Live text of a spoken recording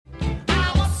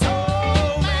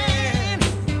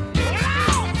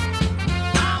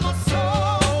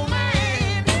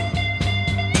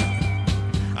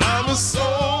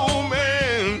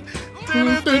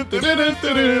I'm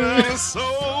a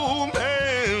soul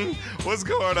man. What's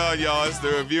going on, y'all? It's the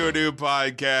Review a New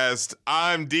podcast.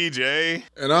 I'm DJ.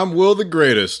 And I'm Will the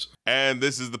Greatest. And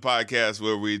this is the podcast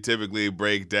where we typically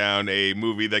break down a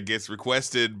movie that gets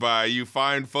requested by you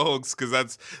fine folks, because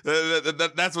that's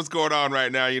what's going on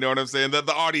right now. You know what I'm saying? The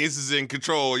audience is in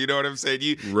control. You know what I'm saying?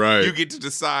 You get to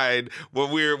decide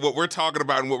what we're talking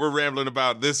about and what we're rambling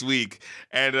about this week.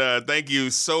 And thank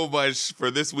you so much for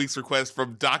this week's request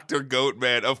from Dr.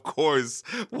 Goatman, of course,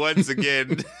 once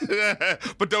again.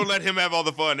 But don't let him have all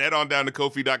the fun. Head on down to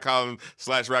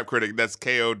Ko-fi.com/rapcritic. That's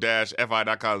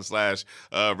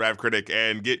ko-fi.com/rapcritic.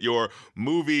 And get your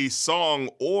movie, song,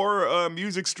 or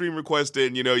music stream request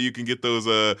in. You know, you can get those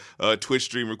Twitch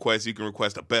stream requests. You can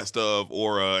request a best of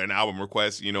or an album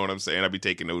request. You know what I'm saying? I'll be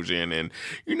taking those in, and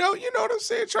you know what I'm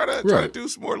saying. Try to do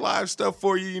some more live stuff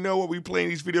for you. You know, what we playing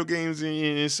these video games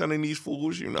and sending these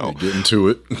fools. You know, getting to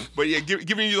it. But yeah,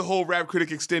 giving you the whole Rap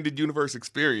Critic extended universe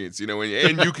experience. You know,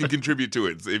 and you can contribute to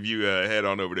it if you head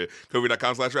on over to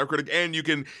Ko-fi.com/rapcritic, and you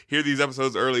can hear these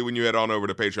episodes early when you head on over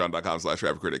to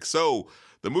Patreon.com/rapcritic. So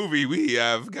the movie we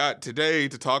have got today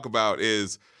to talk about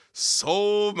is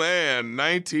Soul Man,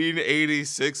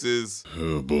 1986's.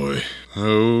 Oh boy.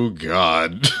 Oh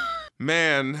God.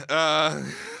 Man,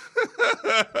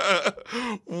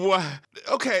 what?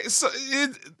 Okay, so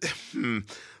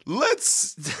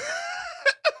let's.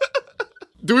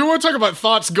 Do we want to talk about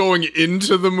thoughts going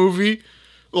into the movie?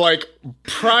 Like,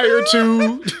 prior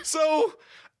to. So,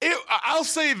 I'll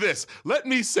say this. Let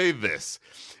me say this.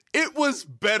 It was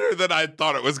better than I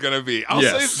thought it was going to be. I'll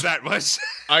say that much.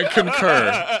 I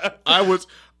concur. I was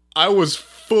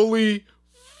fully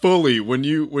when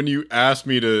you asked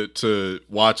me to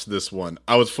watch this one,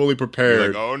 I was fully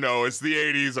prepared. Like, oh no, it's the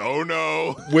 80s. Oh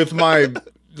no. With my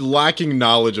lacking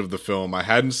knowledge of the film, I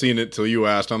hadn't seen it till you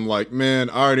asked. I'm like, man,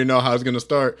 I already know how it's going to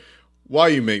start. Why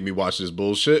you make me watch this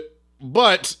bullshit?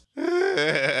 But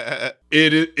it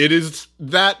is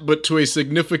that, but to a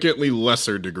significantly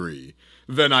lesser degree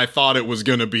than I thought it was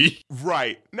gonna be.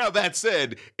 Right. Now, that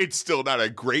said, it's still not a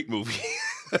great movie.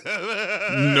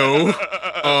 No.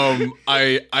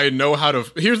 I know how to.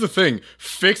 Here's the thing.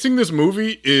 Fixing this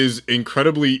movie is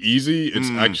incredibly easy. It's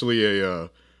actually a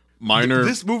minor.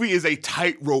 This movie is a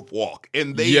tightrope walk,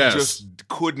 and they just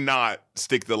could not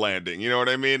stick the landing. You know what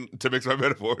I mean? To mix my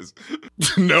metaphors.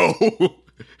 No.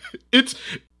 It's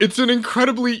an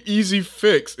incredibly easy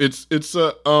fix. It's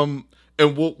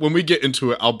and when we get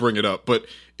into it, I'll bring it up. But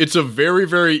it's a very,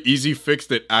 very easy fix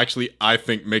that actually, I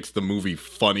think, makes the movie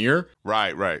funnier.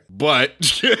 Right.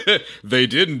 But they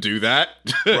didn't do that.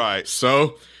 Right.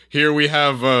 So here we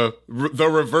have the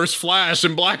reverse Flash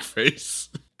in blackface.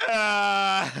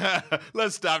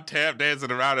 Let's stop tap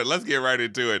dancing around it. Let's get right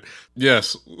into it.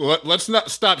 Yes. Let's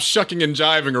not stop shucking and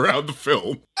jiving around the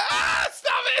film.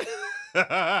 Stop it!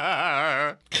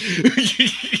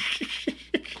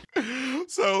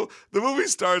 So the movie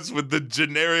starts with the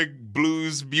generic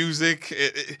blues music,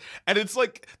 and it's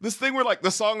like this thing where like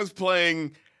the song is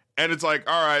playing, and it's like,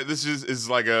 all right, this is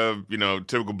like a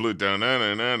typical blues type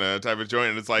of joint,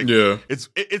 and it's like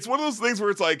it's one of those things where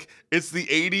it's like it's the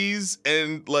 80s,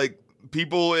 and like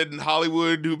people in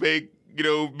Hollywood who make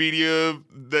media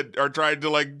that are trying to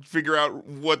like figure out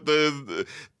what the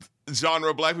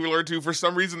genre black people are into, for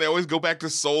some reason they always go back to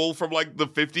soul from like the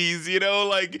 50s,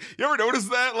 like you ever notice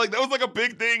that? Like that was like a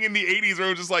big thing in the 80s where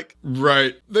it was just like,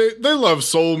 right, they love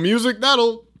soul music,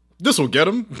 this'll get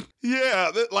them.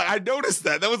 Yeah, like I noticed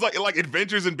that was like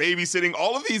Adventures in Babysitting,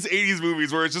 all of these 80s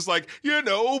movies where it's just like,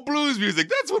 blues music,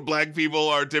 that's what black people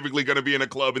are typically going to be in a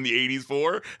club in the 80s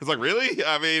for. It's like, really?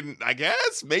 I mean, I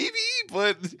guess, maybe,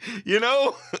 but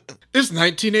It's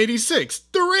 1986,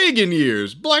 the Reagan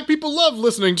years. Black people love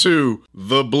listening to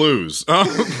the blues.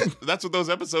 That's what those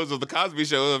episodes of The Cosby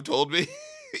Show have told me.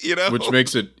 Which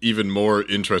makes it even more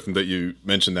interesting that you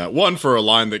mentioned that. One, for a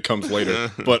line that comes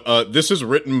later. But this is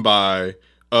written by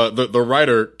the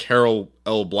writer, Carol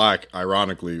L. Black,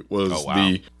 ironically, was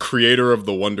the creator of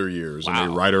The Wonder Years and a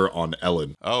writer on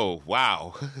Ellen. Oh,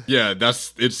 wow. Yeah,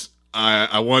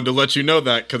 I wanted to let you know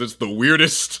that because it's the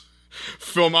weirdest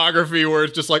filmography where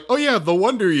it's just like, oh yeah, The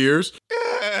Wonder Years.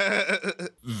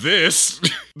 This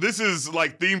is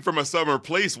like Theme from a Summer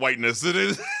Place whiteness. It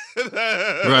is.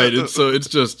 Right. And so it's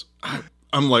just,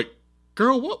 I'm like,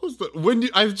 girl, what was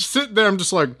I sit there, I'm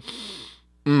just like,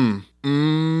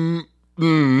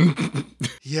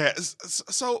 Yeah.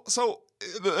 So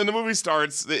and the movie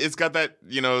starts, it's got that,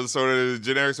 sort of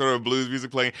generic sort of blues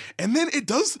music playing. And then it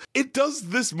does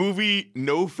this movie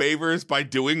no favors by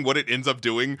doing what it ends up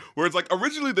doing, where it's like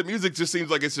originally the music just seems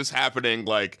like it's just happening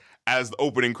like as the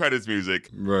opening credits music.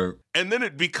 Right. And then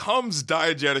it becomes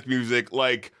diegetic music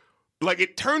like like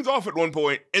it turns off at one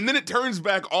point and then it turns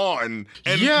back on,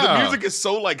 and Yeah. the music is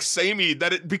so like samey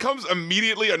that it becomes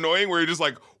immediately annoying, where you're just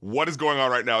like, what is going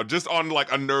on right now? Just on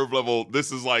like a nerve level,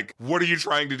 this is like, what are you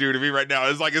trying to do to me right now?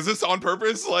 It's like, is this on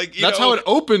purpose? Like, That's how it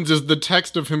opens, is the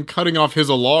text of him cutting off his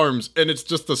alarms, and it's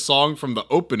just the song from the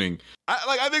opening.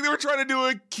 I think they were trying to do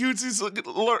a cutesy,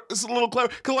 little clever,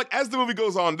 because like as the movie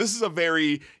goes on, this is a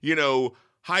very, you know,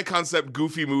 high concept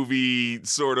goofy movie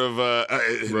sort of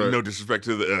no disrespect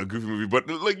to the goofy movie, but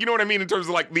like, you know what I mean, in terms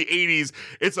of like the 80s.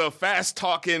 It's a fast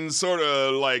talking sort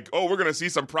of like, oh, we're gonna see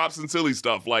some props and silly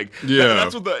stuff, like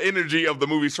that's what the energy of the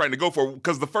movie's trying to go for,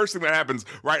 because the first thing that happens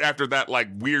right after that like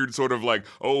weird sort of like,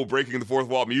 oh, breaking the fourth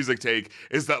wall music take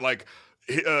is that like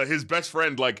his best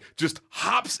friend like just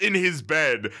hops in his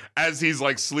bed as he's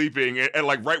like sleeping, and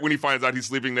like right when he finds out he's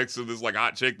sleeping next to this like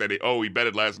hot chick that he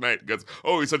bedded last night, because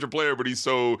he's such a player, but he's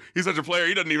such a player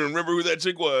he doesn't even remember who that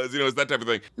chick was, you know, it's that type of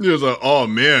thing. It's like, oh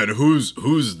man, who's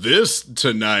this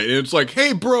tonight? And it's like,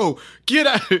 hey bro, get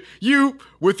out, you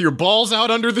with your balls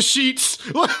out under the sheets,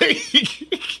 like,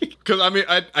 because I mean,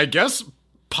 I guess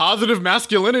positive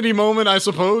masculinity moment, I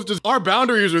suppose. Just our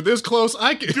boundaries are this close.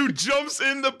 Dude jumps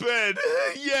in the bed.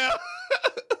 Yeah.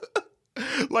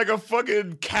 Like a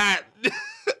fucking cat.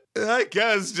 I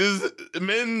guess just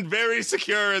men very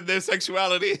secure in their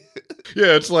sexuality.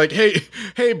 Yeah, it's like,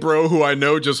 hey bro, who I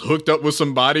know just hooked up with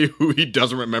somebody who he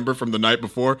doesn't remember from the night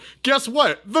before. Guess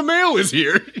what? The mail is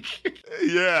here.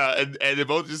 Yeah, and they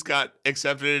both just got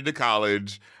accepted into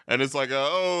college. And it's like,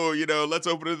 oh, you know, let's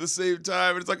open it at the same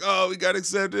time. And it's like, oh, we got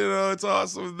accepted. Oh, it's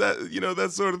awesome. That, you know,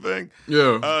 that sort of thing.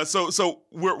 Yeah. So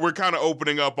we're kind of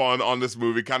opening up on this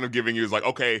movie, kind of giving you, like,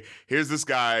 okay, here's this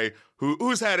guy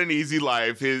who's had an easy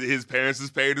life. His parents has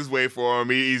paid his way for him.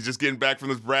 He's just getting back from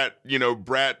this frat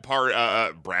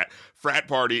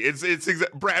party. It's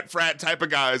brat frat type of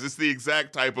guys. It's the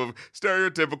exact type of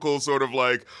stereotypical sort of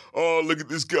like, oh, look at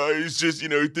this guy. He's just, you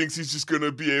know, he thinks he's just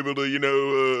gonna be able to, you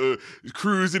know,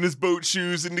 cruise in his boat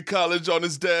shoes into college on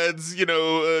his dad's, you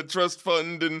know, trust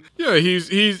fund. And yeah,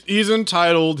 he's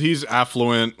entitled. He's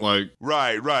affluent. Like,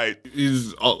 right.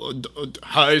 He's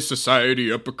high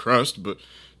society, upper crust, but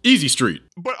easy street.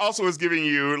 But also is giving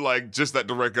you like just that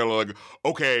direct like,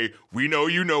 okay, we know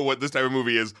you know what this type of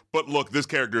movie is, but look, this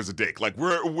character is a dick. Like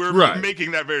we're right.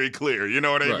 making that very clear. You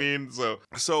know what I mean?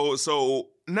 So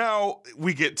now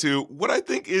we get to what I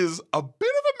think is a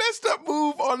bit of a messed up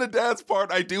move on the dad's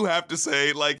part. I do have to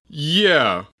say, like,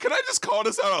 yeah. Can I just call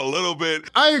this out a little bit?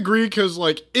 I agree, because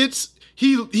like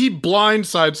he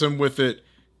blindsides him with it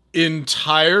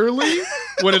entirely.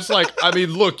 When it's like, I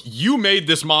mean, look, you made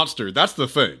this monster. That's the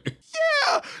thing.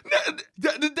 Yeah,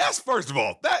 that's first of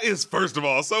all. That is first of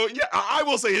all. So yeah, I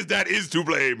will say his dad is to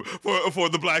blame for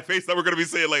the blackface that we're going to be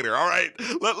seeing later. All right,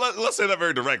 let's say that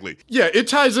very directly. Yeah, it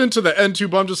ties into the end too.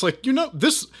 But I'm just like, you know,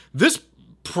 this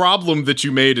problem that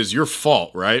you made is your fault,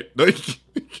 right?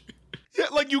 Yeah,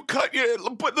 like you cut your,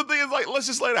 but the thing is, like, let's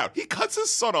just lay it out. He cuts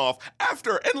his son off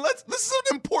after, and this is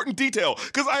an important detail,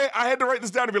 because I had to write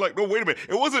this down to be like, no, wait a minute.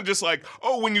 It wasn't just like,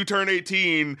 oh, when you turn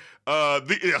 18,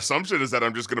 the assumption is that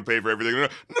I'm just going to pay for everything.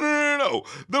 No.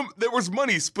 There was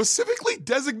money specifically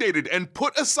designated and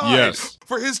put aside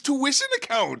for his tuition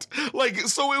account. Like,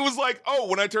 so it was like, oh,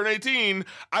 when I turn 18,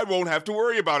 I won't have to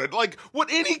worry about it. Like, what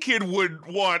any kid would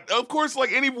want. Of course,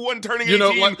 like anyone turning 18. You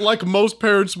know, like most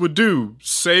parents would do,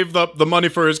 save up the money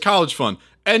for his college fund.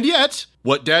 And yet,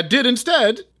 what dad did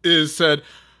instead is said,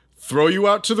 throw you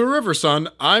out to the river, son.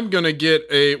 I'm gonna get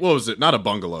what was it? Not a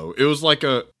bungalow. It was like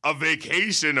a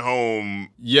vacation home.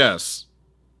 Yes.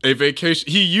 A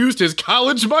vacation. He used his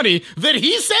college money that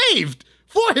he saved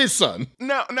for his son.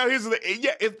 Now here's the thing.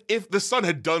 Yeah, if the son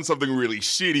had done something really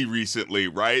shitty recently,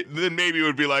 right, then maybe it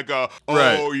would be like,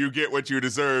 you get what you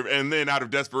deserve, and then out of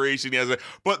desperation he has it.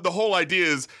 But the whole idea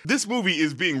is this movie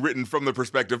is being written from the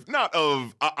perspective not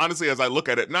of, honestly, as I look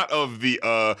at it, not of the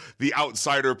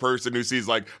outsider person who sees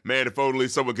like, man, if only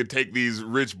someone could take these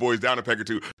rich boys down a peg or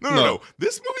two. No.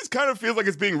 This movie kind of feels like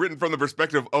it's being written from the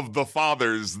perspective of the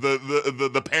fathers,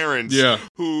 the parents,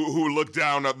 who look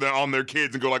down on their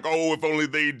kids and go like, oh, if only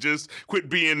they just quit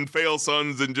being fail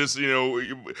sons and just, you know,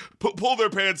 pull their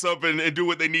pants up and do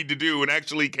what they need to do and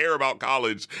actually care about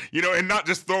college, you know, and not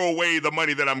just throw away the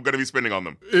money that I'm going to be spending on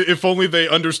them. If only they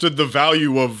understood the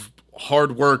value of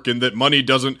hard work and that money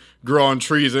doesn't grow on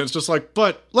trees. And it's just like,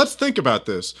 but let's think about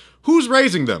this. who's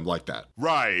raising them like that?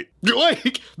 Right.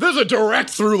 Like, there's a direct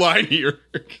through line here.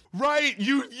 Right,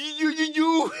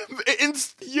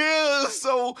 yeah.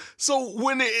 So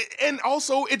when and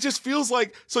also it just feels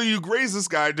like so you raise this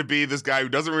guy to be this guy who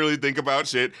doesn't really think about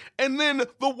shit, and then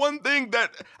the one thing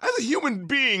that as a human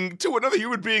being to another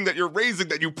human being that you're raising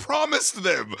that you promised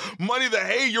them money that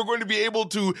hey you're going to be able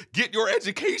to get your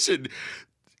education.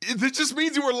 It just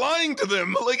means you were lying to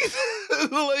them. Like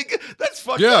that's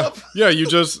fucked up. Yeah, you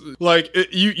just, like,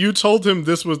 you told him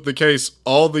this was the case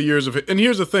all the years of it. And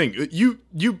here's the thing. You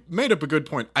made up a good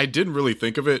point. I didn't really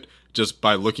think of it just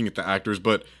by looking at the actors,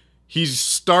 but he's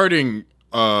starting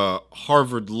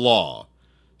Harvard Law.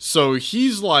 So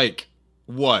he's like,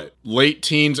 what, late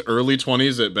teens, early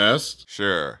 20s at best?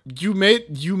 Sure. You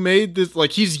made this,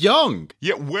 like, he's young.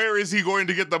 Yeah, where is he going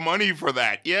to get the money for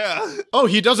that? Yeah. Oh,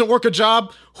 he doesn't work a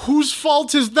job? Whose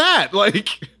fault is that?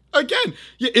 Like, again,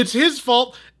 it's his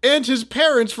fault and his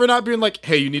parents for not being like,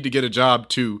 hey, you need to get a job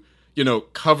to,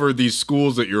 cover these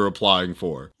schools that you're applying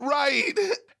for. Right.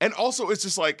 And also, it's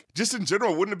just like, just in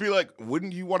general, wouldn't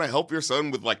you want to help your son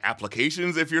with like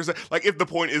applications if you're like, if the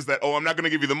point is that, oh, I'm not going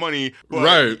to give you the money, but,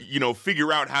 right.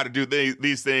 Figure out how to do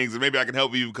these things and maybe I can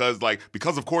help you because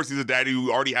of course he's a daddy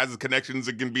who already has his connections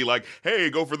and can be like,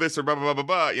 hey, go for this or blah, blah, blah, blah,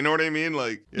 blah. You know what I mean?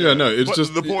 Like, yeah, no, it's but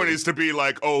just. The point is to be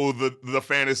like, oh, the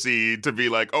fantasy to be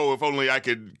like, oh, if only I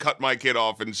could cut my kid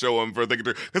off and show him for thinking,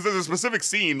 because there's a specific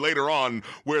scene later on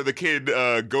where the kid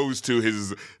goes to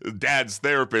his dad's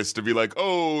therapist to be like,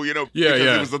 oh, because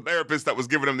it was the therapist that was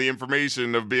giving him the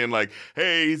information of being like,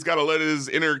 hey, he's got to let his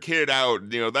inner kid out,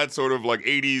 that sort of like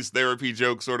 80s therapy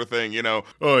joke sort of thing,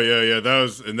 Oh, yeah, that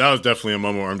was definitely a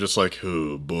moment where I'm just like,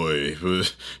 oh, boy,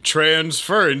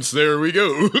 transference, there we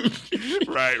go.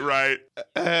 Right.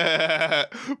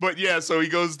 But yeah, so he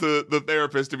goes to the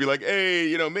therapist to be like,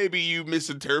 hey, maybe he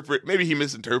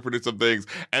misinterpreted some things,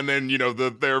 and then,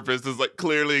 the therapist is like,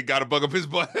 clearly got a bug up his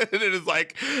butt, and it's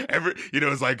like,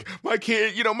 it's like, my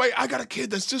kid, I got a kid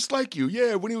that's just like you.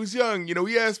 Yeah, when he was young,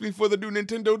 he asked me for the new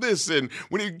Nintendo this, and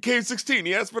when he came 16,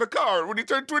 he asked for the car. When he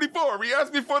turned 24, he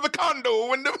asked me for the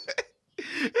condo, and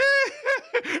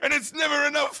it's never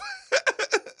enough.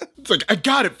 It's like, I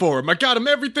got it for him. I got him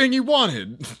everything he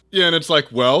wanted. Yeah, and it's like,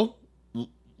 well,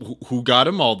 who got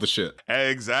him all the shit?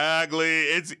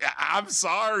 Exactly. I'm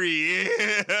sorry.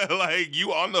 Like,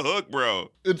 you on the hook,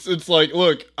 bro. It's like,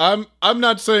 look, I'm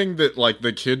not saying that like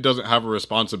the kid doesn't have a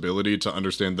responsibility to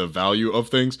understand the value of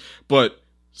things, but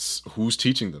who's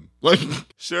teaching them? Like,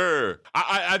 sure.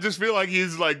 I just feel like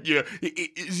he's like,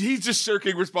 he's just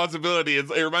shirking responsibility. It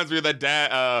reminds me of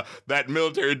that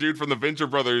military dude from the Venture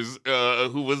Brothers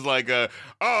who was like,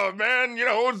 oh man,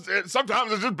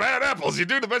 sometimes it's just bad apples. You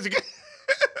do the best you can.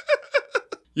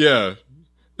 Yeah,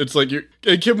 it's like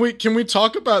can we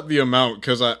talk about the amount?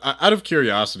 Because I out of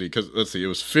curiosity, because let's see, it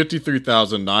was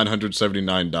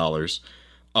 $53,979.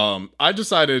 I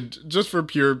decided, just for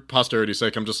pure posterity's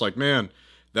sake, I'm just like, man,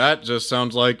 that just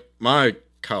sounds like my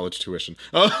college tuition.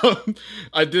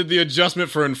 I did the adjustment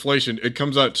for inflation. It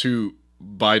comes out to,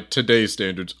 by today's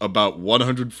standards, about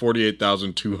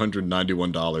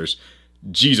 $148,291.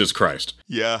 Jesus Christ.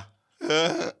 Yeah.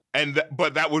 But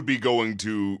that would be going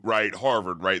to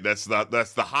Harvard, right? That's the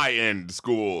high end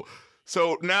school.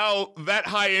 So now that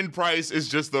high end price is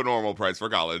just the normal price for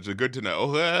college. Good to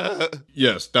know.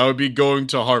 Yes, that would be going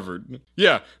to Harvard.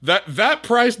 Yeah, that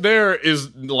price there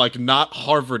is like not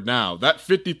Harvard now. That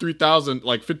 53,000,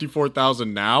 like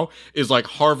 54,000 now is like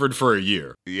Harvard for a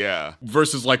year. Yeah.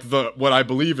 Versus like what I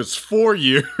believe is 4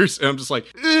 years. And I'm just like,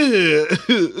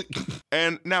 ugh.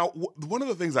 And now one of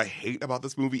the things I hate about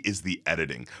this movie is the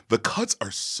editing. The cuts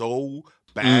are so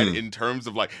bad in terms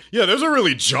of like, yeah, there's a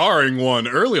really jarring one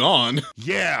early on.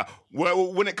 Yeah.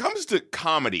 Well, when it comes to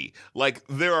comedy, like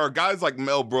there are guys like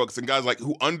Mel Brooks and guys like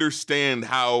who understand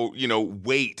how,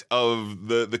 weight of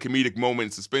the comedic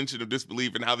moment, suspension of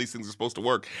disbelief, and how these things are supposed to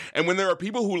work. And when there are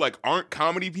people who like aren't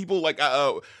comedy people, like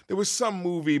there was some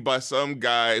movie by some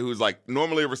guy who's like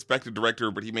normally a respected director,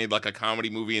 but he made like a comedy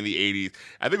movie in the 80s.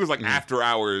 I think it was like After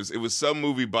Hours. It was some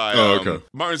movie by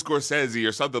Martin Scorsese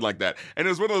or something like that. And it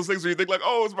was one of those things where you think like,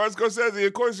 oh, it's Martin Scorsese.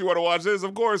 Of course you want to watch this,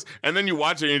 of course. And then you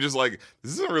watch it and you're just like,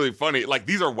 this isn't really funny. Like,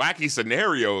 these are wacky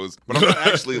scenarios, but I'm not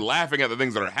actually laughing at the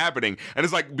things that are happening. And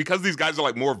it's like, because these guys are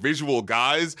like more visual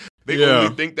guys, they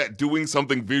only think that doing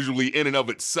something visually in and of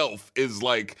itself is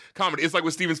like comedy. It's like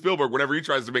with Steven Spielberg, whenever he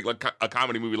tries to make like a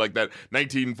comedy movie like that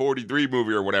 1943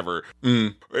 movie or whatever,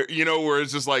 where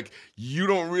it's just like, you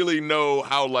don't really know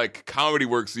how like comedy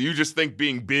works. You just think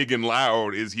being big and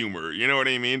loud is humor. You know what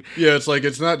I mean? Yeah, it's like,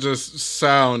 it's not just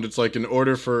sound. It's like in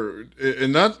order for,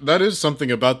 and that is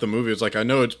something about the movie. It's like, I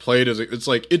know it's played as, it's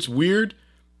like, it's weird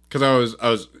because I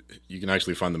was, you can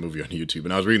actually find the movie on YouTube,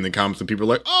 and I was reading the comments, and people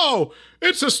were like, "Oh,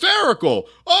 it's hysterical.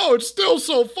 Oh, it's still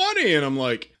so funny," and I'm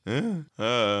like,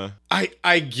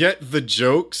 I get the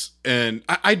jokes, and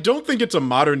I don't think it's a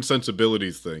modern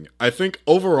sensibilities thing. I think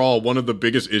overall one of the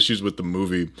biggest issues with the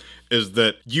movie is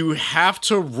that you have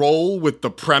to roll with the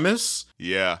premise.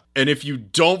 Yeah. And if you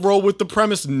don't roll with the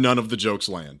premise, none of the jokes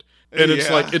land. And it's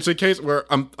like, it's a case where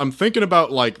I'm thinking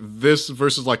about like this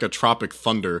versus like a Tropic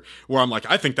Thunder, where I'm like,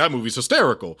 I think that movie's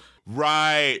hysterical.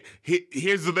 Right.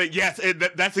 Here's the thing. Yes,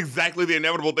 that's exactly the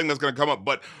inevitable thing that's going to come up.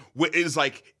 But it's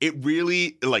like, it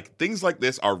really, like, things like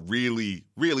this are really,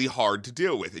 really hard to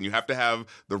deal with. And you have to have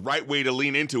the right way to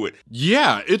lean into it.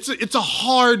 Yeah, it's a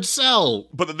hard sell.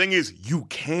 But the thing is, you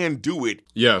can do it.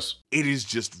 Yes. It is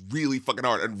just really fucking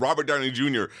hard. And Robert Downey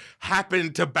Jr.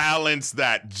 happened to balance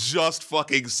that just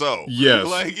fucking so. Yes.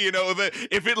 Like, you know,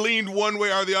 if it leaned one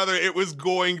way or the other, it was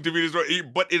going to be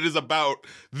destroyed. But it is about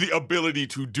the ability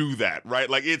to do that, right?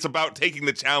 Like, it's about taking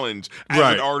the challenge as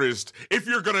an artist, if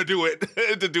you're going to do it,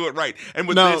 to do it right. And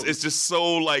with this, it's just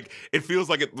so, like, it feels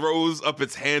like it throws up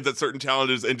its hands at certain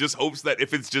challenges and just hopes that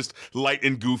if it's just light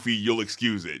and goofy, you'll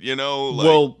excuse it, you know?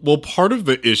 Like, well, part of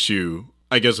the issue,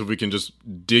 I guess if we can just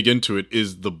dig into it,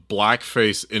 is the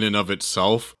blackface in and of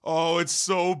itself. Oh, it's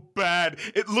so bad.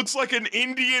 It looks like an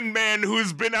Indian man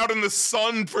who's been out in the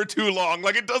sun for too long.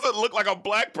 Like, it doesn't look like a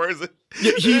black person.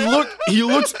 Yeah, he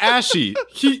looks ashy.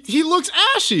 He looks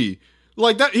ashy.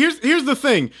 Like that. Here's the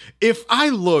thing. If I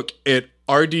look at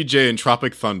RDJ and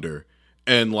Tropic Thunder,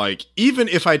 and like, even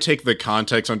if I take the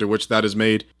context under which that is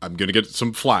made, I'm gonna get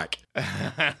some flack.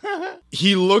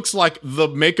 He looks like the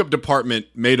makeup department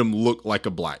made him look like a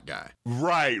black guy.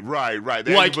 Right.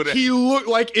 Like, he looked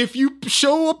like, if you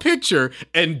show a picture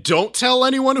and don't tell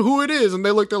anyone who it is, and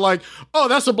they're like, oh,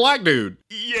 that's a black dude.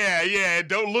 Yeah.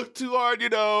 Don't look too hard, you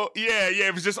know. Yeah.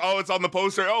 If it's just, oh, it's on the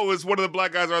poster. Oh, it's one of the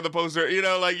black guys on the poster. You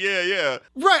know, like, yeah.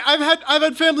 Right. I've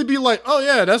had family be like, oh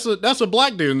yeah, that's a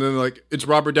black dude, and then like, it's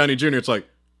Robert Downey Jr. It's like,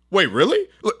 wait, really?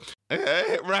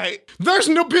 Right. There's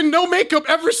been no makeup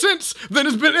ever since that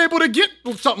has been able to get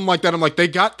something like that. I'm like, they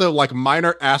got the like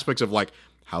minor aspects of like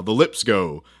how the lips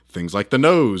go, things like the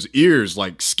nose, ears,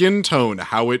 like skin tone,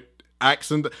 how it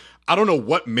acts. And I don't know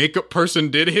what makeup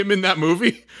person did him in that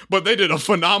movie, but they did a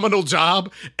phenomenal job,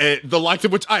 at the likes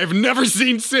of which I have never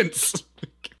seen since.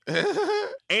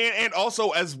 And also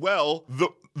as well,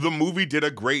 the movie did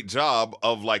a great job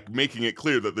of like making it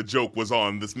clear that the joke was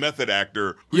on this method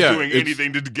actor who's doing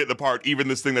anything to get the part, even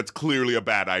this thing that's clearly a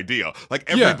bad idea. Like,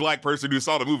 every black person who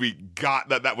saw the movie got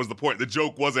that was the point. The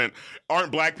joke wasn't,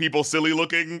 aren't black people silly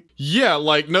looking? Yeah,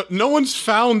 like no one's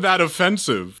found that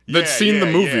offensive that's seen the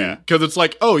movie. Because it's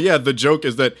like, oh yeah, the joke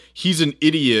is that he's an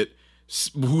idiot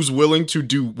who's willing to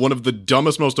do one of the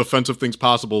dumbest, most offensive things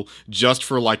possible just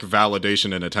for like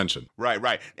validation and attention.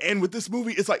 Right. And with this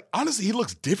movie, it's like, honestly, he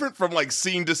looks different from like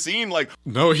scene to scene. Like,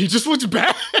 no, he just looks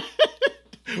bad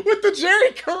with the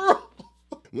Jerry curl.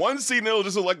 One scene, it'll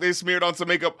just look like they smeared on some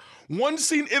makeup. One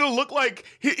scene, it'll look like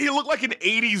he looked like an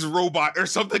 80s robot or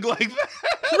something like that.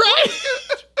 Right.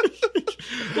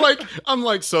 Like, I'm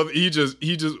like, so he just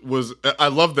was, I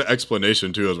love the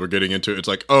explanation too, as we're getting into it. It's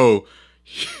like, oh,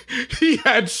 he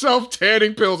had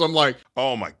self-tanning pills. I'm like,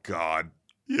 oh my God.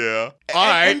 Yeah.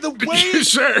 And the way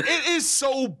sure. It is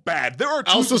so bad. There are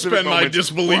two I'll suspend my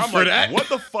disbelief for that. What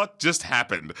the fuck just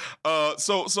happened?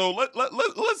 So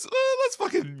let's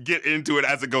fucking get into it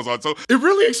as it goes on. So it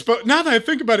really now that I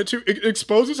think about it too, it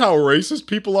exposes how racist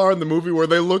people are in the movie, where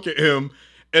they look at him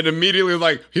and immediately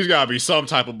like, he's gotta be some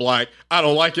type of black. I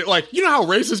don't like it. Like, you know how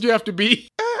racist you have to be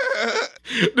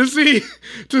to see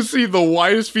the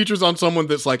whitest features on someone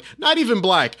that's like not even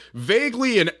black,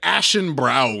 vaguely an ashen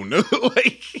brown,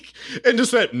 like, and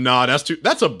just that, nah,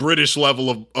 that's a British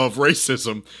level of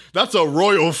racism. That's a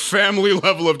royal family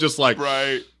level of just like,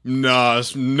 right. Nah,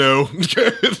 no.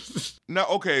 No,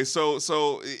 okay,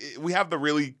 so we have the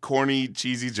really corny,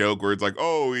 cheesy joke where it's like,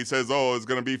 oh, he says, oh, it's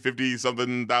gonna be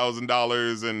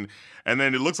 $50,000, and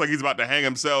then it looks like he's about to hang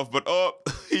himself, but oh,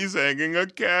 he's hanging a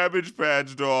Cabbage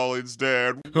Patch doll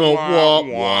instead. Oh,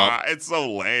 wah. It's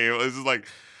so lame. It's just like,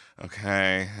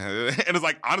 okay, and it's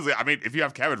like, honestly, I mean, if you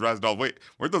have Cabbage Patch dolls, wait,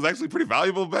 weren't those actually pretty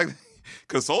valuable back then?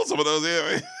 Could have sold some of those,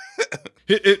 yeah.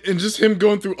 And just him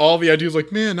going through all the ideas,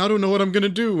 like, man, I don't know what I'm gonna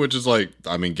do, which is like,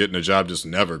 I mean, getting a job just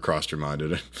never crossed your mind,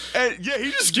 did it? And yeah,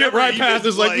 he just get right past.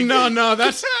 It's like, no,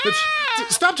 that's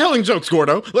stop telling jokes,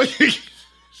 Gordo. Like,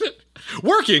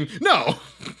 working, no.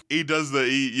 He does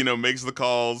he makes the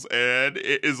calls, and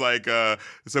it is like,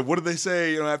 so what do they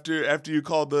say? After you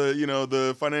called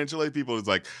the financial aid people, it's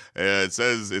like, it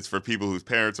says it's for people whose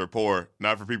parents are poor,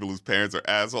 not for people whose parents are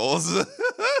assholes.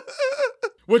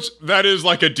 Which, that is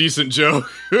like a decent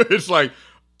joke. It's like,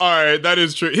 all right, that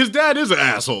is true. His dad is an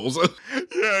asshole. So,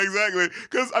 Yeah, exactly.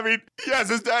 Because, I mean, yes,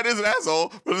 his dad is an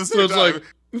asshole, but at the same time...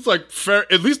 it's like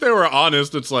fair. At least they were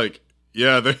honest. It's like,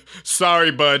 yeah,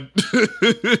 sorry, bud.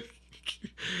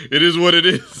 It is what it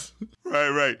is.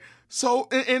 Right. So,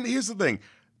 and here's the thing.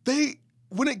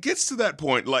 When it gets to that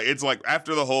point, like, it's like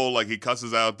after the whole, like, he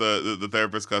cusses out, the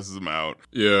therapist cusses him out.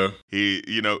 Yeah. He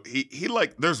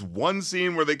like, there's one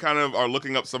scene where they kind of are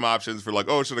looking up some options for, like,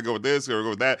 oh, should I go with this or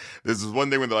go with that? There's this one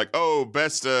thing where they're like, oh,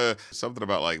 best, something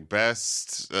about, like,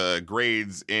 best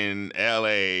grades in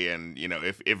LA. And,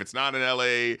 if it's not in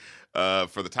LA,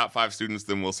 for the top 5 students,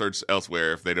 then we'll search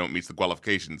elsewhere if they don't meet the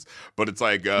qualifications. But it's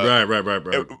like... Right.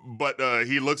 But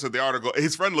he looks at the article.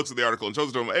 His friend looks at the article and shows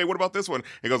it to him, hey, what about this one?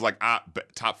 He goes like,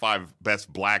 top 5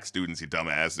 best black students, you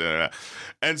dumbass.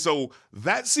 And so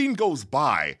that scene goes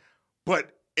by,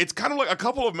 but it's kind of like a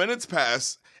couple of minutes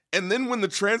pass, and then when the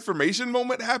transformation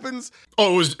moment happens...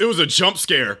 Oh, it was a jump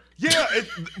scare. Yeah,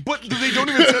 but they don't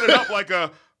even set it up like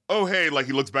a... Oh, hey, like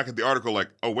he looks back at the article like,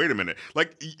 oh, wait a minute.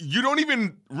 Like, you don't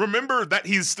even remember that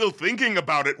he's still thinking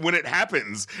about it when it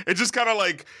happens. It just kind of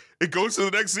like, it goes to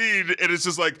the next scene and it's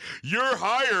just like, you're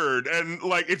hired. And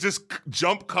like, it just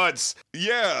jump cuts.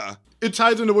 Yeah. It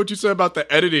ties into what you said about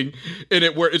the editing in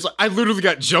it, where it's like, I literally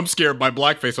got jump scared by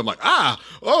blackface. I'm like,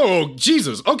 oh,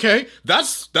 Jesus. Okay.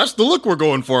 That's the look we're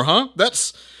going for, huh?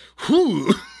 That's,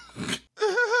 whew.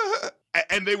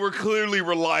 And they were clearly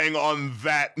relying on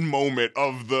that moment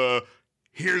of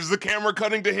here's the camera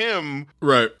cutting to him.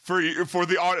 Right. For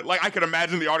the audience. Like, I can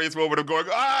imagine the audience moment of going,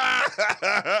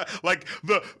 like,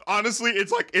 honestly,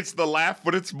 it's like, it's the laugh,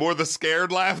 but it's more the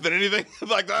scared laugh than anything.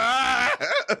 Like,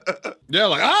 Yeah,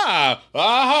 like,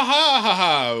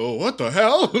 what the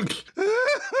hell?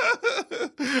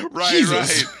 Right,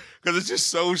 Jesus. right. Because it's just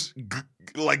so,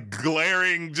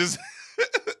 glaring, just...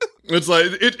 It's like,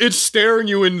 it's staring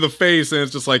you in the face, and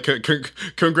it's just like,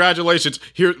 congratulations,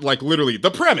 here, like, literally,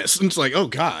 the premise. And it's like, oh,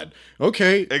 God,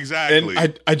 okay. Exactly.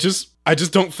 And I just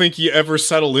don't think you ever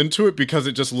settle into it because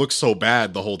it just looks so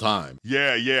bad the whole time.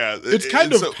 Yeah. It's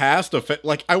kind of past,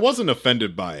 like, I wasn't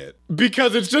offended by it,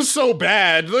 because it's just so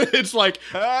bad. It's like...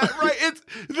 right,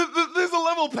 there's a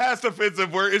level past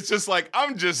offensive where it's just like,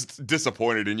 I'm just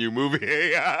disappointed in you,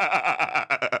 movie.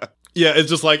 Yeah, it's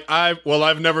just like,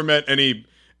 I've never met any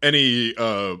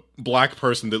black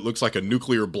person that looks like a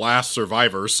nuclear blast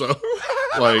survivor, so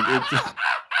like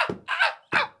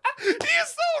He's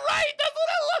so right. That's what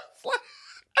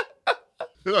it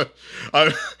looks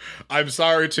like. I'm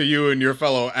sorry to you and your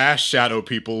fellow ash shadow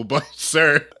people, but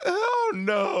sir. Oh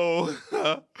no.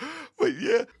 But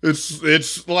yeah.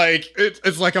 It's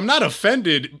like I'm not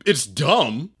offended. It's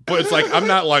dumb, but it's like I'm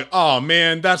not like, oh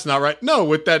man, that's not right. No,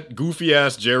 with that goofy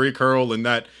ass Jerry curl and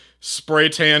that spray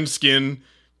tan skin.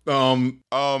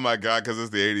 Oh my God, because it's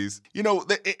the 80s.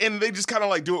 And they just kind of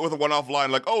like do it with a one-off line,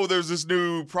 like, oh, there's this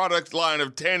new product line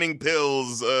of tanning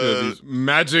pills. These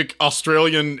magic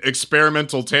Australian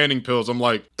experimental tanning pills. I'm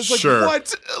like, it's sure. Like,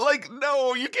 what? Like,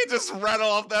 no, you can't just rattle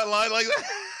off that line like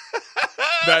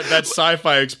that. that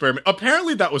sci-fi experiment.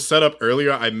 Apparently that was set up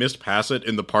earlier. I missed past it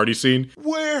in the party scene.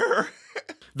 Where?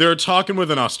 They're talking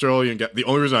with an Australian guy. The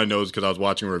only reason I know is because I was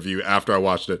watching a review after I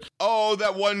watched it. Oh,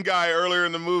 that one guy earlier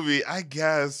in the movie, I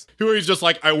guess. Who he's just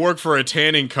like, I work for a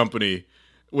tanning company.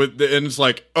 And it's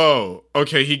like, oh,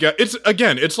 okay,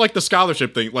 it's like the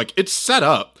scholarship thing. Like, it's set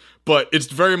up, but it's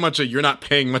very much you're not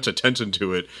paying much attention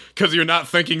to it because you're not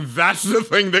thinking that's the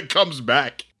thing that comes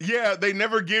back. Yeah, they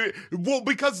never give it. Well,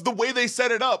 because the way they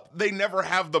set it up, they never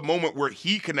have the moment where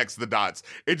he connects the dots.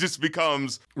 It just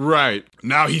becomes... Right.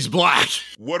 Now he's black.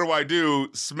 What do I do?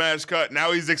 Smash cut.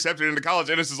 Now he's accepted into college.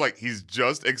 And it's just like, he's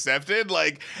just accepted?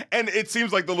 Like, and it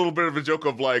seems like the little bit of a joke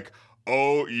of like,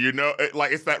 oh,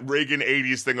 like it's that Reagan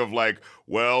 80s thing of like,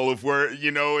 well, if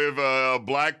a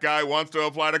black guy wants to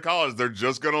apply to college, they're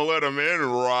just going to let him in,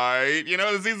 right?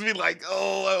 It seems to be like,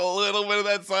 oh, a little bit of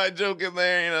that side joke in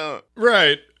there,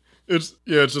 Right. It's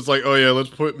just like, oh yeah,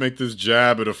 let's make this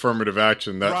jab at affirmative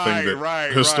action, that thing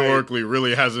that historically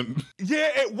really hasn't. Yeah,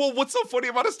 well, what's so funny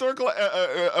about historical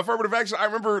affirmative action? I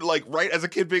remember, like, right as a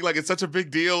kid being like, it's such a big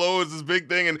deal. Oh, it's this big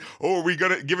thing, and are we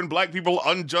giving black people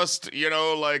unjust,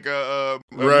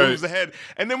 moves ahead?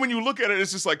 And then when you look at it,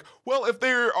 it's just like, well, if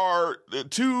there are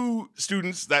 2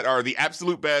 students that are the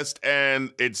absolute best,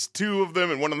 and it's 2 of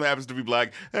them, and one of them happens to be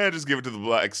black, just give it to the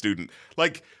black student.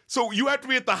 Like. So you have to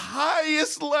be at the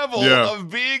highest level goal Yeah. of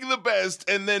being the best,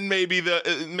 and then maybe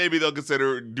they'll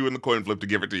consider doing the coin flip to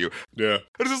give it to you. Yeah.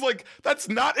 It's just like, that's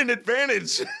not an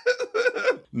advantage.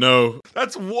 No.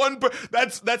 That's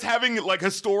that's having like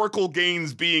historical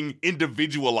gains being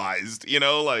individualized, you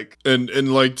know, like.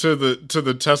 And like to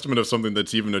the testament of something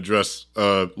that's even addressed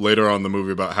later on in the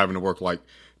movie about having to work like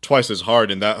twice as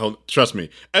hard, and that trust me,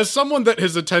 as someone that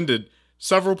has attended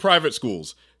several private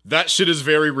schools, that shit is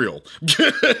very real.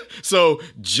 So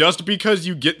just because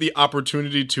you get the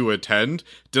opportunity to attend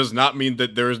does not mean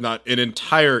that there is not an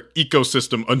entire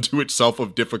ecosystem unto itself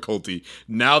of difficulty.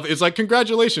 Now it's like,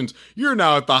 congratulations, you're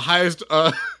now at the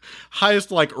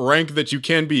highest like rank that you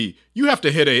can be. You have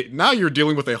to hit now you're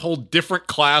dealing with a whole different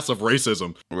class of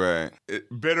racism. Right.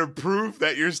 Better proof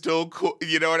that you're still cool.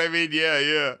 You know what I mean?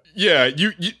 Yeah. Yeah,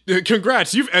 you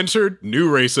congrats, you've entered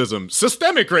new racism,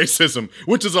 systemic racism,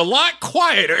 which is a lot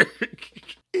quieter.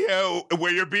 Yeah,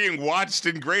 where you're being watched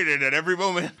and graded at every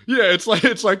moment. Yeah, it's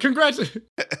like congrats.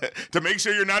 To make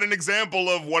sure you're not an example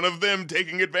of one of them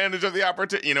taking advantage of the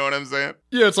opportunity. You know what I'm saying?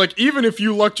 Yeah, it's like, even if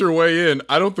you lucked your way in,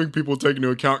 I don't think people take into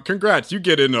account, congrats, you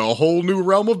get in a whole new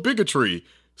realm of bigotry.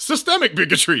 Systemic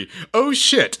bigotry. Oh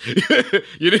shit.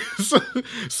 You didn't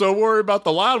so worry about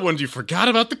the loud ones, you forgot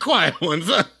about the quiet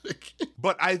ones.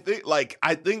 But I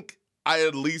think I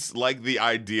at least like the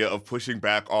idea of pushing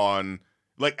back on,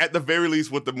 like, at the very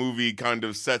least, what the movie kind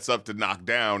of sets up to knock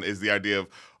down is the idea of,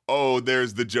 oh,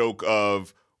 there's the joke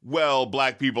of, well,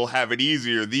 black people have it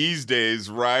easier these days,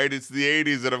 right? It's the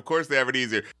 80s, and of course they have it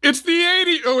easier. It's the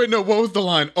 80s. Oh wait, no, what was the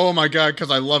line? Oh my god,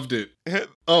 because I loved it.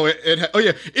 Oh, it's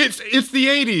the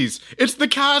 80s. It's the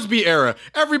Cosby era.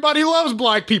 Everybody loves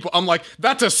black people. I'm like,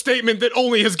 that's a statement that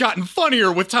only has gotten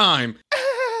funnier with time.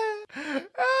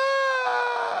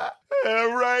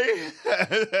 Right.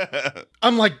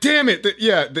 I'm like, damn it.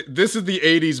 This is the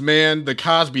 80s, man. The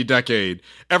Cosby decade.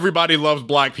 Everybody loves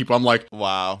black people. I'm like,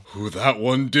 wow. Ooh, that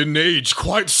one didn't age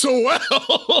quite so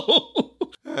well.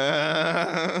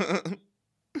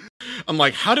 I'm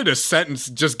like, how did a sentence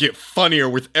just get funnier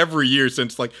with every year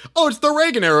since, like, oh, it's the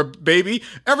Reagan era, baby.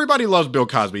 Everybody loves Bill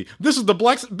Cosby. This is the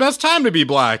best time to be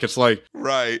black. It's like,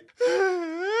 right.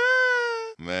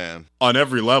 Man. On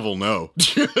every level, no.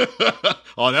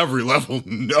 On every level,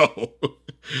 no.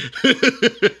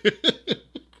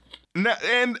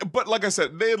 But like I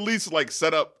said, they at least like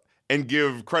set up and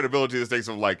give credibility to the stakes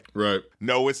of, like, right.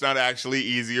 No, it's not actually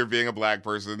easier being a black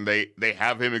person. They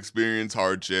have him experience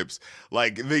hardships.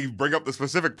 Like, they bring up the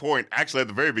specific point. Actually, at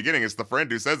the very beginning, it's the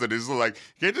friend who says it. It's like,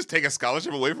 you can't just take a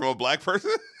scholarship away from a black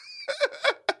person.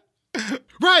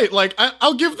 Right. Like,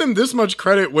 I'll give them this much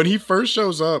credit. When he first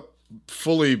shows up,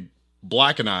 fully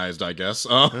blackenized, I guess.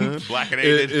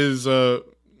 Blackenated. Is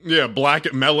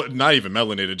black, not even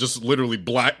melanated, just literally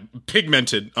black,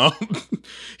 pigmented.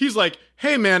 He's like,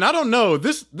 hey man, I don't know,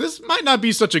 this might not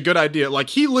be such a good idea. Like,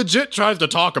 he legit tries to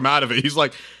talk him out of it. He's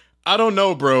like, I don't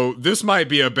know, bro, this might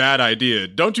be a bad idea.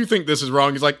 Don't you think this is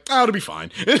wrong? He's like, oh, it'll be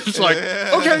fine. It's like,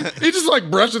 okay. He just like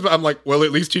brushes, I'm like, well,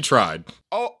 at least he tried.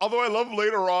 Oh, although I love how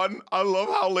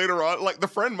later on, like, the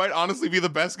friend might honestly be the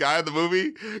best guy in the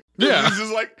movie. Yeah.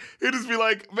 He'd just be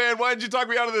like, man, why did you talk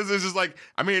me out of this? It's just like,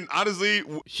 I mean, honestly,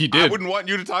 he did. I wouldn't want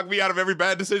you to talk me out of every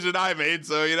bad decision I made.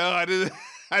 So, you know, I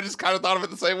just kind of thought of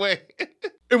it the same way.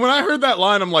 And when I heard that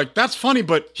line, I'm like, that's funny,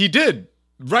 but he did.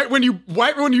 Right when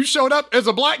you showed up as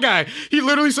a black guy, he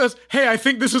literally says, hey, I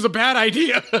think this is a bad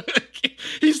idea.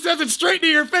 He says it straight to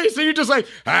your face, and you're just like,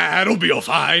 it'll be all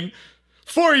fine.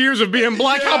 4 years of being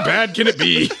black, how bad can it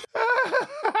be?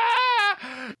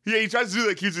 Yeah, he tries to do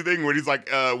that cutesy thing when he's like,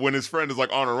 when his friend is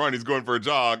like on a run, he's going for a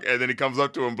jog, and then he comes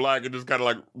up to him black and just kind of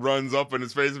like runs up in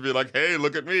his face and be like, hey,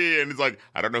 look at me. And he's like,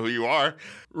 I don't know who you are.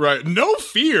 Right. No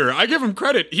fear. I give him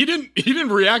credit. He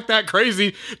didn't react that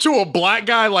crazy to a black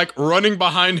guy like running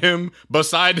behind him,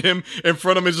 beside him, in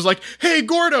front of him. Is just like, hey,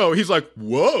 Gordo. He's like,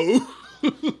 whoa.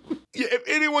 Yeah, if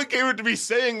anyone came up to me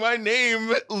saying my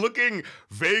name, looking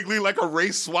vaguely like a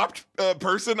race-swapped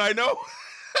person I know.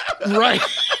 Right.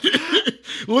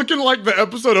 Looking like the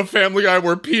episode of Family Guy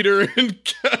where Peter and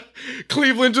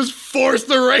Cleveland just forced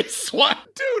the race swap.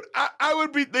 Dude, I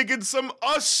would be thinking some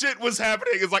us shit was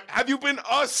happening. It's like, have you been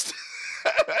used?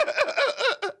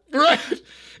 Right.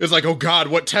 It's like, oh God,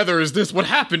 what tether is this? What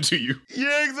happened to you?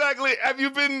 Yeah, exactly. Have you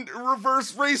been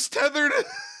reverse race tethered?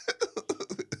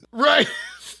 Right.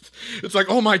 It's like,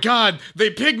 oh my God, they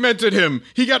pigmented him.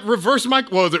 He got reverse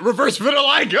reverse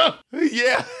vitiligo.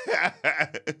 Yeah.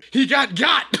 He got.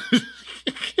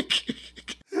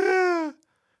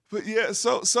 But yeah,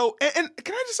 so can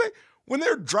I just say, when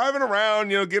they're driving around,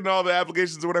 you know, getting all the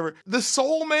applications or whatever, the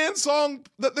Soul Man song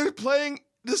that they're playing,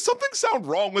 does something sound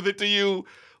wrong with it to you?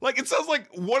 Like, it sounds like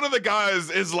one of the guys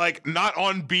is like not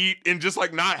on beat and just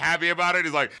like not happy about it.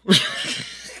 He's like,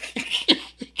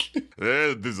 these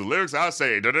are the lyrics I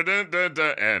say, da, da, da, da,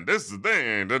 da, and this is the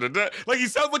thing, da, da, da. Like, he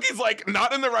sounds like he's like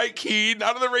not in the right key,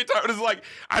 not in the right time. It's like,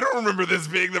 I don't remember this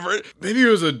being the verse. Maybe it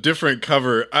was a different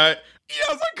cover. Yeah,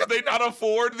 I was like, could they not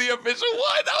afford the official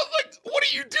one? I was like, what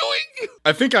are you doing?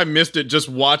 I think I missed it just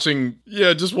watching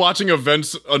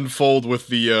events unfold with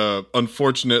the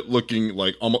unfortunate looking,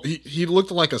 like, almost, he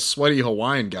looked like a sweaty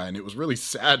Hawaiian guy, and it was really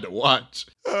sad to watch.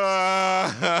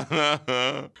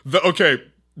 Okay,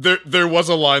 there was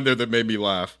a line there that made me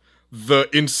laugh. The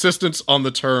insistence on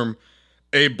the term,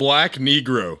 a black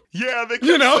Negro. Yeah, they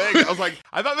kept saying, I was like,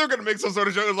 I thought they were going to make some sort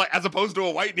of joke. It was like, as opposed to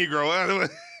a white Negro.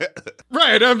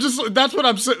 Right, that's what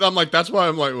I'm saying. I'm like, that's why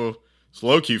I'm like, well, it's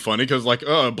low-key funny, because, like,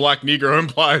 a black Negro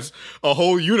implies a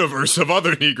whole universe of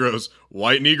other Negroes.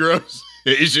 White Negroes,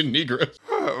 Asian Negroes.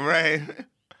 Right.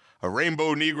 A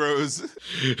rainbow Negroes.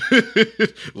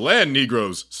 Land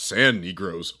Negroes, sand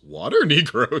Negroes, water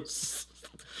Negroes.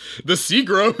 The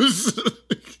Seagrows.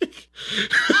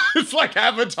 It's like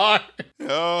Avatar.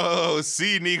 Oh,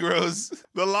 sea Negroes.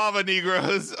 The lava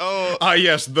Negroes. Oh. Ah,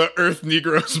 yes, the Earth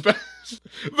Negroes. The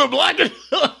Black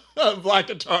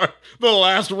Guitar. The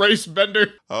last race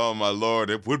bender. Oh, my Lord.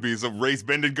 It would be some race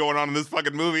bending going on in this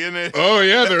fucking movie, isn't it? Oh,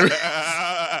 yeah, there.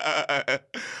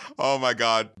 Oh, my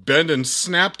God. Bendon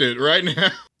snapped it right now.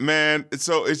 Man,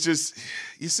 so it's just,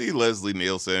 you see Leslie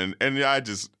Nielsen, and I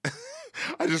just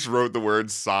wrote the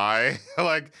word sigh.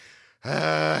 Like,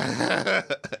 oh,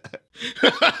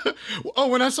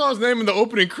 when I saw his name in the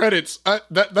opening credits,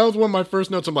 that was one of my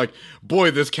first notes. I'm like,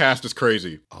 boy, this cast is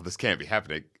crazy. Oh, this can't be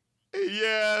happening.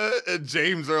 Yeah,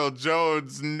 James Earl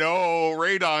Jones, no,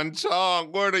 Radon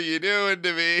Chong, what are you doing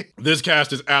to me? This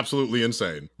cast is absolutely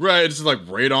insane. Right, it's like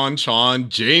Radon Chong,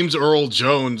 James Earl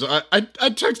Jones. I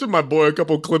texted my boy a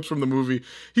couple clips from the movie.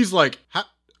 He's like,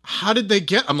 how did they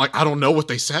get? I'm like, I don't know what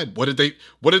they said. What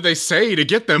did they say to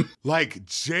get them? Like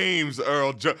James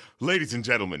Earl Jones, ladies and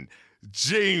gentlemen,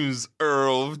 James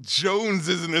Earl Jones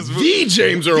is in this movie. The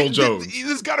James Earl Jones.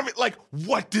 This gotta be like,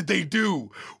 what did they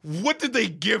do? What did they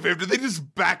give him? Did they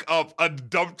just back up a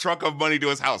dump truck of money to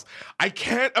his house? I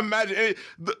can't imagine it.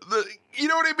 You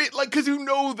know what I mean? Like, because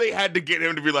they had to get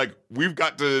him to be like, we've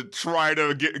got to try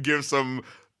to give some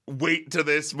weight to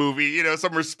this movie,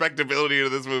 some respectability to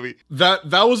this movie. That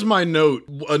was my note.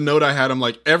 A note I had. I'm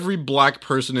like, every black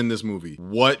person in this movie,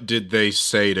 what did they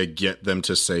say to get them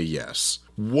to say yes?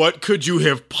 What could you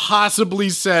have possibly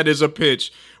said as a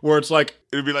pitch where it's like,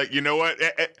 it'd be like, you know what?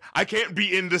 I can't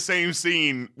be in the same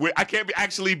scene. I can't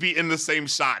actually be in the same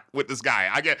shot with this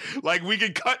guy. We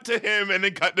can cut to him and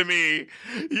then cut to me.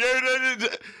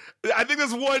 I think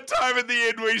there's one time at the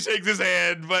end where he shakes his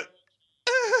hand, but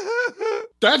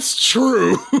that's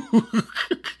true.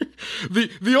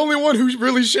 The only one who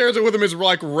really shares it with him is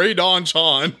like Radon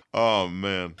Chong. Oh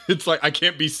man. It's like, I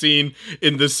can't be seen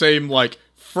in the same like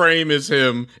frame as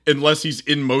him unless he's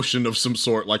in motion of some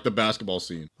sort, like the basketball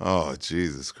scene. Oh,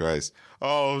 Jesus Christ.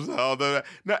 Oh, no,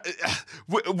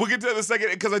 we'll get to that in a second,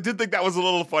 because I did think that was a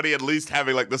little funny, at least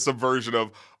having like the subversion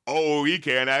of, oh, he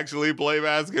can't actually play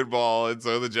basketball, and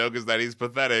so the joke is that he's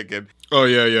pathetic. And oh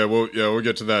yeah, we'll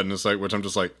get to that in a sec, which I'm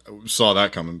just like, saw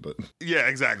that coming, but yeah,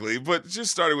 exactly. But just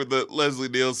starting with the Leslie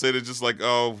Nielsen, it's just like,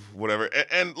 oh, whatever.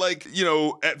 And like,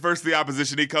 at first the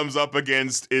opposition he comes up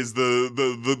against is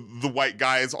the white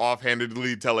guys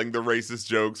offhandedly telling the racist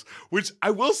jokes, which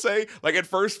I will say, like, at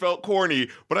first felt corny,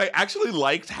 but I actually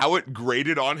liked how it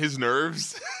grated on his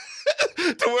nerves.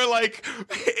 To where, like,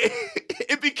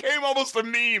 it became almost a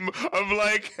meme of,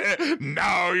 like,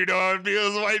 now you know how it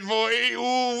feels, white boy.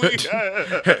 Ooh,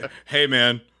 hey,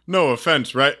 man, no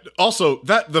offense, right? Also,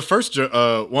 that the first one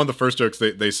of the first jokes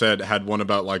they said had one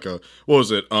about, like, what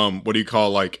was it? What do you call,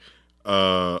 like,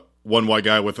 one white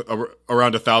guy with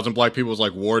around 1,000 black people was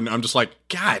like warden. I'm just like,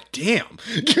 God damn.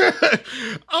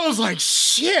 I was like,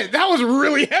 shit, that was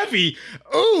really heavy.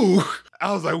 Ooh.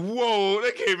 I was like, whoa,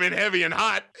 that came in heavy and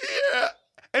hot. Yeah.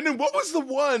 And then what was the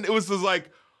one? It was just like,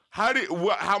 how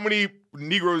many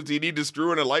Negroes do you need to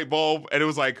screw in a light bulb? And it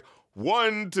was like,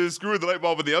 one to screw the light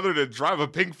bulb and the other to drive a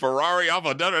pink Ferrari off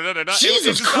a da-da-da-da-da.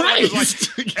 Jesus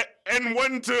Christ. Like, and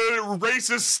one to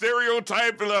racist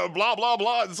stereotype, blah, blah,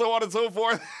 blah, and so on and so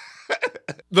forth.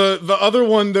 The other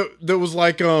one that was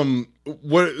like,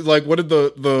 what did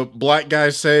the black guy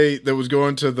say that was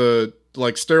going to the,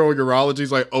 like, sterile urology?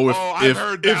 He's like,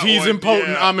 if he's impotent,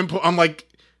 yeah. I'm impotent. I'm like,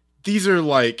 these are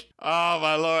like, oh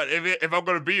my Lord, if I'm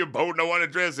gonna be impotent, I want to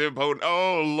dress impotent.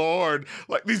 Oh Lord,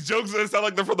 like, these jokes that sound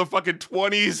like they're from the fucking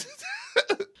 20s.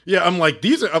 Yeah, I'm like,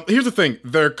 these are, here's the thing,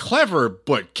 they're clever,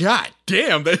 but god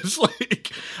damn, that's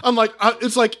like,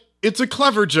 it's like, it's a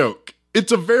clever joke.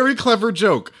 It's a very clever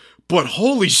joke, but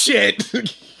holy shit.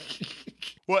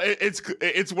 Well,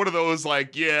 it's one of those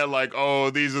like, yeah, like, oh,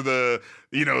 these are the,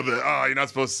 oh, you're not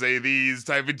supposed to say these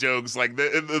type of jokes. Like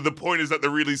the point is that they're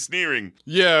really sneering.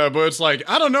 Yeah, but it's like,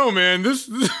 I don't know, man. This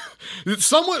it's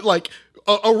somewhat like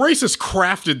a racist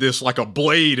crafted this like a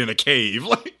blade in a cave.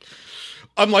 Like,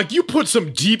 I'm like, you put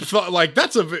some deep thought, like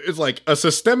it's like a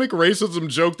systemic racism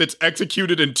joke that's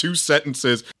executed in 2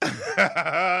 sentences.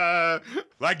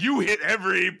 Like, you hit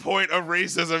every point of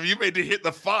racism. You made to hit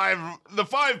the 5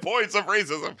 points of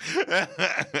racism.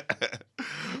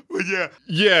 But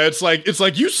yeah, it's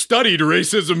like you studied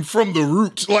racism from the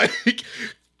root. Like,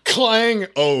 clang.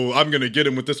 Oh, I'm gonna get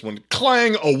him with this one.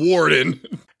 Clang, a warden.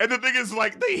 And the thing is,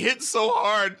 like, they hit so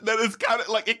hard that it's kind of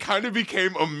like, it kind of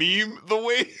became a meme the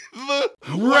way the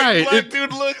white black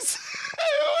dude looks.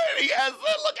 And he has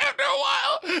that look after a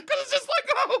while, because it's just like,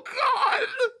 oh god,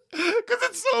 because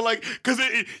it's so like, because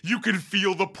you can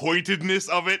feel the pointedness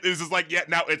of it. It's just like, yeah,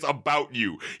 now it's about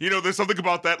you. There's something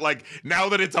about that, like, now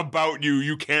that it's about you,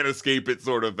 you can't escape it,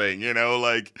 sort of thing.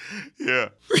 Like, yeah.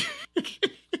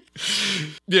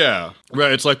 Yeah,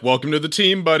 right. It's like, welcome to the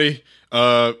team, buddy.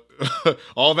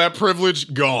 All that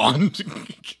privilege gone.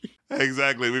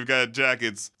 Exactly. We've got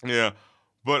jackets. Yeah.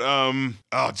 But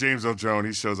James Earl Jones,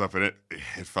 he shows up in it.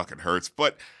 It fucking hurts.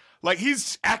 But like,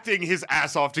 he's acting his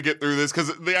ass off to get through this,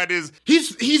 because the idea is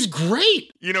he's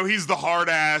great. He's the hard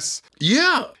ass.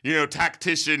 Yeah.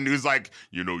 Tactician who's like,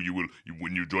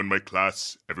 when you join my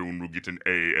class, everyone will get an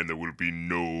A and there will be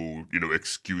no,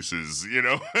 excuses,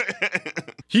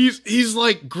 He's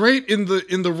like great in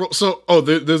the role. So,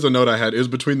 there's a note I had. It was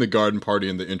between the garden party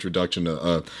and the introduction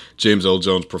to James Earl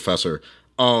Jones Professor.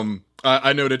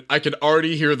 I noted I could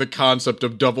already hear the concept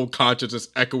of double consciousness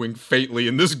echoing faintly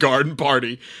in this garden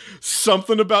party.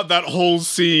 Something about that whole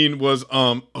scene was,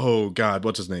 oh god,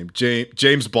 what's his name?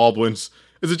 James Baldwin's.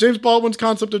 Is it James Baldwin's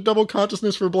concept of double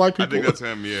consciousness for black people? I think that's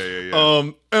him, yeah.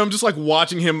 And I'm just like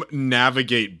watching him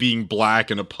navigate being black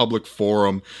in a public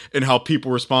forum and how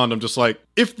people respond. I'm just like,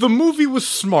 if the movie was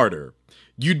smarter,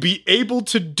 you'd be able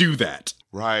to do that.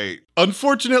 Right.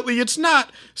 Unfortunately, it's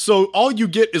not. So all you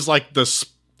get is like the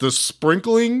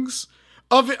sprinklings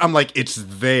of it. I'm like, it's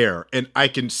there, and I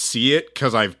can see it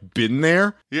because I've been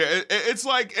there. Yeah, it's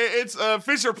like, it's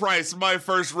Fisher Price, my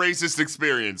first racist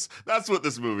experience. That's what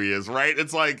this movie is, right?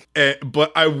 It's like...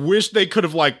 but I wish they could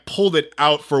have, like, pulled it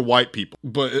out for white people.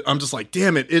 But I'm just like,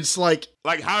 damn it, it's like...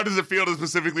 Like, how does it feel to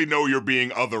specifically know you're being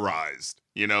otherized?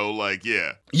 Like,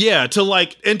 yeah. Yeah,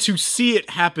 and to see it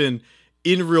happen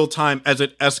in real time as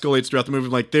it escalates throughout the movie.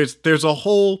 Like, there's a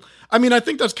whole... I mean, I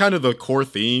think that's kind of the core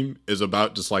theme, is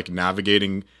about just like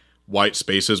navigating white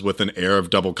spaces with an air of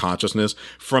double consciousness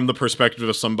from the perspective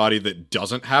of somebody that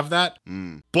doesn't have that.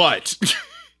 But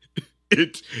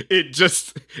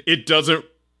it doesn't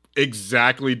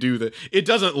exactly do that. It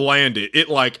doesn't land it. It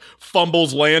like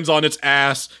fumbles, lands on its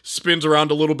ass, spins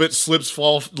around a little bit, slips,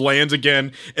 falls, lands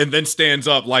again, and then stands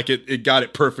up like it got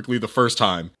it perfectly the first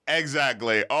time.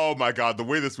 Exactly. Oh my god, the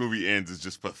way this movie ends is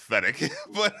just pathetic.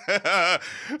 But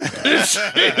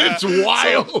it's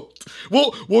wild.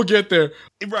 We'll get there.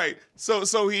 Right.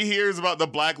 So he hears about the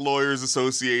Black Lawyers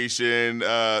Association.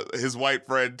 His white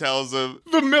friend tells him,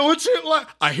 the militant.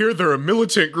 I hear they're a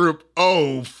militant group.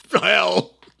 Oh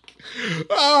hell.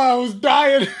 Oh, I was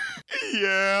dying.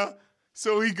 Yeah.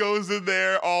 So he goes in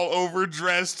there all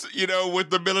overdressed, with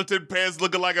the militant pants,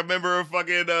 looking like a member of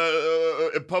fucking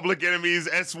Public Enemy's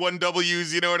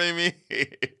S1Ws, you know what I mean?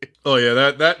 Oh yeah,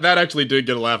 that actually did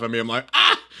get a laugh at me. I'm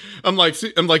like,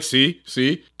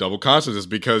 see, double consciousness,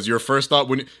 because your first thought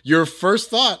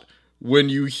when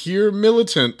you hear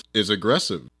militant is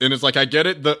aggressive. And it's like, I get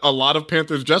it that a lot of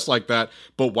Panthers dress like that,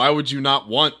 but why would you not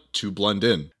want to blend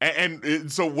in?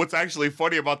 And so what's actually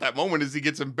funny about that moment is he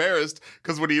gets embarrassed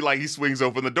because when he swings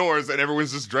open the doors and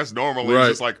everyone's just dressed normal. And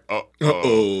he's just like,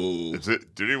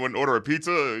 did anyone order a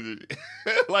pizza?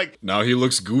 Like, now he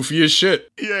looks goofy as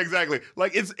shit. Yeah, exactly.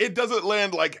 Like, it doesn't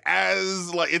land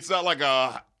it's not like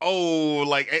a...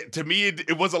 to me,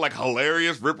 it wasn't like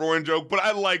hilarious rip-roaring joke, but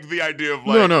I like the idea of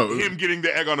him getting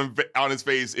the egg on his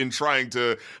face and trying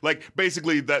to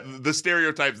basically that the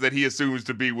stereotypes that he assumes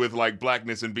to be with like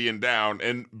blackness and being down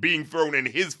and being thrown in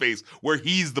his face where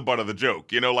he's the butt of the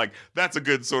joke. That's a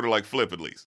good sort of flip at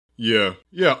least. Yeah,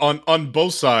 on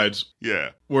both sides.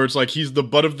 Yeah, where it's like he's the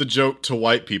butt of the joke to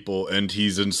white people and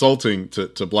he's insulting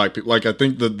to black people. Like I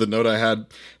think the note I had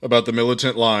about the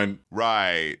militant line.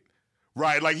 Right,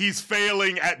 like he's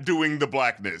failing at doing the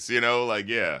blackness,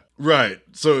 yeah. Right,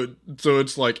 so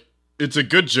it's like, it's a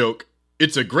good joke.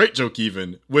 It's a great joke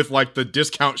even with like the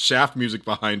discount Shaft music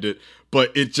behind it,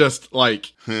 but it just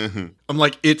like I'm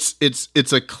like it's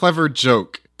a clever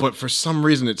joke, but for some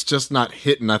reason it's just not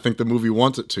hitting. I think the movie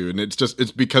wants it to, and it's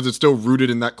because it's still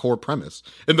rooted in that core premise,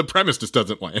 and the premise just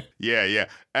doesn't land. Yeah.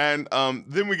 And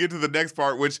then we get to the next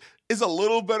part, which is a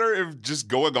little better if just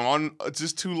going on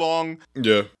just too long.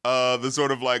 Yeah. The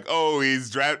sort of like, oh,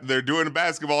 they're doing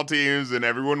basketball teams and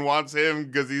everyone wants him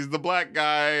because he's the black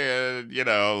guy, and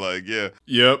like, yeah.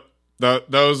 Yep.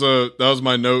 That was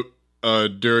my note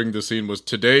during the scene was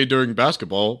today during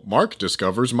basketball, Mark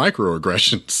discovers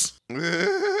microaggressions.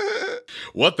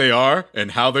 What they are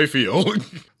and how they feel.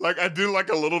 Like, I do like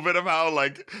a little bit of how,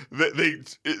 like,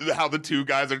 how the two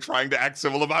guys are trying to act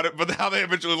civil about it, but how they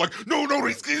eventually like, no,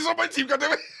 he's on my team,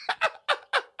 goddammit.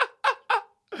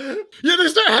 Yeah, they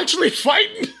start actually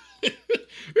fighting.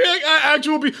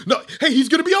 Hey, he's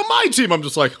gonna be on my team. I'm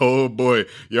just like, oh boy,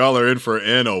 y'all are in for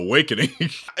an awakening.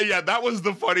 Yeah, that was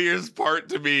the funniest part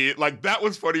to me. Like, that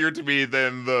was funnier to me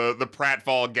than the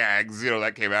pratfall gags,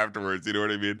 that came afterwards. You know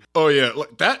what I mean? Oh yeah,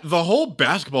 like that. The whole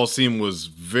basketball scene was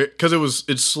because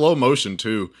it's slow motion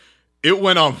too. It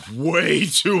went on way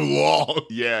too long.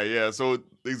 Yeah. So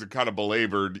things are kind of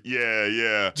belabored.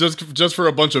 Yeah. Just for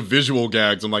a bunch of visual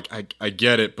gags. I'm like, I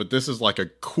get it, but this is like a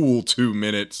cool 2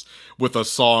 minutes with a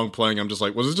song playing. I'm just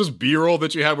like, was it just B-roll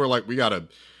that you had where like we gotta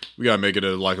make it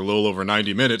like a little over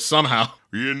 90 minutes somehow?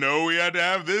 We had to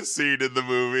have this scene in the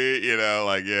movie,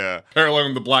 yeah.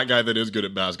 Paralleling the black guy that is good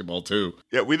at basketball too.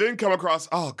 Yeah, we then come across,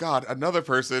 oh god, another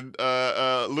person,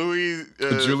 Louis...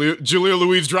 Julia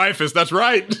Louis-Dreyfus, that's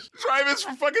right. Dreyfus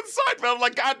from fucking Seinfeld. I'm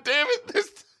like, god damn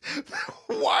it,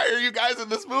 why are you guys in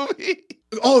this movie?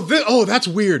 Oh, that's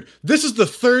weird. This is the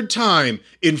third time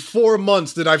in 4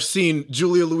 months that I've seen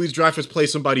Julia Louis-Dreyfus play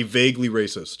somebody vaguely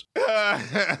racist.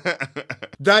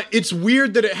 That it's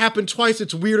weird that it happened twice.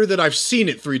 It's weirder that I've seen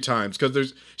it 3 times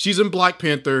because she's in Black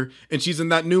Panther and she's in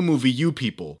that new movie You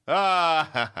People.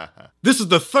 This is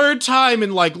the third time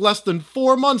in like less than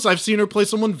 4 months I've seen her play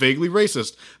someone vaguely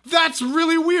racist. That's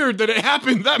really weird that it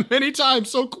happened that many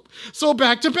times so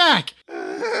back to back.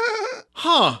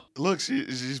 Huh. Look,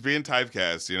 she's being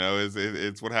typecast,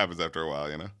 it's what happens after a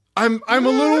while, I'm a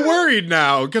little worried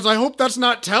now, because I hope that's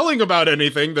not telling about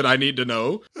anything that I need to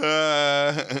know.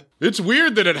 It's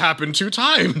weird that it happened 2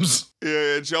 times.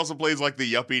 Yeah, and she also plays like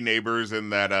the yuppie neighbors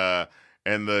in that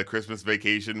and the Christmas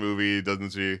Vacation movie,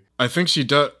 doesn't she? I think she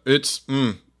does. It's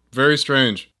very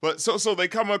strange. But so they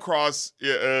come across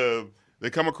Julia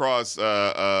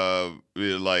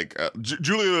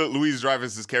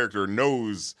Louis-Dreyfus's character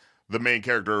knows the main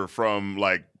character from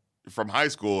high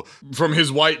school, from his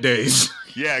white days.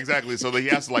 Yeah, exactly. So that he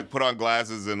has to like put on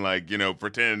glasses and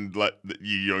pretend like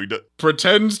he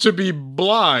pretends to be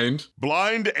blind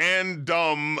and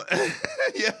dumb.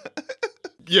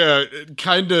 Yeah,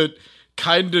 kind of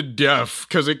deaf,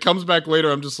 because it comes back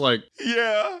later. I'm just like,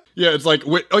 yeah, it's like,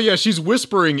 oh yeah, she's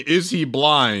whispering, is he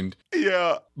blind?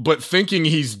 Yeah, but thinking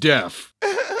he's deaf.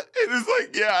 It is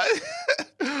like, yeah.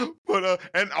 But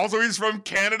and also he's from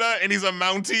Canada and he's a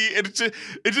Mountie, and it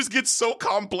just gets so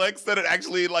complex that it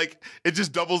actually it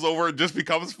just doubles over and just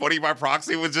becomes funny by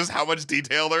proxy with just how much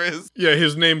detail there is. Yeah,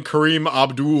 his name Kareem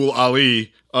Abdul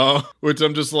Ali, which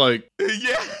I'm just like,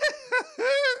 yeah.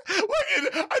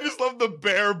 I just love the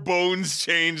bare bones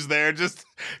change there. Just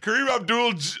Kareem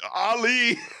Abdul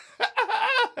Ali.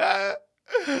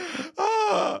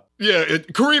 Yeah,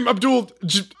 Kareem Abdul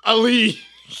Ali.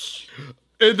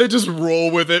 And they just roll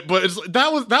with it, but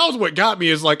that was what got me,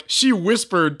 is like she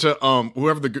whispered to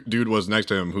whoever the dude was next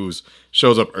to him, who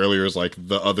shows up earlier as like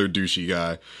the other douchey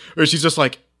guy, or she's just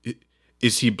like,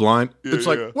 is he blind? Yeah, it's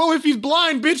like, well, if he's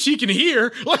blind, bitch, he can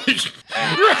hear. Like,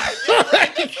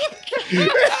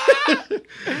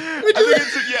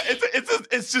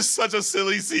 it's just such a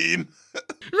silly scene,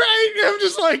 right? I'm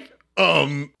just like,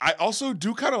 I also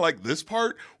do kind of like this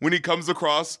part when he comes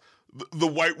across the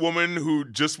white woman who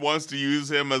just wants to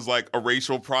use him as like a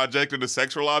racial project and a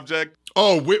sexual object.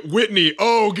 Oh, Whitney.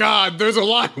 Oh, God. There's a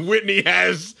line Whitney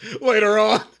has later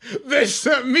on. They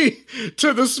sent me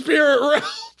to the spirit realm.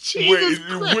 Wait,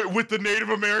 with the Native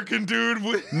American dude?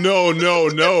 No.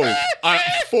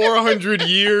 400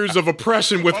 years of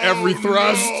oppression with every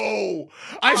thrust. No.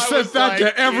 I said that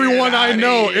to everyone I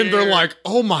know, and they're like,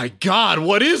 oh my God,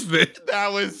 what is this?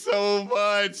 That was so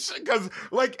much. Because,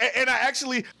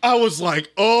 I was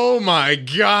like, oh my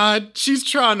God, she's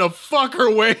trying to fuck her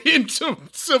way into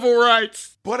civil rights.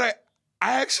 But I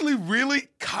actually really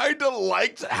kind of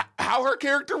liked how her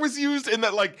character was used in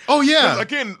that, like... Oh, yeah.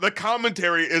 Again, the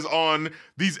commentary is on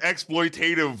these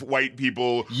exploitative white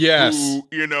people Yes. who,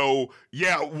 you know,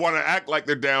 want to act like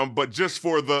they're down, but just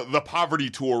for the poverty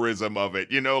tourism of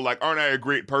it, you know, like, aren't I a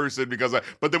great person because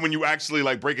but then when you actually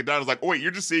like break it down, it's like, oh wait,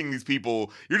 you're just seeing these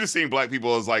people, you're just seeing black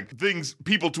people as like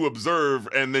people to observe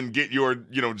and then get your,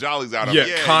 you know, jollies out of.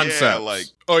 Concepts. Yeah, like,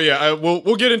 oh yeah,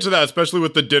 we'll get into that, especially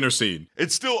with the dinner scene.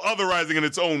 it's still otherizing in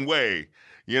its own way.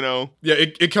 You know? Yeah,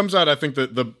 it comes out, I think,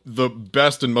 that the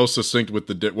best and most succinct with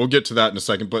the we'll get to that in a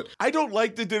second, but I don't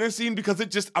like the dinner scene because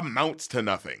it just amounts to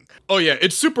nothing. oh yeah,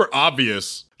 it's super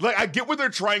obvious. Like, I get what they're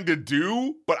trying to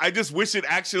do, but I just wish it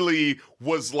actually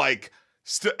was like,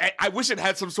 I wish it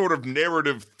had some sort of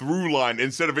narrative through line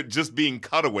instead of it just being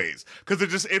cutaways.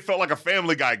 Because it felt like a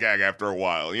Family Guy gag after a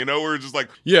while, you know? Where it's just like,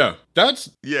 Yeah,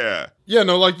 that's yeah. Yeah,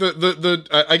 no, like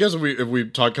I guess if we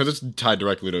talk, because it's tied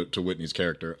directly to Whitney's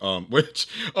character, which,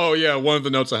 oh yeah, one of the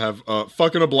notes I have,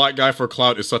 fucking a black guy for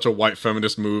clout is such a white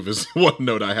feminist move is one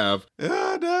note I have.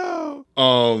 Oh,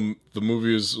 no. The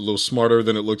movie is a little smarter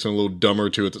than it looks and a little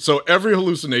dumber to it. So every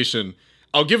hallucination,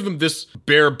 I'll give them this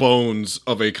bare bones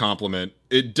of a compliment.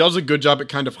 It does a good job at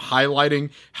kind of highlighting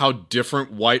how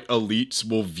different white elites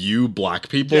will view black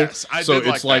people. Yes, I so did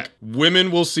it's like like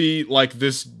women will see like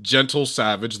this gentle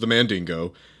savage, the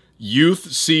Mandingo.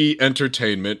 Youth see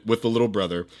entertainment with the little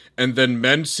brother, and then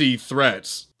men see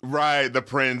threats. Right, the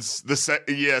prince,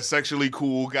 sexually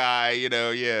cool guy, you know,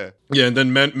 yeah. Yeah, and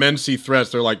then men see threats.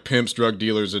 They're like pimps, drug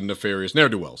dealers, and nefarious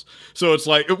ne'er-do-wells. So it's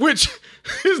like, which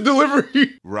his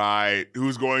delivery. Right,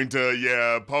 who's going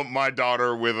to, pump my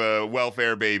daughter with a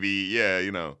welfare baby, yeah,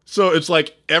 you know. So it's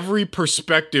like every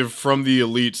perspective from the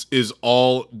elites is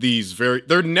all these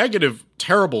they're negative,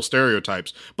 terrible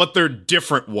stereotypes, but they're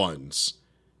different ones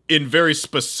in very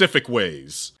specific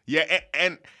ways. Yeah,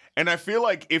 and I feel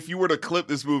like if you were to clip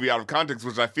this movie out of context,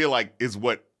 which I feel like is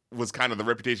what was kind of the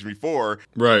reputation before,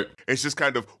 right? It's just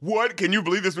kind of, what? Can you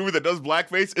believe this movie that does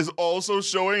blackface is also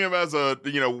showing him as a,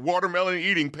 you know, watermelon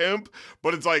eating pimp?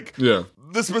 But it's like, yeah,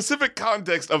 the specific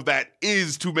context of that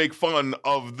is to make fun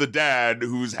of the dad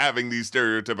who's having these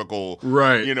stereotypical,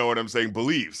 right? You know what I'm saying?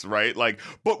 Beliefs, right? Like,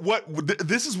 but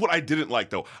this is what I didn't like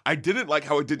though. I didn't like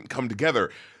how it didn't come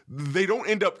together. They don't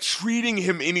end up treating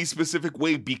him any specific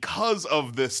way because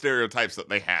of the stereotypes that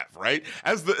they have, right?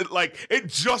 It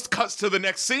just cuts to the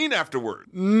next scene afterward.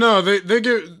 No, they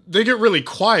get really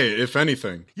quiet, if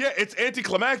anything. Yeah, it's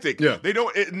anticlimactic. Yeah.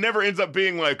 It never ends up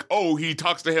being like, oh, he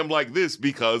talks to him like this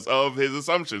because of his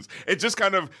assumptions. It just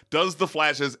kind of does the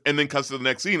flashes and then cuts to the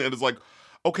next scene, and it's like,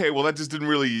 okay, well, that just didn't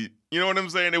really, you know what I'm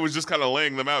saying? It was just kind of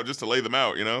laying them out just to lay them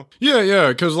out, you know? Yeah,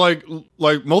 because like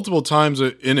multiple times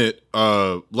in it,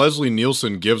 Leslie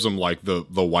Nielsen gives him like the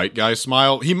white guy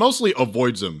smile. He mostly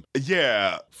avoids him.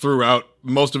 Yeah. Throughout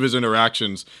most of his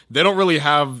interactions. They don't really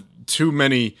have too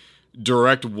many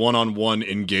direct one-on-one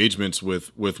engagements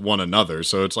with one another.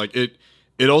 So it's like, it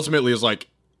ultimately is like,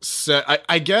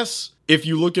 I guess if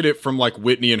you look at it from like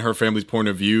Whitney and her family's point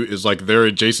of view, is like their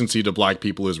adjacency to black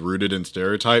people is rooted in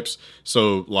stereotypes.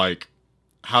 So like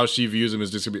how she views them is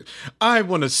just gonna be, I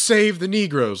want to save the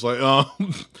Negroes, like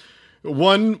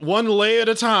one lay at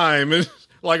a time,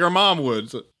 like her mom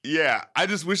would. So, yeah, I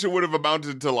just wish it would have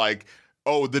amounted to like,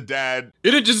 oh, the dad.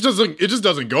 It just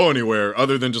doesn't go anywhere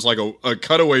other than just like a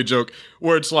cutaway joke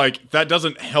where it's like that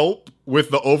doesn't help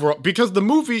with the overall, because the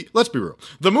movie, let's be real,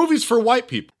 the movie's for white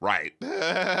people. Right.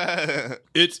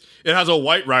 It has a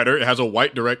white writer, it has a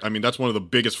white direct. I mean, that's one of the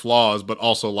biggest flaws, but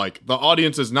also like the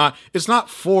audience it's not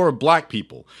for black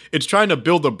people. It's trying to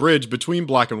build a bridge between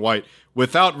black and white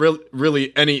without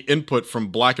really any input from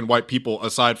black and white people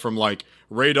aside from like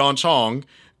Ray Don Chong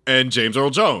and James Earl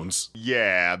Jones.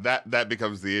 Yeah, that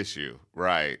becomes the issue,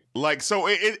 right? Like, so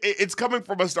it's coming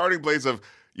from a starting place of,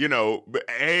 you know,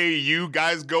 hey, you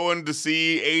guys going to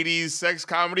see 80s sex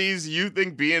comedies? You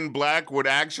think being black would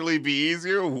actually be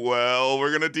easier? Well,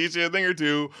 we're going to teach you a thing or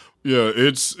two. Yeah,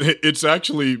 it's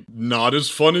actually not as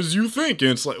fun as you think.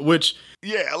 And it's like, which...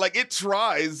 Yeah, like it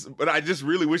tries, but I just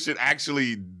really wish it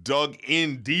actually dug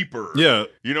in deeper. Yeah.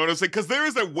 You know what I'm saying? Because there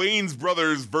is a Wayans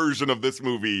Brothers version of this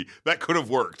movie that could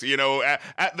have worked, you know,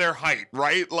 at their height,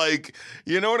 right? Like,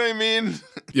 you know what I mean?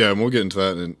 Yeah, and we'll get into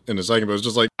that in a second, but it's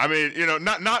just like... I mean, you know,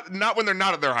 not when they're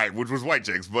not at their height, which was White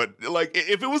Chicks, but like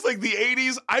if it was like the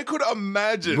 80s, I could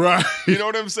imagine. Right. You know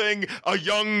what I'm saying? A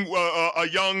young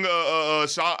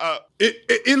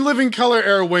in Living Color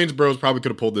era, Wayans Bros probably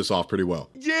could have pulled this off pretty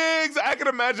well. Yeah, exactly. I can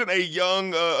imagine a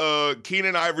young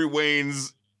Keenan Ivory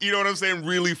Wayans you know what I'm saying,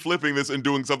 really flipping this and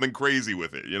doing something crazy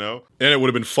with it, you know? And it would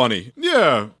have been funny.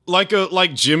 Yeah. Like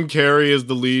Jim Carrey is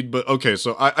the lead, but okay,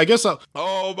 so I guess I'll...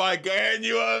 Oh my God, can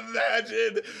you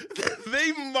imagine?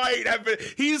 They might have been...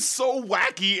 He's so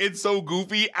wacky and so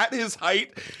goofy at his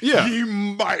height. Yeah. He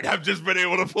might have just been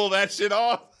able to pull that shit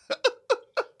off.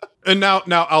 And now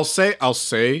I'll say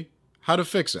how to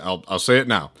fix it. I'll say it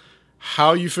now.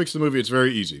 How you fix the movie, it's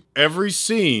very easy. Every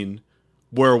scene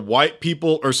where white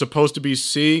people are supposed to be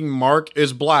seeing Mark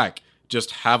as black,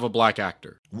 just have a black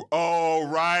actor. Oh,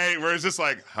 right. Where it's just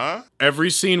like, huh? Every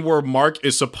scene where Mark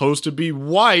is supposed to be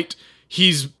white,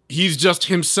 he's just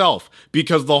himself.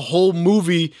 Because the whole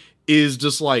movie is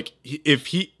just like, if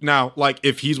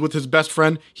he's with his best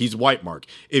friend, he's white Mark.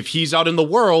 If he's out in the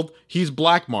world, he's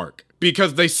black Mark.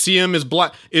 Because they see him as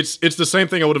black. It's the same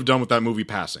thing I would have done with that movie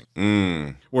Passing.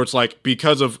 Where it's like,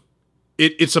 because of,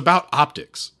 it's about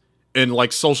optics and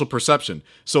like social perception.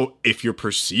 So if you're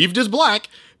perceived as black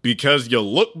because you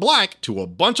look black to a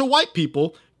bunch of white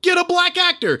people, get a black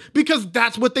actor, because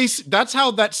that's how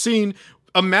that scene,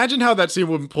 imagine how that scene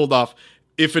would be pulled off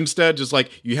if instead just like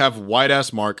you have white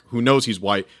ass Mark who knows he's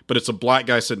white, but it's a black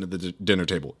guy sitting at the dinner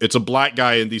table. It's a black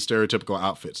guy in these stereotypical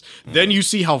outfits. Then you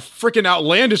see how freaking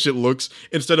outlandish it looks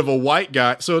instead of a white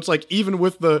guy. So it's like, even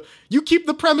with you keep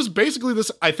the premise basically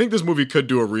this. I think this movie could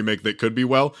do a remake that could be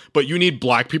well, but you need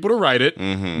black people to write it.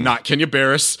 Not Kenya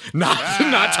Barris, not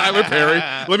Tyler Perry.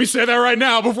 Let me say that right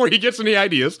now before he gets any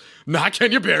ideas. Not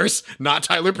Kenya Barris, not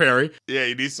Tyler Perry. Yeah,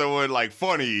 you need someone like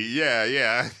funny.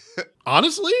 Yeah.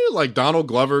 Honestly, like Donald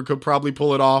Glover could probably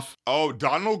pull it off. Oh,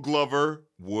 Donald Glover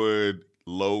would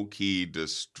low-key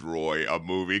destroy a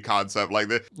movie concept like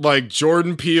this. Like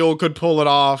Jordan Peele could pull it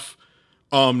off.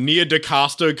 Nia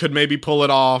DaCosta could maybe pull it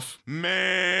off.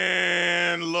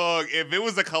 Man, look, if it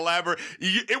was a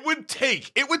it would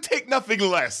take nothing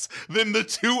less than the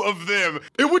two of them.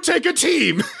 It would take a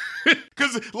team.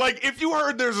 Because, like, if you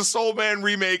heard there's a Soul Man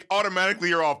remake, automatically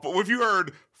you're off. But if you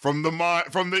heard from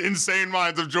the insane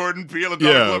minds of Jordan Peele and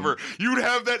Donald Glover, you'd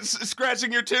have that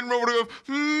scratching your tin roll to go,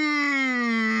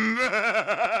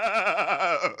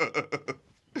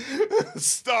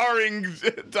 starring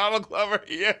Donald Glover,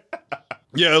 yeah.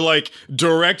 Yeah, like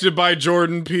directed by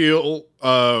Jordan Peele,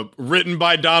 written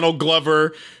by Donald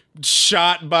Glover,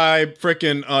 shot by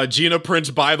frickin' Gina Prince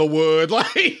Bythewood,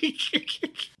 like.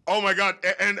 Oh my God,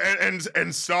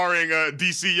 and starring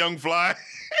DC Young Fly.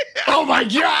 Oh my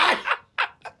God.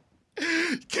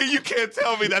 You can't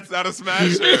tell me that's not a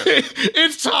smasher.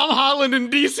 It's Tom Holland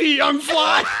and DC Young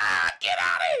Fly. Get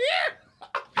out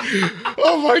of here.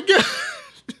 Oh my God.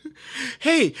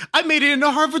 Hey, I made it into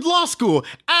Harvard Law School.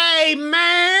 Hey,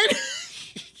 man.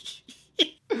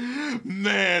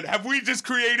 Man, have we just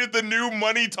created the new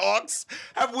Money Talks?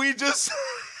 Have we just...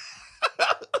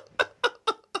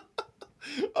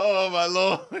 Oh my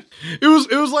Lord. It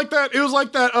was like that. It was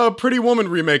like that Pretty Woman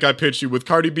remake I pitched you with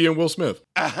Cardi B and Will Smith.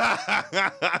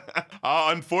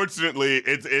 Unfortunately,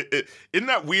 isn't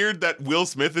that weird that Will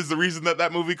Smith is the reason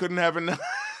that movie couldn't happen?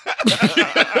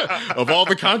 Of all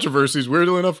the controversies,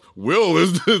 weirdly enough, Will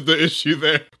is the issue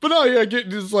there. But no, yeah,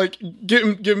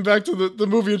 getting back to the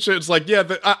movie and shit. It's like, yeah,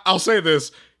 I'll say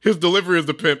this. His delivery as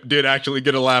the pimp did actually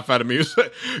get a laugh out of me. He was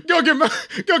like, go get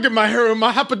my hair and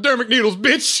my hypodermic needles,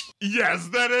 bitch. Yes,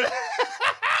 that is.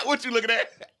 What you looking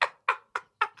at?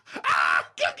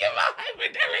 Go get my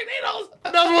hypodermic needles.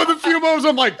 That was one of the few moments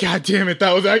I'm like, God damn it,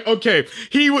 that was okay.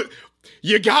 You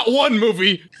got one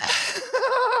movie.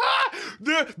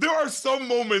 There are some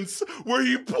moments where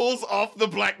he pulls off the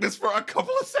blackness for a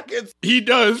couple of seconds. He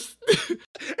does.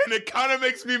 And it kind of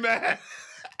makes me mad.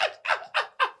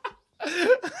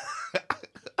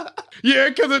 Yeah,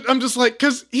 because I'm just like,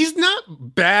 because he's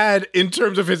not bad in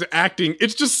terms of his acting.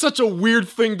 It's just such a weird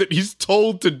thing that he's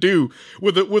told to do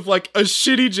with like a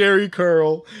shitty Jerry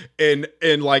curl and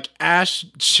like ash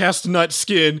chestnut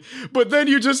skin. But then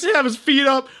you just have his feet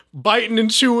up, biting and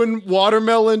chewing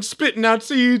watermelon, spitting out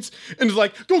seeds, and it's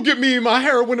like, go get me my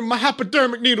heroin and my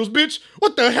hypodermic needles, bitch.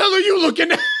 What the hell are you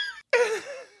looking at?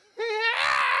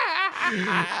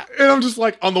 And I'm just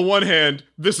like, on the one hand,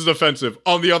 this is offensive.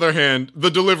 On the other hand, the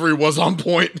delivery was on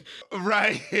point.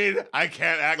 Right. I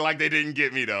can't act like they didn't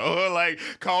get me, though. Like,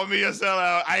 call me a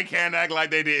sellout. I can't act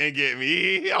like they didn't get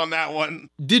me on that one.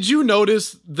 Did you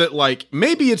notice that, like,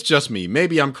 maybe it's just me,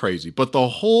 maybe I'm crazy, but the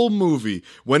whole movie,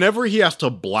 whenever he has to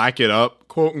black it up,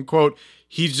 quote unquote,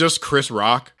 he's just Chris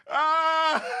Rock?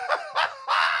 No!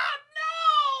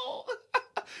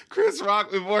 Chris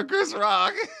Rock before Chris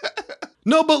Rock.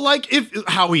 No, but like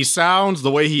how he sounds, the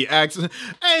way he acts.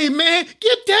 Hey man,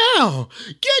 get down,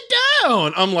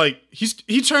 down. I'm like,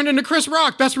 he turned into Chris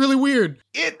Rock. That's really weird.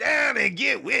 Get down and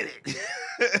get with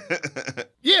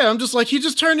it. Yeah, I'm just like, he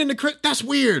just turned into Chris. That's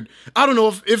weird. I don't know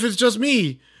if it's just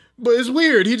me, but it's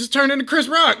weird. He just turned into Chris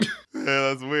Rock. Yeah,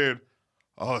 that's weird.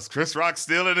 Oh, is Chris Rock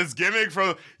stealing his gimmick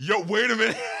from? Yo, wait a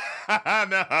minute.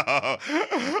 No.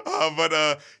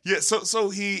 Yeah. So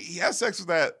he has sex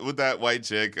with that white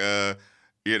chick.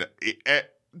 You know,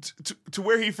 to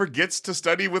where he forgets to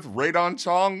study with Radon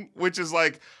Chong, which is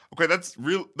like, okay, that's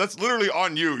real. That's literally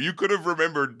on you. You could have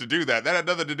remembered to do that. That had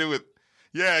nothing to do with.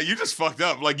 Yeah, you just fucked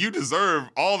up. Like, you deserve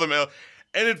all the male.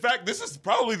 And in fact, this is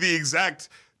probably the exact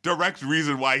direct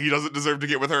reason why he doesn't deserve to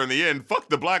get with her in the end. Fuck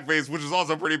the blackface, which is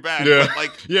also pretty bad. Yeah, but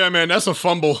like, yeah, man, that's a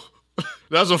fumble.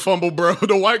 That's a fumble, bro.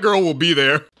 The white girl will be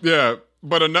there. Yeah,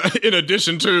 but in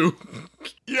addition to...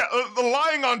 Yeah, the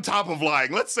lying on top of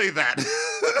lying. Let's say that.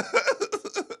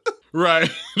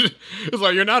 Right. It's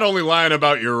like, you're not only lying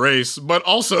about your race, but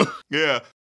also... Yeah.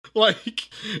 Like,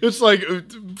 it's like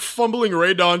fumbling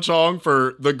Radon Chong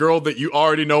for the girl that you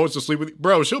already know is to sleep with.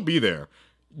 Bro, she'll be there.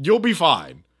 You'll be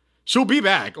fine. She'll be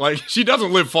back. Like, she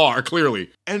doesn't live far, clearly.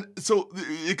 And so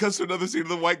it comes to another scene of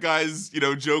the white guys,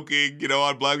 joking,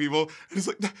 on black people. And it's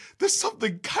like, there's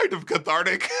something kind of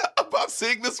cathartic about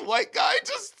seeing this white guy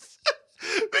just...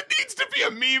 There needs to be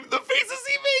a meme, the faces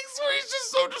he makes, where he's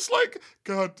just like,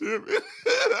 God damn it.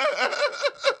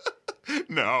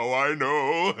 Now I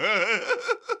know.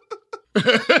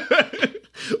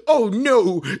 Oh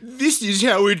no, this is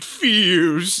how it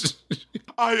feels.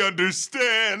 I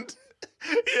understand.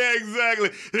 Yeah, exactly.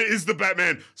 It's the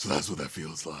Batman. So that's what that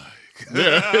feels like.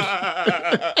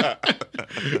 Yeah.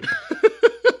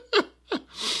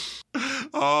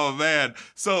 Oh man.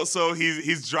 So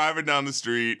he's driving down the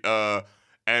street, and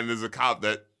there's a cop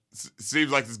that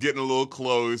seems like he's getting a little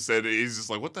close, and he's just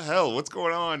like, "What the hell? What's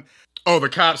going on?" Oh, the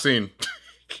cop scene.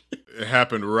 It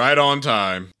happened right on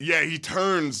time. Yeah, he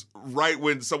turns right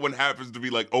when someone happens to be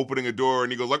like opening a door,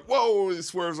 and he goes like, "Whoa!" He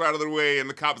swerves out of the way, and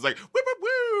the cop is like, "Woo, woo,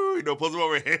 woo!" Pulls him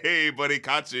over. Hey, buddy,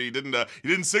 caught you. You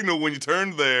didn't signal when you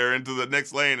turned there into the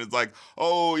next lane. It's like,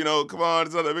 oh, come on,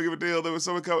 it's not that big of a deal. There was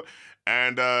someone coming,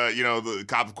 and the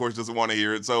cop, of course, doesn't want to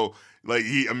hear it. So, like,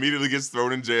 he immediately gets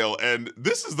thrown in jail. And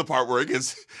this is the part where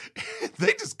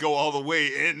they just go all the way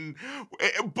in,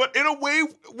 but in a way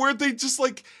where they just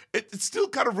like, it still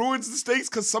kind of ruins the stakes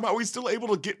because somehow he's still able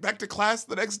to get back to class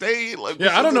the next day. Like,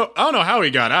 yeah, I don't know how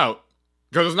he got out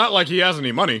because it's not like he has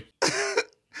any money.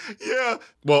 Yeah.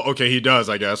 Well, okay, he does,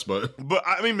 I guess, but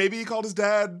I mean, maybe he called his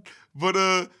dad, but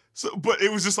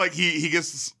it was just like he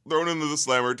gets thrown into the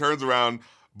slammer, turns around,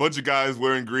 bunch of guys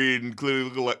wearing green and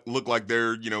clearly look like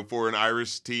they're, for an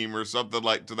Irish team or something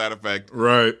like to that effect.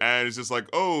 Right. And it's just like,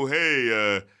 oh,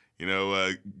 hey,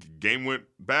 game went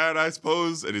bad, I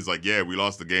suppose. And he's like, yeah, we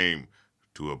lost the game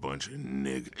to a bunch of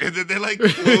niggas. And then they like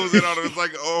close it on him. It's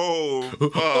like, oh,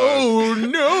 fuck. Oh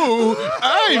no,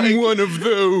 I'm one of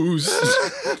those.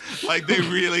 Like they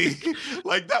really,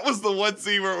 like that was the one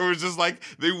scene where it was just like,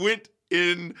 they went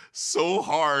in so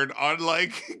hard on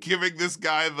like giving this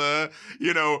guy this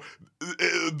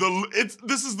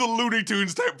is the Looney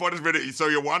Tunes type punishment. So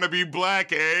you want to be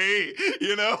black, eh?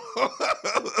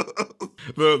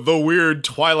 The weird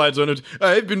Twilight Zone.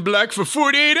 I've been black for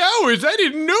 48 hours. I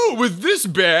didn't know it was this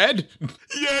bad.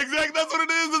 Yeah, exactly. That's what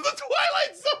it is. It's the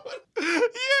Twilight Zone.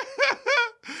 Yeah.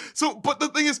 So, but the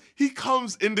thing is, he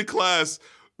comes into class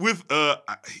with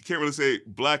he can't really say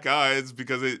black eyes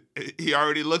because he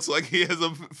already looks like he has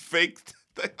a fake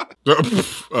thing.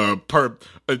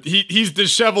 He's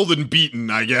disheveled and beaten,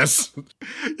 I guess.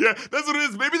 Yeah, that's what it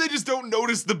is. Maybe they just don't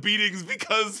notice the beatings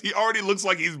because he already looks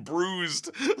like he's bruised.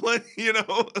 Like,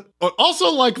 Also,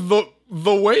 like the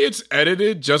way it's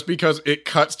edited, just because it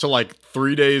cuts to like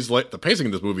 3 days late. The pacing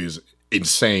in this movie is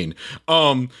insane.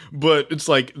 But it's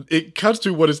like it cuts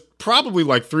to what is probably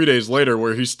like 3 days later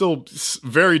where he's still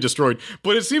very destroyed.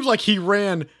 But it seems like he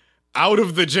ran out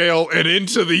of the jail and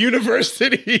into the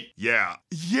university. Yeah,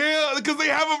 because they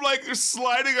have him like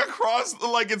sliding across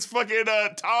like it's fucking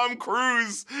Tom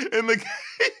Cruise in the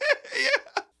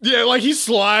yeah. Yeah, like he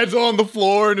slides on the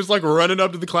floor and is like running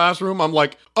up to the classroom. I'm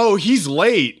like, oh, he's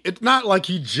late. It's not like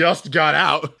he just got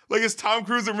out. Like it's Tom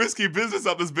Cruise and Risky Business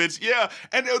up this bitch. Yeah,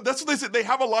 and that's what they said. They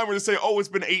have a line where they say, oh, it's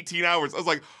been 18 hours. I was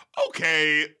like,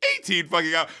 okay, 18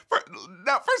 fucking hours.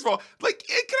 Now, first of all, like,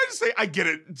 can I just say, I get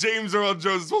it. James Earl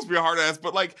Jones is supposed to be a hard ass,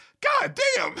 but like, god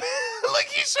damn. Like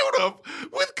he showed up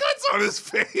with cuts on his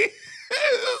face.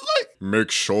 Like,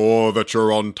 make sure that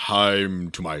you're on time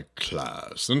to my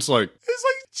class. And it's like,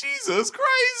 Jesus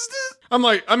Christ. I'm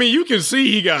like, I mean, you can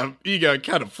see he got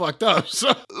kind of fucked up.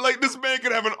 So Like, this man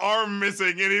could have an arm missing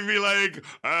and he'd be like,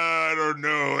 I don't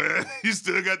know. You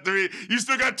still got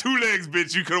two legs,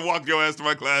 bitch. You could have walked your ass to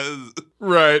my class.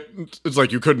 right, it's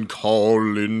like you couldn't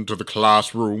call into the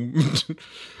classroom.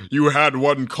 You had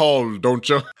one call, don't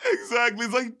you? Exactly.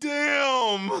 It's like,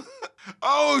 damn.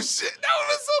 Oh, shit. That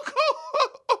was so cool.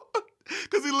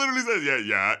 Because he literally says,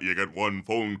 yeah, you got one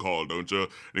phone call, don't you? And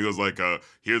he goes like,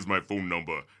 here's my phone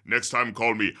number. Next time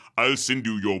call me, I'll send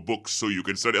you your books so you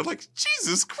can study. I'm like,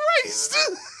 Jesus Christ.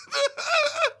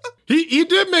 He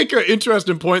did make an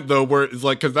interesting point, though, where it's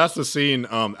like, because that's the scene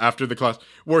after the class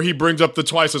where he brings up the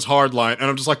twice as hard line. And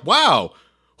I'm just like, wow,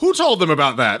 who told them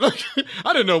about that? Like,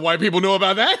 I didn't know white people knew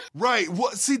about that. Right.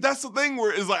 Well, see, that's the thing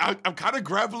where it's like, I'm kind of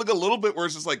grappling a little bit where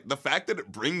it's just like the fact that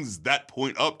it brings that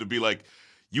point up to be like,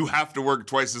 you have to work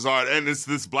twice as hard. And it's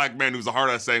this black man who's a hard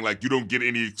ass saying like, you don't get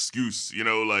any excuse, you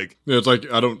know, like. Yeah, it's like,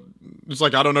 I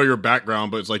don't know your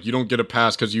background, but it's like, you don't get a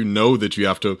pass because you know that you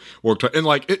have to work twice. And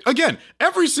like, again,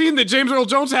 every scene that James Earl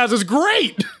Jones has is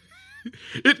great.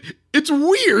 It's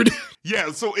weird.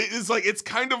 Yeah. So it's like, it's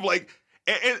kind of like,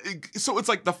 so it's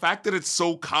like the fact that it's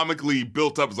so comically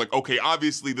built up is like, okay,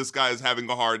 obviously this guy is having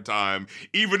a hard time,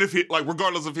 even if he, like,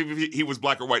 regardless of if he was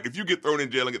black or white. If you get thrown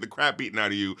in jail and get the crap beaten out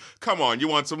of you, come on, you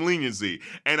want some leniency.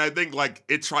 And I think like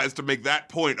it tries to make that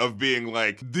point of being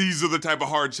like, these are the type of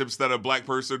hardships that a black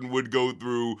person would go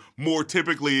through more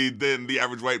typically than the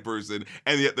average white person,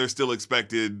 and yet they're still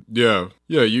expected. Yeah,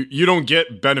 you don't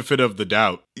get benefit of the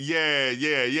doubt.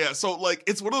 Yeah. So like,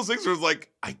 it's one of those things where it's like,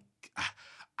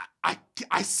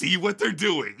 I see what they're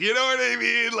doing. You know what I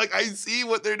mean? Like, I see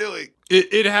what they're doing.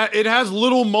 It has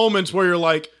little moments where you're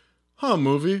like, huh,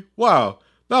 movie? Wow,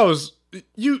 that was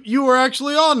you were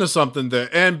actually on to something there.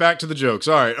 And back to the jokes.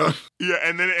 All right. Yeah,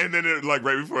 and then it, like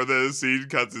right before the scene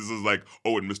cuts, it's just like,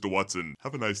 oh, and Mr. Watson,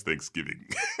 have a nice Thanksgiving.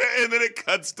 And then it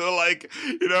cuts to like,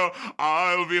 you know,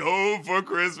 I'll be home for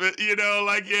Christmas. You know,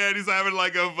 like, yeah, and he's having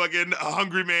like a fucking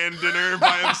hungry man dinner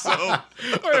by himself.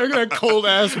 I got a cold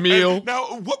ass meal. And now,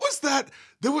 what was that?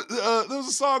 There was a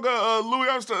song Louis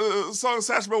Armstrong song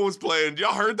Satchmo was playing.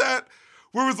 Y'all heard that?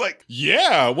 Where it was like,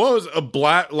 yeah, what was a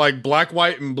black,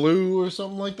 white, and blue or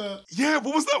something like that? Yeah,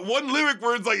 what was that one lyric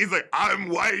where it's like, he's like, I'm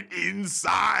white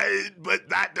inside, but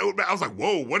that don't matter. I was like,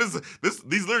 whoa, what is this?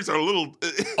 These lyrics are a little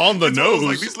on the nose.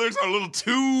 Like, these lyrics are a little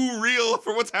too real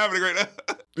for what's happening right now.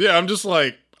 Yeah, I'm just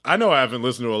like, I know I haven't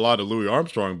listened to a lot of Louis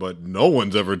Armstrong, but no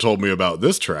one's ever told me about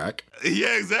this track.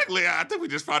 Yeah, exactly. I think we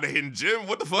just found a hidden gem.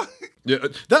 What the fuck? Yeah,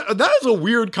 that is a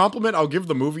weird compliment I'll give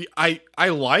the movie. I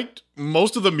liked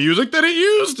most of the music that it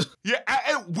used. Yeah,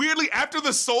 and weirdly, after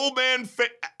the Soul Man,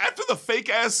 after the fake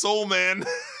ass Soul Man,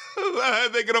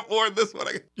 they can afford this one.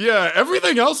 Yeah,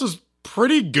 everything else is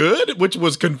pretty good, which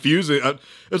was confusing.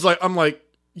 It's like, I'm like,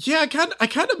 yeah, I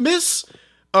kind of miss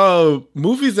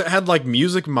movies that had like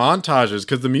music montages,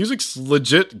 because the music's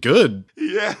legit good.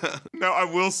 Yeah. Now I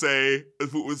will say,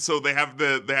 so they have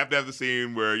to have the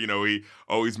scene where, you know, he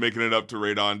always making it up to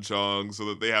Radon Chong so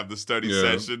that they have the study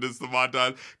session. It's the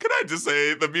montage. Can I just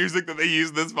say, the music that they use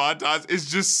in this montage is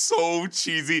just so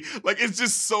cheesy. Like, it's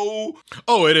just so...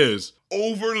 Oh, it is.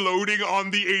 Overloading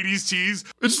on the 80s cheese.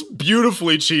 It's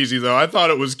beautifully cheesy, though. I thought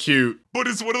it was cute. But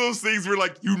it's one of those things where,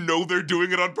 like, you know they're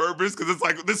doing it on purpose, because it's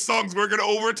like, this song's working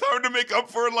overtime to make up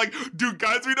for it. Like, dude,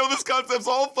 guys, we know this concept's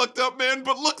all fucked up, man,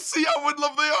 but look, see how in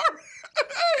love they are. You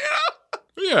know?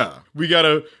 Yeah, we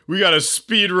gotta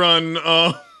speed run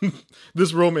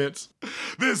this romance.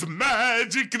 This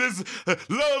magic, this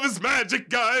love is magic,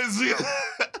 guys.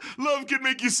 Love can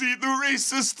make you see through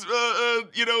racist,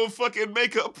 fucking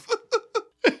makeup.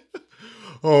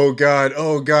 Oh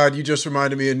God, you just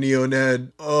reminded me of Neo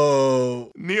Ned.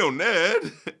 Oh. Neo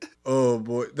Ned? Oh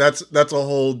boy, that's a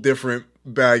whole different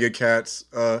bag of cats.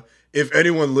 If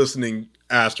anyone listening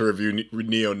asked to review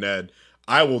Neo Ned,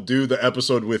 I will do the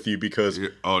episode with you, because...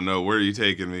 Oh no, where are you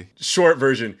taking me? Short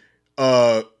version.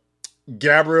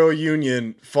 Gabrielle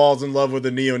Union falls in love with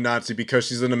a neo-Nazi because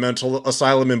she's in a mental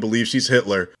asylum and believes she's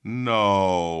Hitler.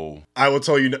 No. I will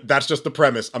tell you, that's just the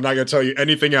premise. I'm not going to tell you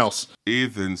anything else.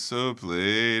 Ethan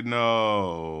Suplee,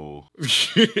 no.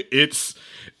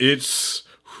 It's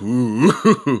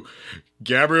who?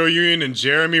 Gabrielle Union and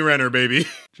Jeremy Renner, baby.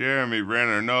 Jeremy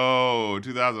Renner, no.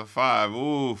 2005,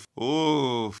 oof.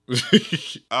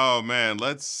 Oh man,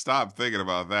 let's stop thinking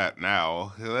about that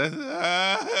now.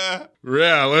 Yeah,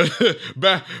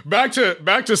 back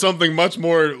to something much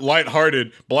more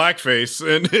lighthearted. Blackface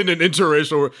and in an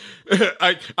interracial,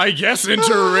 I guess a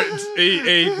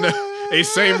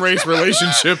same race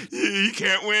relationship. You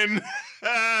can't win.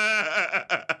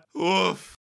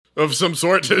 Oof. of some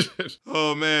sort.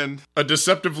 Oh man, a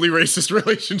deceptively racist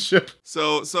relationship.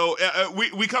 So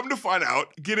we come to find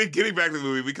out, getting back to the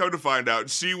movie, we come to find out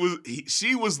she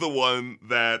was the one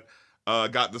that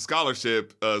got the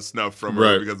scholarship snuffed from her,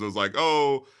 Right. because it was like,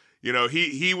 oh, you know,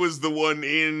 he was the one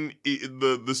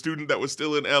the student that was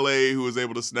still in LA who was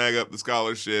able to snag up the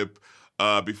scholarship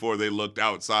before they looked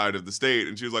outside of the state.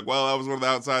 And she was like, well, I was one of the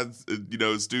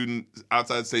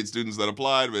outside state students that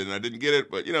applied, but I didn't get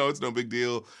it, but, you know, it's no big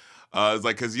deal. It's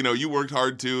like, because, you know, you worked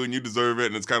hard too and you deserve it.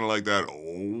 And it's kind of like that,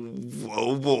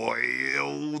 oh boy,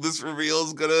 this reveal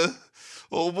is gonna,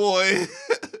 oh boy.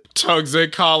 Tugs a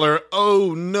collar.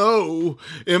 Oh no,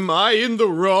 am I in the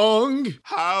wrong?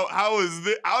 How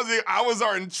is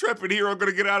our intrepid hero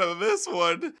gonna get out of this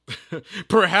one?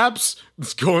 Perhaps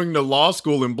going to law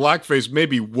school in blackface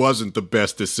maybe wasn't the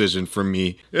best decision for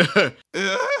me. It's like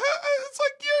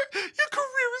your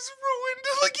career is ruined.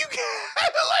 Like, you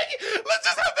can't, like, let's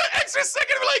just have that extra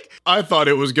second of like, I thought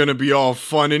it was gonna be all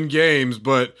fun and games,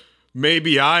 but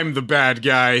maybe I'm the bad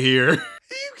guy here.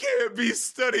 you can't be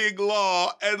studying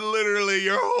law and literally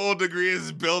your whole degree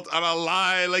is built on a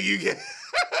lie. Like, you can't,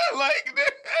 like,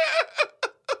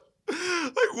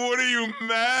 what are you,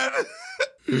 mad?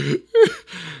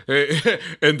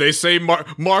 And they say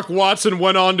Mark Watson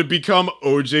went on to become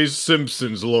O.J.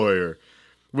 Simpson's lawyer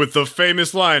with the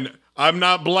famous line, "I'm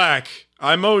not black,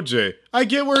 I'm O.J." I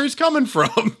get where he's coming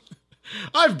from.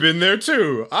 I've been there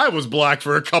too. I was black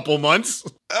for a couple months.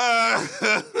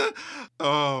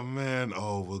 Oh man.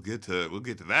 Oh, we'll get to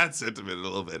that sentiment in a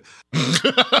little bit.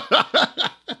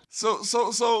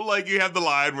 So like, you have the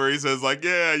line where he says like,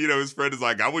 yeah, you know, his friend is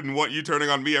like, I wouldn't want you turning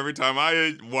on me every time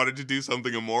I wanted to do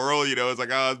something immoral. You know, it's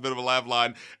like, oh, it's a bit of a laugh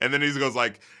line. And then he goes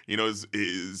like, you know,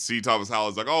 C. Thomas Howell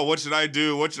is like, oh, what should I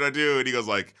do? What should I do? And he goes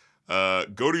like,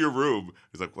 go to your room.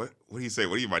 He's like, what do you say?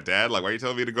 What are you, my dad? Like, why are you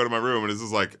telling me to go to my room? And it's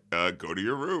just like, go to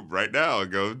your room right now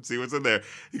and go see what's in there.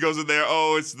 He goes in there.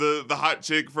 Oh, it's the hot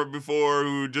chick from before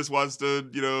who just wants to,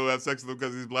 you know, have sex with him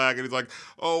because he's black. And he's like,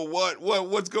 oh,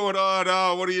 what's going on?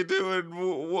 Oh, what are you doing?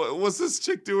 What's this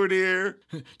chick doing here?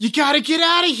 You gotta get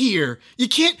out of here. You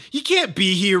can't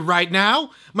be here right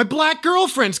now. My black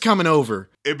girlfriend's coming over.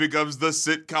 It becomes the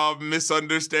sitcom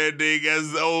misunderstanding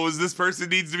as, oh, this person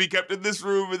needs to be kept in this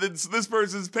room, and then this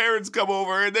person's parents come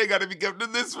over, and they gotta be kept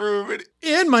in this room.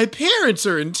 And my parents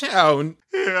are in town.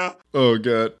 Yeah. Oh,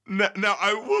 God. Now,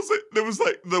 I will say, there was,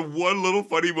 like, the one little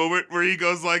funny moment where he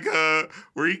goes, like,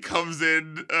 where he comes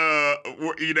in,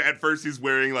 you know, at first he's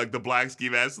wearing, like, the black ski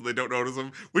mask so they don't notice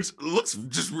him, which looks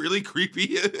just really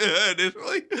creepy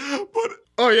initially, but...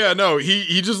 Oh, yeah, no,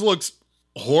 he just looks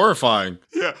horrifying.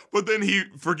 Yeah, but then he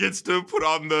forgets to put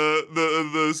on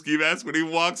the ski mask when he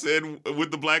walks in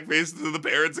with the black face to the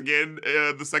parents again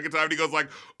the second time. And he goes like,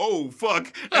 oh,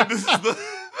 fuck. And this is the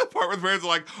part where the parents are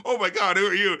like, oh my God, who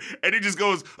are you? And he just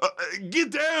goes,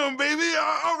 get down, baby.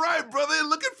 All right, brother.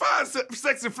 Looking fine,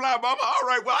 sexy fly mama. All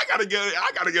right, well, I gotta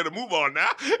get a move on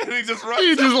now. And he just runs.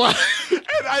 He just like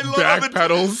and I love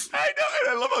backpedals. I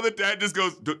know, and I love how the dad just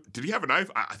goes, did he have a knife?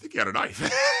 I think he had a knife.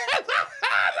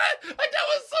 Like, that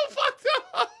was so fucked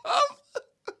up.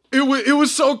 It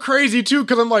was so crazy too,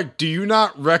 because I'm like, do you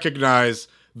not recognize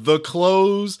the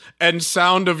clothes and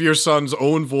sound of your son's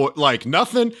own voice? Like,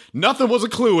 nothing was a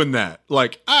clue in that.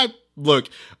 Like,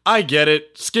 I get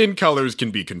it. Skin colors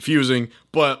can be confusing,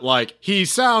 but like, he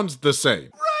sounds the same.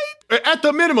 Right. At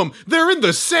the minimum, they're in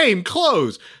the same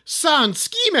clothes. Sans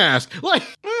ski mask. Like,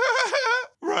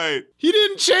 right. He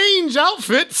didn't change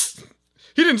outfits.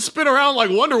 He didn't spin around like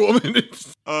Wonder Woman.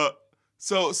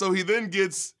 So he then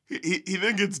gets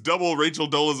double Rachel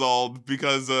Dolezal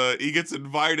because he gets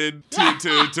invited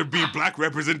to be black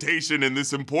representation in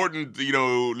this important, you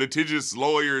know, litigious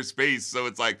lawyer space. So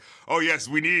it's like, oh yes,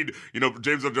 we need, you know,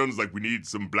 James Earl Jones is like, we need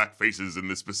some black faces in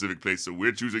this specific place, so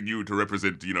we're choosing you to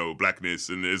represent, you know, blackness.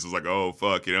 And it's just like, oh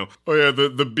fuck, you know. Oh yeah, the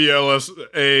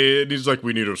BLSA, and he's like,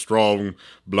 we need a strong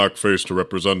black face to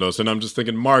represent us. And I'm just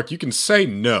thinking, Mark, you can say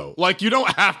no. Like, you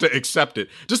don't have to accept it.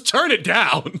 Just turn it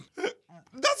down.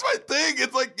 That's my thing.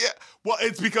 It's like, yeah. Well,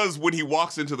 it's because when he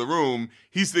walks into the room,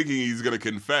 he's thinking he's gonna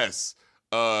confess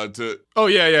to. Oh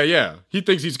yeah. He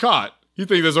thinks he's caught. He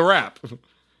thinks there's a rap.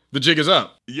 The jig is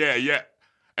up. Yeah.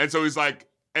 And so he's like,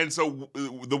 and so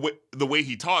the way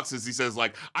he talks is he says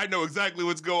like, I know exactly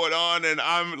what's going on, and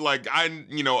I'm like, I'm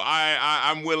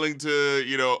willing to,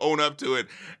 you know, own up to it.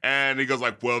 And he goes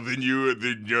like, well, then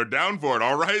you're down for it,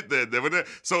 all right then.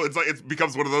 So it's like, it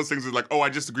becomes one of those things where like, oh, I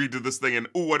just agreed to this thing, and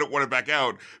oh, I don't want to back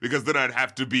out because then I'd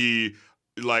have to be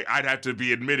like I'd have to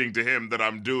be admitting to him that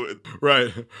I'm doing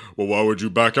Right. Well, why would you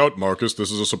back out, Marcus?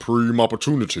 This is a supreme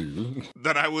opportunity.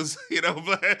 that I was,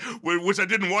 which I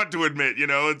didn't want to admit,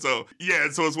 and so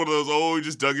so it's one of those, you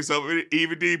just dug yourself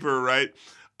even deeper, right?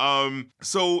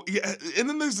 So yeah, and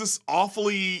then there's this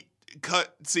awfully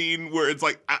cut scene where it's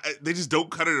like they just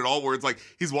don't cut it at all, where it's like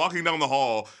he's walking down the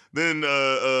hall, then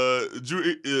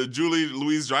Julie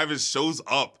Louis-Dreyfus shows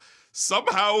up.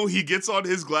 Somehow he gets on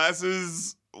his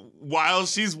glasses while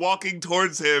she's walking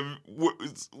towards him,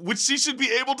 which she should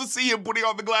be able to see him putting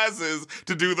on the glasses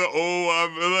to do the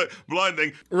I'm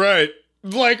blinding. Right.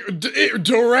 Like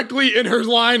directly in her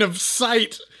line of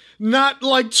sight, not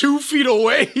like 2 feet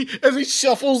away as he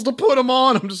shuffles to put them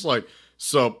on. I'm just like,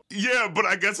 so. Yeah, but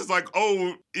I guess it's like,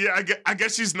 I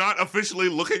guess she's not officially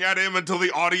looking at him until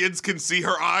the audience can see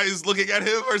her eyes looking at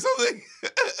him or something.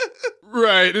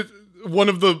 Right. One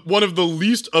of the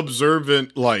least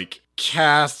observant, like,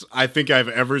 casts I think I've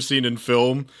ever seen in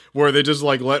film, where they just,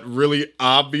 like, let really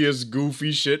obvious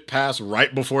goofy shit pass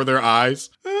right before their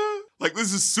eyes. Like,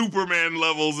 this is Superman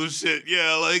levels of shit.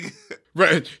 Yeah, like.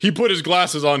 Right. He put his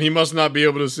glasses on. He must not be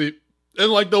able to see.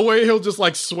 And, like, the way he'll just,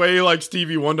 like, sway like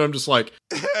Stevie Wonder, I'm just like,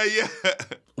 yeah.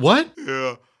 What?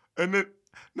 Yeah. And then,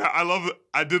 now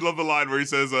I did love the line where he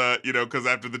says, because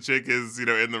after the chick is,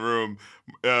 in the room,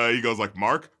 he goes like,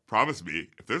 Mark, promise me,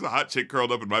 if there's a hot chick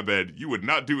curled up in my bed, you would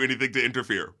not do anything to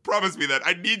interfere. Promise me that.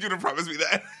 I need you to promise me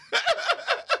that.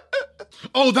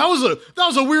 Oh, that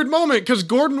was a weird moment, because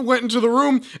Gordon went into the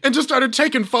room and just started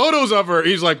taking photos of her.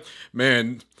 He's like,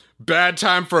 man, bad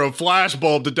time for a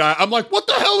flashbulb to die. I'm like, what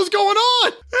the hell is going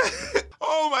on?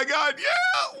 Oh my God,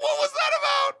 yeah, what was that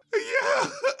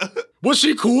about? Yeah. Was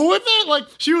she cool with it? Like,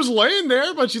 she was laying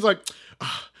there, but she's like,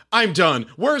 I'm done.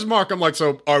 Where's Mark? I'm like,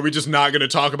 so are we just not going to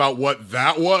talk about what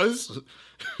that was?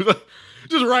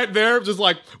 Just right there, just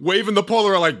like waving the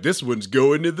Polaroid like, this one's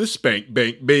going to the spank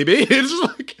bank, baby.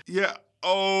 It's like... Yeah.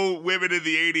 Oh, women in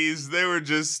the 80s, they were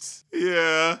just,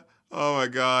 yeah. Oh my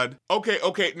God.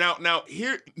 Okay. Now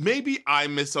here, maybe I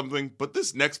missed something, but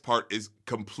this next part is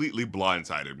completely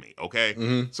blindsided me, okay?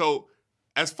 Mm-hmm. So,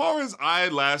 as far as I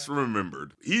last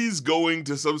remembered, he's going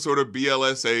to some sort of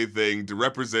BLSA thing to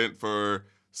represent for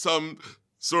some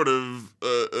sort of,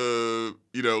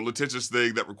 litigious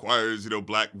thing that requires,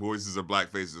 black voices or black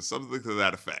faces, something to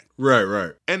that effect.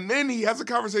 Right. And then he has a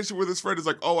conversation with his friend. He's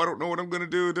like, oh, I don't know what I'm going to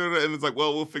do. And it's like,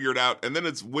 well, we'll figure it out. And then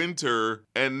it's winter.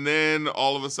 And then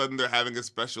all of a sudden they're having a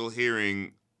special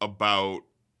hearing about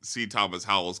C. Thomas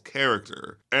Howell's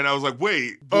character. And I was like,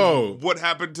 wait, what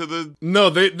happened to the... No,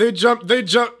 they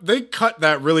cut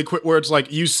that really quick, where it's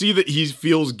like, you see that he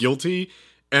feels guilty,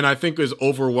 and I think is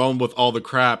overwhelmed with all the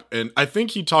crap. And I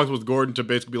think he talks with Gordon to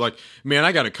basically be like, man,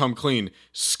 I gotta come clean.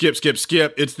 Skip.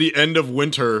 It's the end of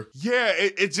winter. Yeah,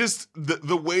 it just,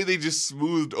 the way they just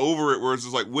smoothed over it, where it's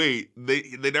just like, wait,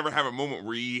 they never have a moment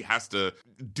where he has to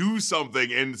do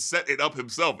something and set it up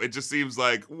himself. It just seems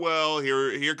like, well,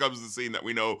 here comes the scene that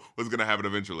we know was gonna happen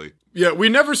eventually. Yeah, we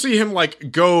never see him,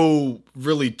 like, go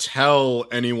really tell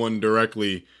anyone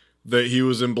directly that he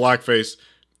was in blackface.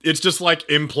 It's just, like,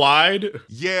 implied.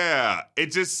 Yeah,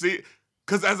 it just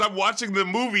because as I'm watching the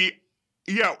movie,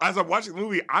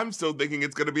 I'm still thinking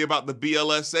it's going to be about the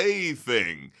BLSA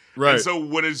thing. Right. And so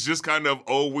when it's just kind of,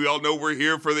 we all know we're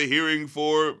here for the hearing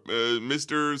for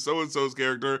Mr. So-and-so's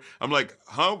character, I'm like,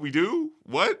 huh, we do?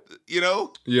 What?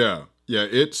 Yeah,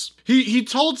 it's... He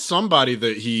told somebody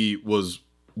that he was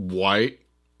white.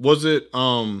 Was it,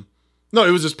 No, it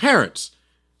was his parents.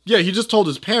 Yeah, he just told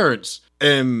his parents.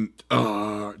 And,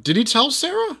 did he tell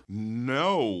Sarah?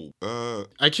 No.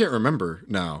 I can't remember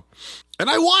now. And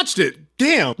I watched it.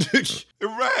 Damn.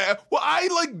 Right. Well, I,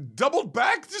 doubled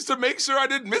back just to make sure I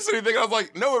didn't miss anything. I was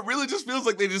like, no, it really just feels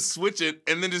like they just switch it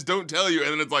and then just don't tell you.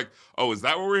 And then it's like, oh, is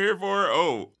that what we're here for?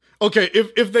 Oh. Okay,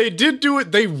 if they did do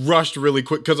it, they rushed really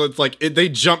quick, because it's like, they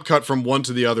jump cut from one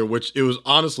to the other, which it was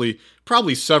honestly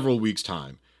probably several weeks'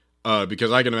 time.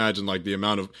 Because I can imagine, the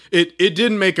amount of... It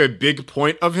didn't make a big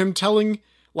point of him telling,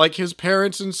 his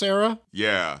parents and Sarah.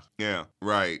 Yeah,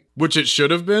 right. Which it should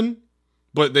have been,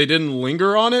 but they didn't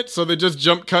linger on it, so they just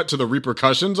jump cut to the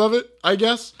repercussions of it, I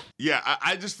guess. Yeah,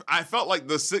 I felt like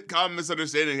the sitcom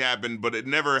misunderstanding happened, but it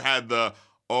never had the,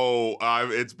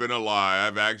 it's been a lie.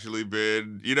 I've actually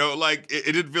been, it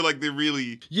didn't feel like they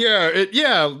really... Yeah,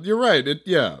 you're right,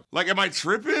 am I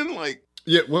tripping?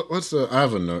 Yeah, what's the... I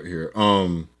have a note here.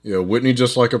 Whitney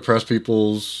just oppressed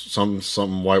people's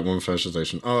some white woman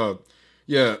fetishization.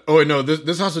 Yeah. Oh wait, no,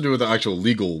 this has to do with the actual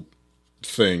legal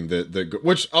thing that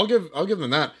which I'll give them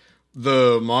that.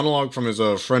 The monologue from his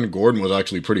friend Gordon was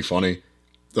actually pretty funny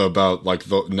about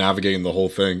the navigating the whole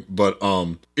thing. But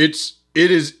it's It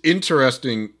is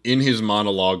interesting in his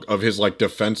monologue of his like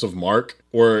defense of Mark,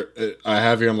 where I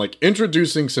have here, I'm like,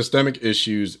 introducing systemic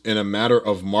issues in a matter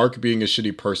of Mark being a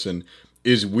shitty person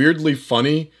is weirdly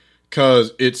funny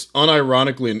because it's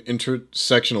unironically an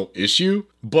intersectional issue,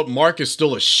 but Mark is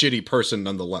still a shitty person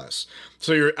nonetheless.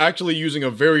 So you're actually using a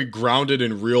very grounded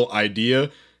and real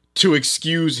idea to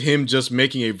excuse him just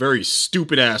making a very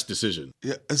stupid ass decision.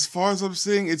 Yeah, as far as I'm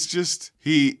seeing, it's just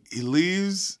he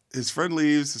leaves, his friend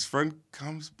leaves, his friend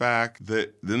comes back,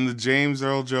 then the James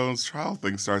Earl Jones trial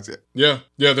thing starts. Yeah,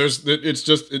 it's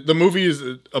just, the movie is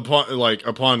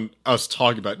upon us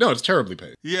talking about it. No, it's terribly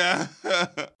paid. Yeah.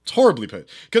 It's horribly paid.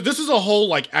 Because this is a whole,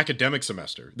 like, academic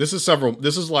semester. This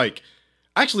is like,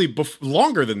 actually,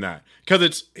 longer than that. Because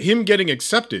it's him getting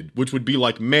accepted, which would be,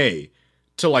 like, May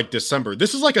to, like, December.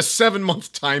 This is, like, a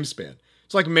 7-month time span.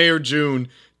 It's like May or June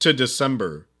to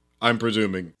December, I'm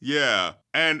presuming. Yeah.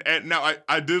 And now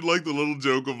I did like the little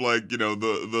joke of, like, you know,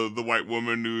 the white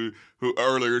woman who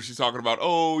earlier she's talking about,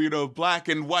 oh, you know, black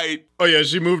and white. Oh yeah,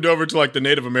 she moved over to like the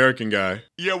Native American guy.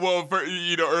 Yeah, well,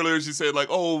 you know, earlier she said like,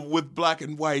 oh, with black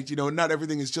and white, you know, not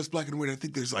everything is just black and white. I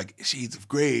think there's like shades of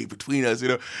gray between us, you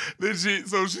know. Then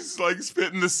she's like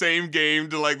spitting the same game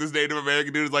to like this Native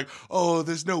American dude. Is like, oh,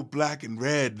 there's no black and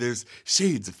red. There's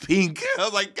shades of pink. I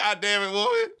was like, God damn it,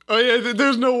 woman. Oh yeah,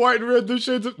 there's no white and red. There's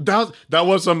shades of that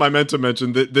was something I meant to mention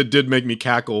that did make me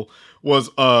cackle was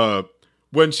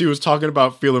when she was talking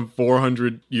about feeling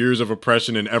 400 years of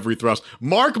oppression in every thrust.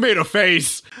 Mark made a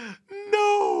face.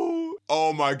 No.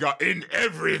 Oh my God. In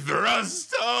every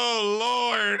thrust. Oh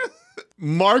Lord.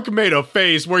 Mark made a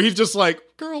face where he's just like,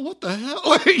 girl, what the hell?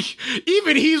 Like,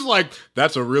 even he's like,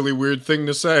 that's a really weird thing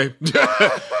to say.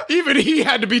 Even he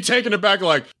had to be taken aback,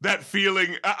 like that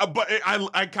feeling. But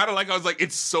I kind of like, I was like,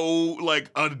 it's so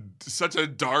like such a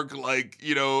dark, like,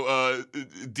 you know,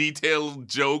 detailed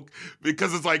joke,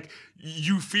 because it's like,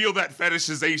 you feel that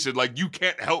fetishization, like you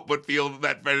can't help but feel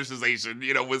that fetishization,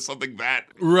 you know, with something that.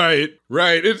 Right.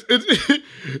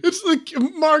 It's like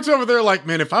Mark's over there like,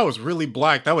 man, if I was really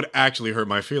black, that would actually hurt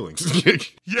my feelings.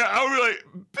 Yeah, I would be like,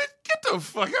 get the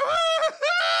fuck out.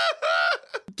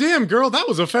 Damn, girl, that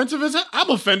was offensive as hell. I'm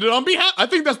offended on behalf. I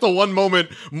think that's the one moment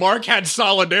Mark had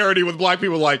solidarity with black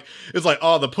people. Like, it's like,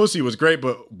 oh, the pussy was great,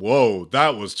 but whoa,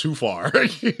 that was too far.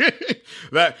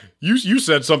 That you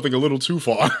said something a little too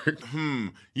far.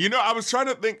 You know, I was trying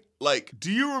to think, like,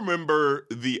 do you remember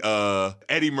the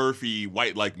Eddie Murphy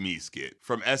White Like Me skit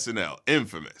from SNL?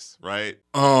 Infamous, right?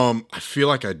 I feel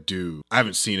like I do. I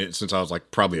haven't seen it since I was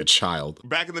like probably a child.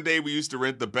 Back in the day, we used to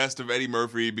rent the best of Eddie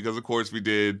Murphy because, of course, we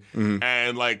did. Mm-hmm.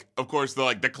 And like, of course,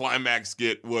 the climax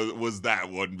skit was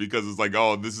that one, because it's like,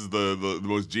 oh, this is the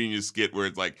most genius skit where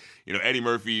it's like, you know, Eddie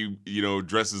Murphy, you know,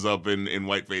 dresses up in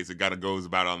whiteface and kind of goes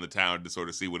about on the town to sort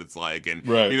of see what it's like. And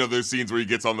right. You know, there's scenes where he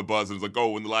gets on the bus and it's like, oh,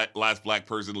 when the last black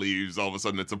person leaves, all of a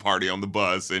sudden it's a party on the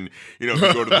bus. And you know, if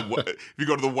you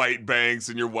go to the white banks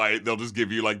and you're white, they'll just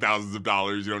give you like thousands of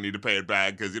dollars. You don't need to pay it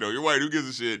back because, you know, you're white. Who gives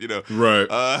a shit? You know, right?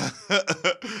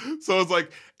 So it's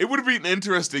like, it would have been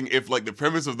interesting if like the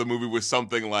premise of the movie was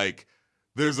something like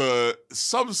there's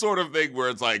some sort of thing where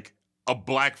it's like a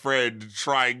black friend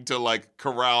trying to like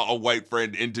corral a white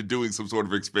friend into doing some sort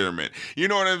of experiment. You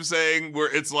know what I'm saying?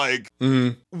 Where it's like,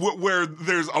 where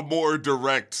there's a more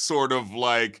direct sort of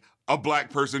like a black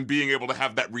person being able to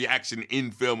have that reaction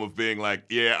in film of being like,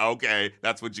 yeah, okay,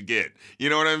 that's what you get. You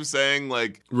know what I'm saying?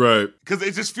 Like, right. Because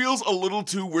it just feels a little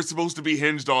too, we're supposed to be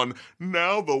hinged on,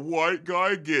 now the white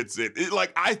guy gets it.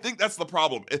 Like, I think that's the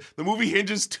problem. The movie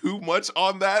hinges too much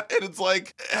on that, and it's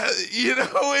like, you know,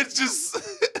 it's just...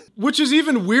 Which is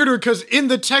even weirder because in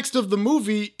the text of the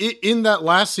movie, in that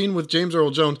last scene with James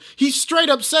Earl Jones, he straight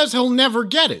up says he'll never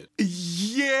get it.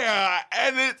 Yeah,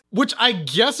 and it... Which I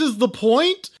guess is the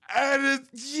point? And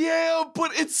yeah,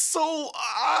 but it's so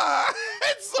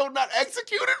not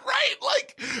executed right.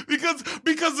 Like, because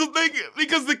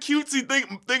the cutesy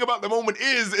thing about the moment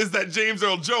is that James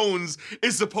Earl Jones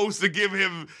is supposed to give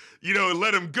him, you know,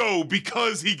 let him go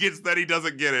because he gets that he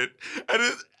doesn't get it. And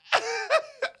it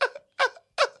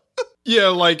yeah,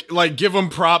 like give him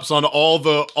props on all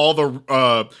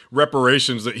the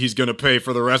reparations that he's gonna pay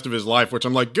for the rest of his life, which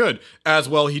I'm like, good, as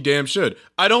well he damn should.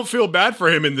 I don't feel bad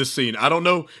for him in this scene. I don't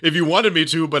know if you wanted me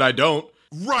to, but I don't.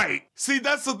 Right. See,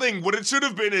 that's the thing. What it should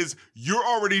have been is you're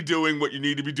already doing what you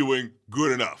need to be doing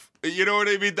good enough. You know what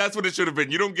I mean? That's what it should have been.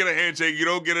 You don't get a handshake. You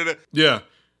don't get it. Yeah.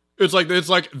 It's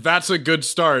like that's a good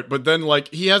start, but then like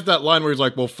he has that line where he's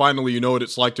like, well, finally you know what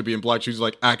it's like to be in black shoes. He's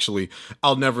like, actually,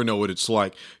 I'll never know what it's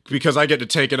like because I get to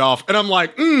take it off. And I'm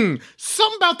like,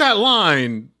 something about that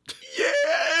line.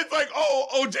 Yeah, it's like,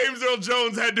 oh, James Earl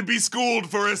Jones had to be schooled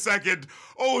for a second.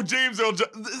 Oh, James Earl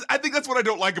Jones. I think that's what I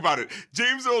don't like about it.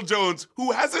 James Earl Jones,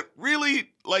 who hasn't really,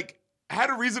 like, had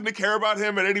a reason to care about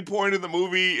him at any point in the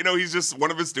movie. You know, he's just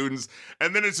one of his students.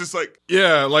 And then it's just like...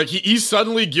 Yeah, like, he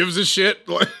suddenly gives a shit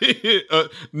like,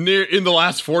 in the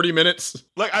last 40 minutes.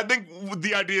 Like, I think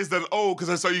the idea is that, because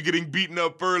I saw you getting beaten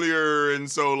up earlier, and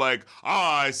so, like,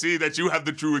 I see that you have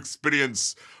the true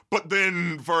experience. But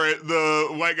then for the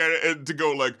white guy to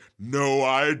go like, no,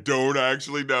 I don't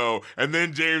actually know. And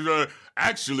then James,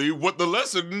 actually, what the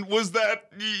lesson was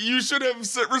that you should have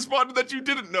responded that you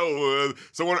didn't know.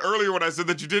 So earlier when I said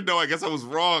that you did know, I guess I was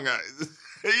wrong.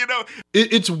 You know?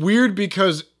 It's weird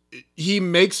because he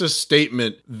makes a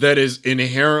statement that is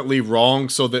inherently wrong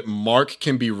so that Mark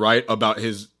can be right about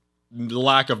his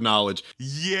lack of knowledge.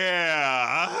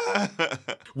 Yeah.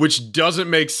 Which doesn't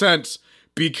make sense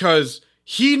because...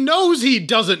 he knows he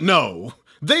doesn't know.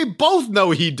 They both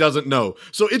know he doesn't know.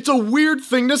 So it's a weird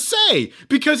thing to say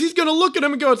because he's going to look at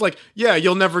him and go, it's like, yeah,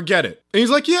 you'll never get it. And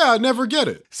he's like, yeah, I never get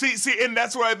it. See, and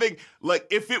that's what I think, like,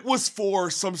 if it was for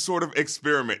some sort of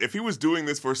experiment, if he was doing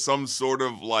this for some sort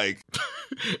of, like...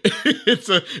 it's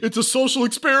a social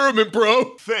experiment,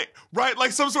 bro. Thing, right?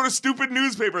 Like some sort of stupid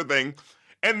newspaper thing.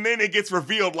 And then it gets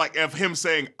revealed, like, of him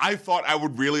saying, I thought I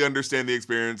would really understand the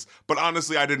experience, but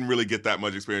honestly, I didn't really get that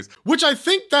much experience. Which I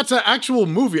think that's an actual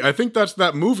movie. I think that's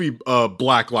that movie,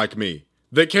 Black Like Me,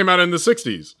 that came out in the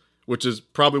 60s, which is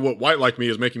probably what White Like Me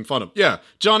is making fun of. Yeah,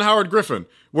 John Howard Griffin,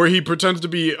 where he pretends to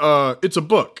be, it's a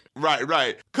book.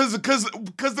 Right. Because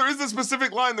there is a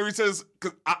specific line where he says,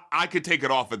 cause I could take it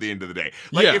off at the end of the day.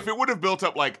 Like, if it would have built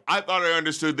up, like, I thought I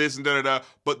understood this and da-da-da,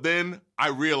 but then I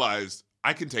realized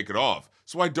I can take it off.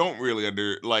 So I don't really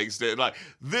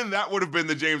then that would have been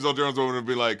the James Earl Jones one would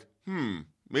be like,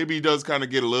 maybe he does kind of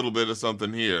get a little bit of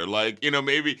something here. Like, you know,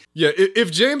 maybe. Yeah,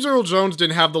 if James Earl Jones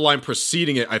didn't have the line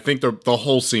preceding it, I think the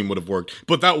whole scene would have worked.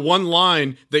 But that one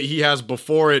line that he has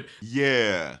before it.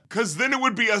 Yeah. Because then it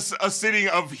would be a sitting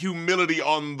of humility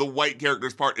on the white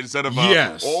character's part instead of,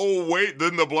 yes. Oh, wait,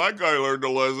 then the black guy learned a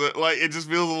lesson. Like, it just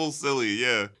feels a little silly,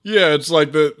 yeah. Yeah, it's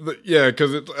like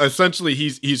because essentially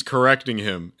he's correcting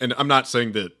him. And I'm not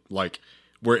saying that, like,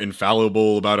 we're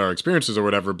infallible about our experiences or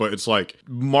whatever, but it's like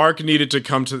Mark needed to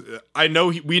come to,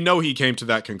 we know he came to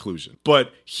that conclusion,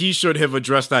 but he should have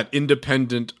addressed that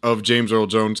independent of James Earl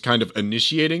Jones kind of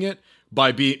initiating it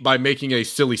by making a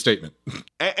silly statement.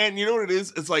 And you know what it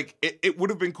is? It's like, it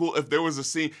would have been cool if there was a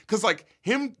scene, because like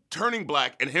him turning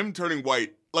black and him turning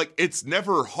white, like it's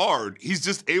never hard. He's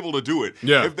just able to do it.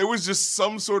 Yeah. If there was just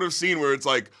some sort of scene where it's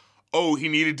like, oh, he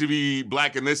needed to be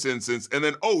black in this instance, and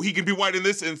then, oh, he can be white in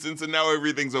this instance, and now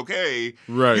everything's okay.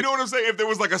 Right. You know what I'm saying? If there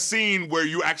was like a scene where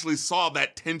you actually saw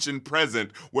that tension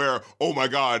present, where, oh my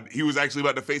God, he was actually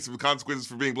about to face some consequences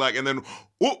for being black, and then,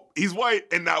 oh, he's white,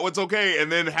 and now it's okay, and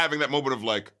then having that moment of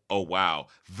like, oh wow,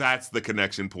 that's the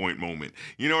connection point moment.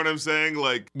 You know what I'm saying?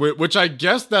 Like, which I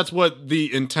guess that's what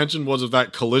the intention was of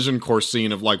that collision course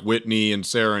scene of like Whitney and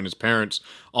Sarah and his parents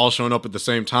all showing up at the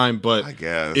same time. But I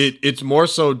guess it's more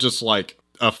so just like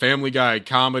a Family Guy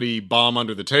comedy bomb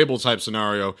under the table type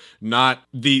scenario, not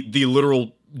the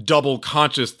literal double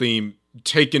conscious theme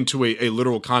taken to a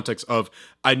literal context of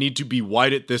I need to be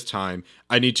white at this time,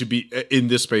 I need to be in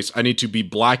this space, I need to be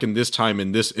black in this time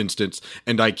in this instance,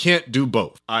 and I can't do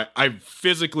both. I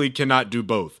physically cannot do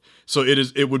both. So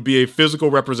it would be a physical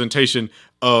representation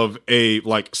of a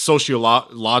like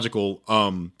sociological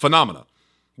phenomena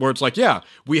where it's like, yeah,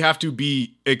 we have to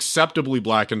be acceptably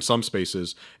black in some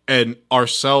spaces and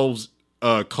ourselves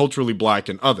culturally black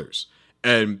in others.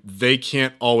 And they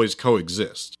can't always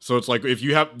coexist. So it's like if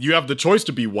you have the choice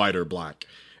to be white or black,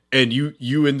 and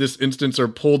you in this instance are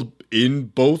pulled in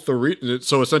both arenas.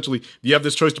 So essentially, you have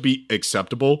this choice to be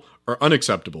acceptable or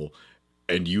unacceptable,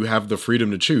 and you have the freedom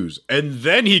to choose. And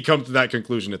then he comes to that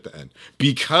conclusion at the end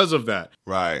because of that.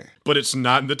 right. But it's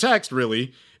not in the text,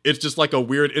 really. It's just like a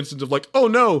weird instance of like, oh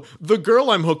no, the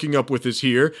girl I'm hooking up with is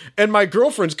here, and my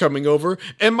girlfriend's coming over,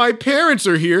 and my parents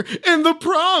are here, and the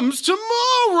prom's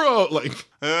tomorrow. Like,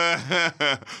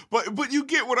 but you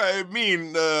get what I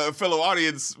mean, fellow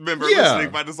audience member Yeah.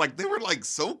 listening. But it's like they were like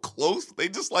so close, they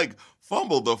just like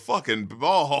fumbled the fucking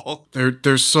ball.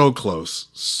 they're so close,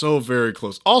 so very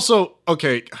close. Also,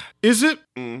 okay, is it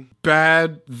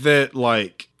bad that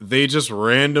like they just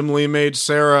randomly made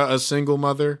Sarah a single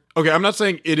mother? Okay, I'm not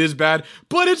saying it is bad,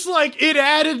 but it's like it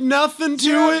added nothing to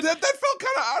it. That felt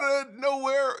kind of out of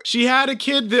nowhere. She had a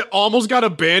kid that almost got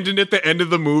abandoned at the end of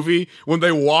the movie when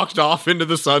they walked off into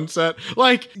the sunset.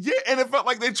 Like, Yeah, and it felt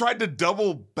like they tried to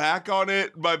double back on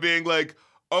it by being like,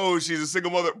 oh, she's a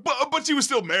single mother, but she was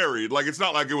still married. Like, it's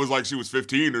not like it was like she was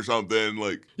 15 or something.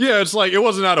 Like, yeah, it's like it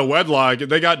wasn't out of wedlock.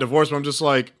 They got divorced,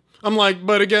 but I'm like,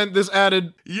 but again, this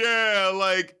added. yeah,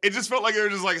 like it just felt like they were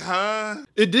just like, huh?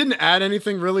 It didn't add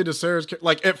anything really to Sarah's.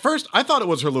 Like at first, I thought it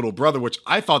was her little brother, which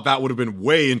I thought that would have been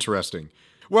way interesting.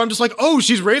 Where I'm just like, oh,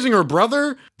 she's raising her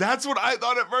brother? That's what I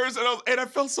thought at first, and I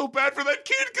felt so bad for that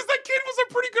kid because that kid was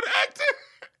a pretty good actor.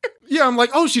 Yeah, I'm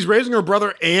like, oh, she's raising her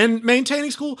brother and maintaining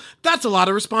school? That's a lot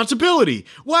of responsibility.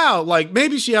 Wow, like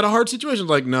maybe she had a hard situation.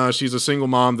 Like, no, she's a single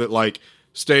mom that like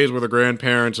stays with her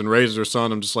grandparents and raises her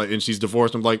son. I'm just like, and she's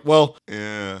divorced. I'm like, well,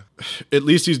 yeah, at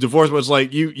least he's divorced. But it's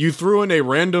like you threw in a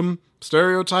random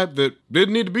stereotype that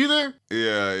didn't need to be there.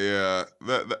 Yeah.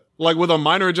 Like with a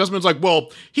minor adjustment, it's like,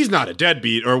 well, he's not a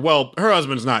deadbeat, or well, her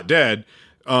husband's not dead.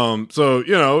 So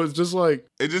it's just like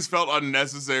it just felt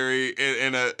unnecessary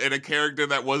in a character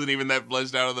that wasn't even that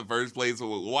fleshed out in the first place.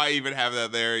 Why even have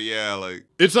that there? Yeah, like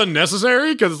it's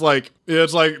unnecessary because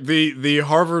it's like the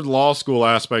Harvard Law School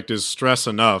aspect is stress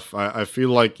enough. I feel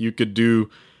like you could do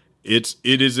it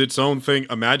is its own thing.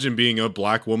 Imagine being a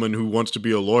black woman who wants to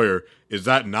be a lawyer. Is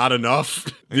that not enough?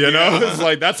 You know, it's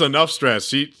like that's enough stress.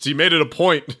 She made it a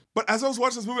point. But as I was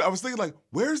watching this movie, I was thinking like,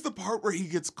 where's the part where he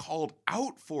gets called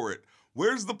out for it?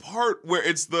 Where's the part where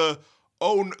it's the,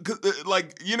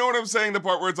 like, you know what I'm saying? The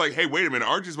part where it's like, hey, wait a minute,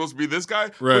 aren't you supposed to be this guy?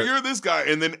 Right. Well, you're this guy.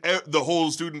 And then the whole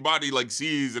student body, like,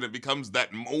 sees, and it becomes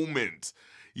that moment.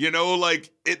 You know,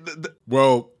 like,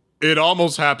 well, it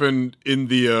almost happened in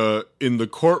the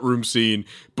courtroom scene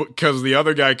because the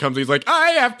other guy comes, he's like, I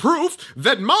have proof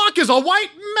that Mark is a white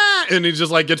man. And he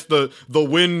just, like, gets the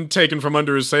wind taken from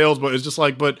under his sails. But it's just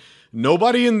like, but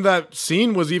nobody in that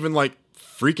scene was even, like,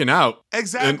 freaking out.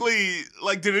 Exactly.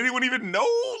 Like, did anyone even know?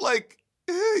 Like,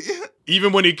 yeah.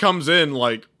 Even when he comes in,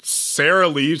 like, Sarah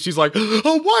leaves, she's like, a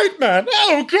white man?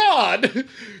 Oh, God!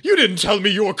 You didn't tell me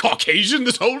you were Caucasian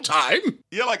this whole time!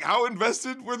 Yeah, like, how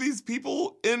invested were these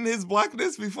people in his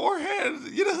blackness beforehand?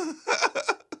 You know?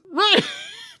 Right.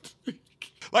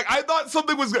 Like, I thought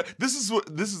something was good. This is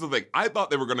the thing. I thought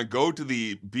they were going to go to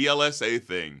the BLSA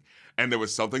thing, and there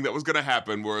was something that was going to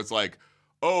happen where it's like,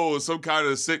 oh, some kind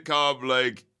of sitcom,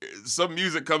 like, some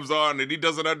music comes on and he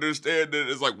doesn't understand it.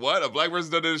 It's like, what? A black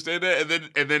person doesn't understand it?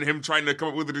 And then him trying to come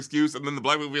up with an excuse, and then the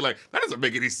black people be like, that doesn't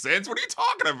make any sense. What are you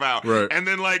talking about? Right. And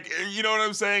then, like, you know what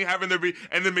I'm saying? Having there be,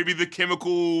 and then maybe the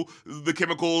chemical,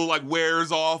 like,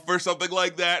 wears off or something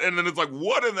like that. And then it's like,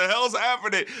 what in the hell's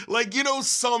happening? Like, you know,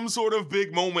 some sort of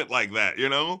big moment like that, you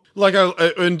know? Like,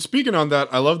 and speaking on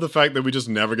that, I love the fact that we just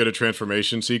never get a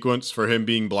transformation sequence for him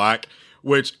being black,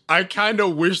 which I kind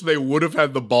of wish they would have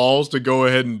had the balls to go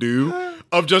ahead and do,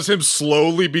 of just him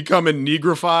slowly becoming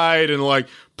negrified and, like,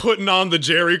 putting on the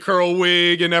Jerry curl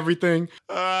wig and everything.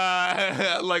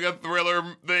 Like a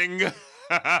Thriller thing.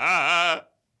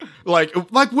 like,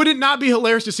 would it not be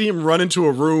hilarious to see him run into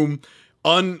a room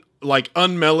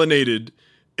unmelanated,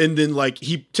 and then, like,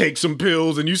 he takes some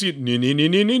pills and you see it, and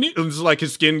it's like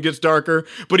his skin gets darker,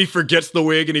 but he forgets the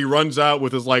wig and he runs out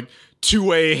with his, like,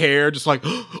 2A hair, just like,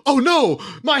 oh no,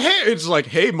 my hair. It's like,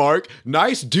 hey, Mark,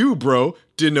 nice do, bro.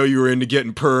 Didn't know you were into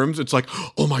getting perms. It's like,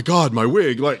 oh my God, my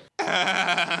wig. Like,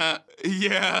 yeah,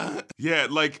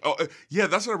 like, yeah,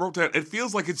 that's what I wrote down. It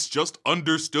feels like it's just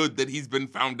understood that he's been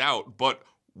found out, but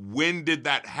when did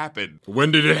that happen?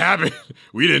 When did it happen?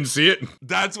 We didn't see it.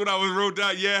 That's what I wrote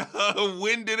down. Yeah,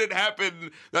 when did it happen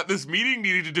that this meeting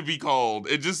needed to be called?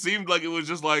 It just seemed like it was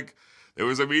just like, there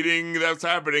was a meeting that's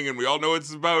happening and we all know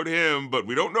it's about him, but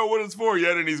we don't know what it's for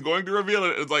yet, and he's going to reveal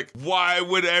it. It's like, why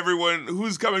would everyone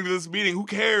who's coming to this meeting, who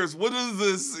cares? What is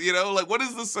this? You know, like, what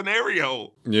is the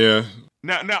scenario? Yeah.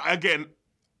 Now, again,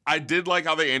 I did like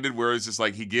how they ended where it's just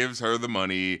like he gives her the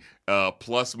money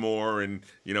plus more, and,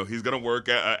 you know, he's going to work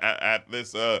at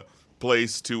this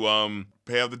place to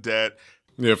pay off the debt.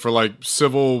 Yeah, for, like,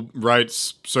 civil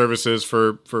rights services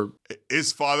for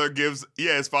his father gives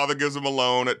him a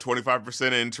loan at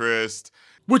 25% interest,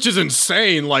 which is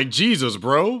insane. Like, Jesus,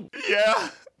 bro. Yeah.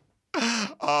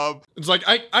 It's like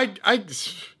I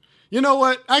you know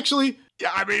what? Actually,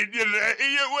 yeah, I mean,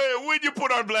 when you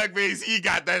put on blackface, you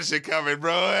got that shit coming,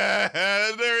 bro.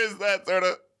 There is that sort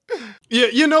of. Yeah,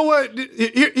 you know what?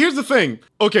 Here's the thing.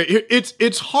 Okay,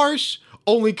 it's harsh.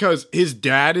 Only because his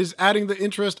dad is adding the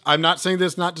interest. I'm not saying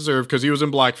that's not deserved because he was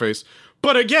in blackface.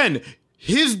 But again,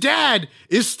 his dad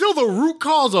is still the root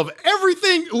cause of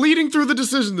everything leading through the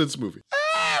decision in this movie.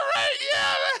 Right,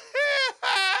 yeah.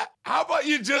 How about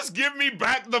you just give me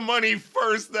back the money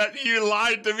first that you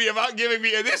lied to me about giving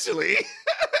me initially?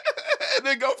 And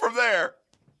then go from there.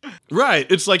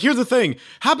 Right. It's like, here's the thing.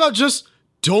 How about just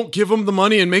don't give him the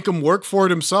money and make him work for it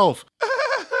himself?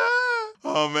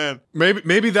 Oh man.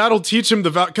 Maybe that'll teach him the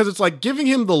value, because it's like giving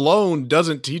him the loan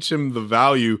doesn't teach him the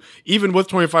value, even with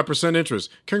 25%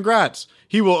 interest. Congrats.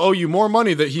 He will owe you more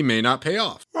money that he may not pay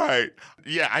off. Right.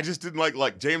 Yeah, I just didn't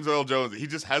like James Earl Jones. He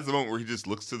just has the moment where he just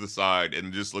looks to the side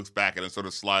and just looks back and it's sort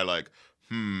of sly like,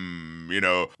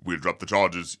 we'll drop the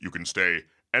charges, you can stay.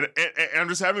 And I'm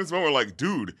just having this moment where like,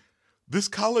 dude, this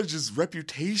college's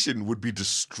reputation would be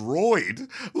destroyed.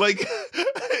 Like,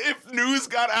 if news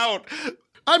got out.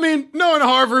 I mean, knowing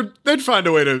Harvard, they'd find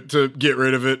a way to get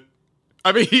rid of it.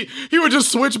 I mean, he would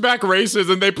just switch back races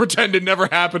and they pretend it never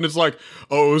happened. It's like,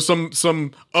 oh,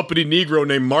 some uppity Negro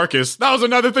named Marcus. That was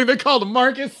another thing they called him,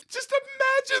 Marcus. Just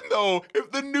imagine, though,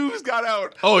 if the news got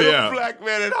out. Oh, yeah. A black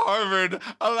man at Harvard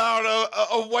allowed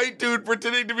a white dude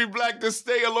pretending to be black to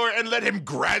stay a lawyer and let him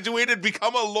graduate and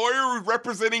become a lawyer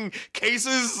representing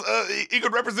cases. He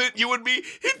could represent you and me.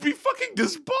 He'd be fucking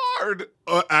disbarred.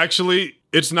 Actually,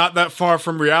 it's not that far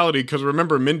from reality, because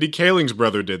remember, Mindy Kaling's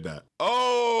brother did that.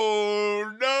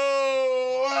 Oh, no.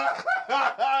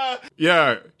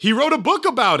 Yeah, he wrote a book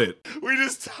about it. We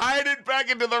just tied it back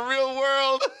into the real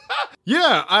world.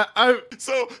 Yeah, I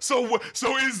So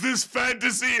is this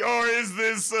fantasy or is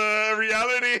this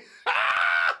reality?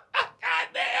 God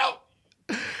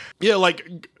damn. Yeah,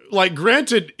 like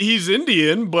granted, he's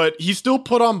Indian, but he still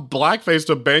put on blackface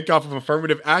to bank off of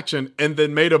affirmative action and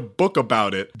then made a book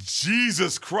about it.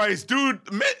 Jesus Christ,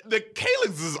 dude, man, the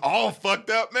Kalings is all fucked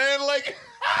up, man. Like,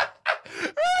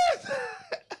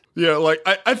 yeah, like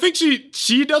I think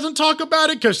she doesn't talk about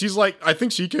it because she's like, I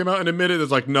think she came out and admitted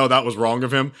it's like, no, that was wrong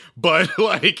of him. But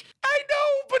like, I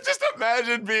know, but just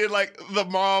imagine being like the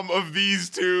mom of these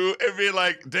two and being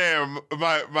like, damn,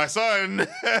 my son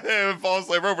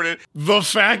falsely appropriated. The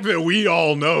fact that we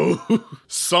all know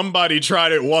somebody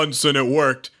tried it once and it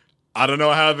worked. I don't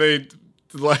know how they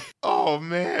like. Oh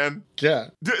man, yeah.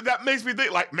 That makes me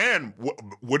think. Like, man,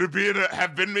 would it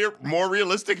have been more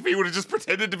realistic if he would have just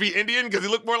pretended to be Indian because he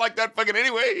looked more like that fucking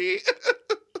anyway?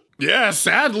 Yeah,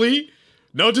 sadly.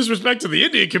 No disrespect to the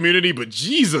Indian community, but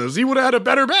Jesus, he would have had a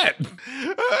better bet.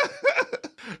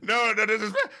 No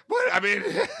disrespect. But I mean,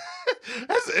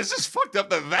 it's just fucked up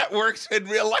that works in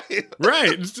real life.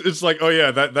 Right. It's like, oh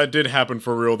yeah, that did happen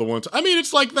for real the once. I mean,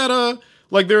 it's like that.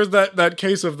 Like there's that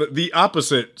case of the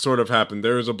opposite sort of happened.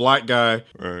 There was a black guy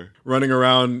running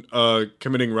around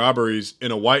committing robberies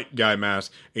in a white guy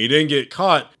mask. And he didn't get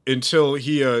caught until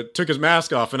he took his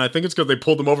mask off. And I think it's because they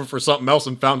pulled him over for something else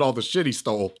and found all the shit he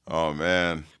stole. Oh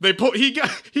man. He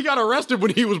got arrested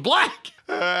when he was black.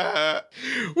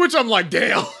 Which I'm like,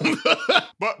 damn.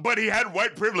 But he had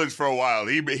white privilege for a while.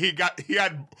 He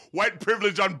had white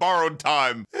privilege on borrowed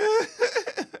time.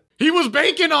 He was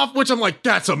banking off, which I'm like,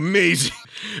 that's amazing.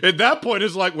 At that point,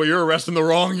 it's like, well, you're arresting the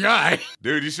wrong guy.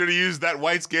 Dude, you should have used that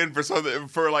white skin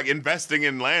for like investing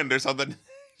in land or something.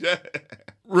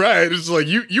 Right. It's like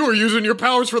you were using your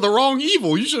powers for the wrong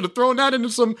evil. You should have thrown that into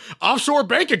some offshore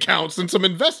bank accounts and some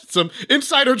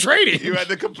insider trading. You had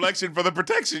the complexion for the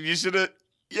protection. You should have.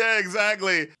 Yeah,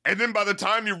 exactly. And then by the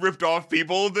time you ripped off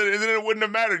people, then it wouldn't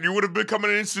have mattered. You would have become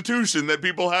an institution that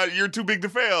people had. You're too big to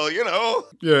fail, you know?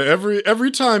 Yeah,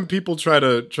 every time people try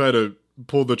to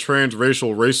pull the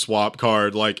transracial race swap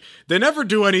card, like, they never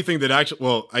do anything that actually,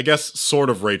 well, I guess sort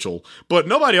of Rachel, but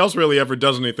nobody else really ever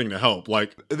does anything to help.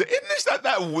 Like, isn't this that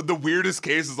the weirdest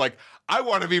case is like, I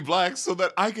want to be black so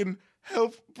that I can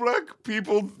help black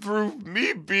people through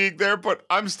me being there, but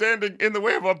I'm standing in the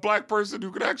way of a black person who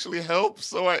could actually help,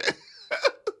 so I...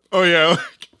 Oh, yeah.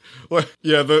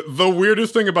 Yeah, the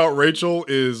weirdest thing about Rachel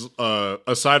is,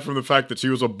 aside from the fact that she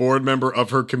was a board member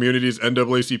of her community's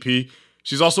NAACP,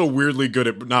 she's also weirdly good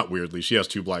at... Not weirdly, she has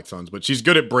 2 black sons, but she's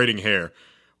good at braiding hair.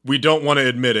 We don't want to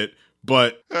admit it,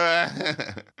 but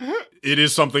it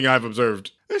is something I've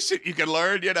observed. There's shit you can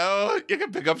learn, you know? You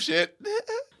can pick up shit.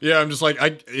 Yeah, I'm just like,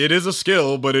 it is a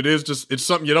skill, but it's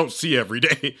something you don't see every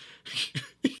day.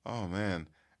 Oh, man.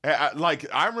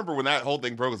 I remember when that whole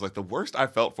thing broke, it was like the worst I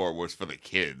felt for it was for the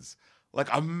kids.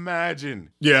 Like, imagine.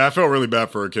 Yeah, I felt really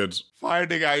bad for her kids.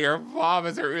 Finding out your mom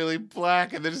isn't really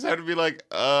black and they just had to be like,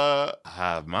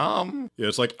 mom? Yeah,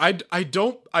 it's like, I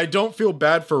don't feel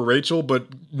bad for Rachel, but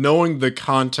knowing the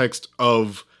context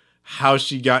of how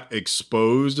she got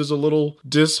exposed is a little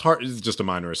disheartening. It's just a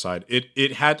minor aside.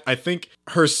 It had, I think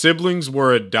her siblings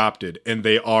were adopted and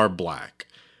they are black.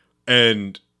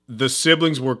 And the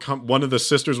siblings were, one of the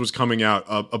sisters was coming out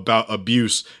about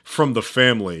abuse from the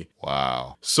family.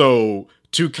 Wow. So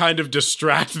to kind of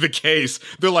distract the case.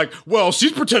 They're like, well,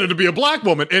 she's pretending to be a black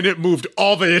woman, and it moved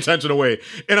all the attention away.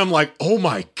 And I'm like, oh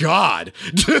my God.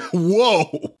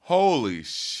 Whoa. Holy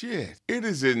shit. It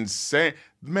is insane.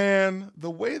 Man, the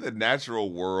way the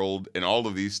natural world and all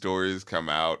of these stories come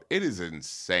out, it is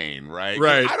insane, right?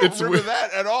 Right. I don't remember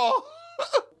that at all.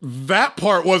 That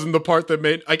part wasn't the part that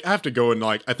made... I have to go and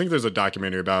I think there's a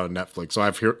documentary about it on Netflix, so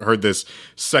I've heard this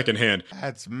secondhand.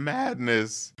 That's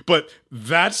madness. But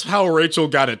that's how Rachel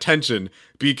got attention,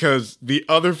 because the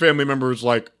other family member was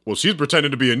like, well, she's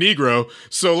pretending to be a Negro,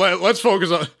 so let's focus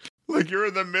on... Like, you're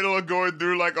in the middle of going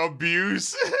through, like,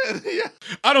 abuse. Yeah.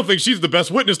 I don't think she's the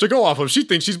best witness to go off of. She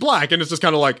thinks she's black, and it's just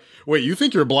kind of like, wait, you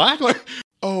think you're black? Like...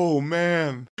 Oh,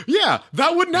 man. Yeah,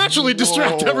 that would naturally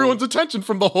distract everyone's attention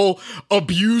from the whole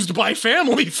abused by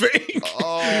family thing.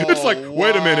 Oh, it's like,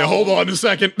 wait a minute, hold on a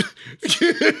second.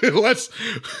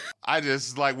 I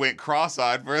just, like, went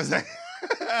cross-eyed for a second.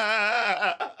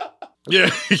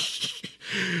 Yeah.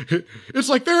 It's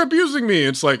like, they're abusing me.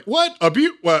 It's like, what?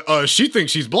 She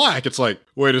thinks she's black. It's like,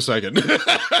 wait a second.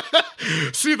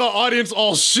 See the audience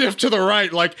all shift to the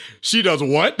right, like, she does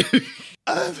what?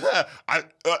 Like,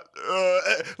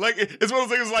 it's one of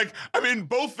those things like, I mean,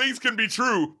 both things can be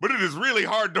true, but it is really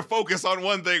hard to focus on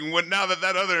one thing when now that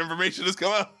other information has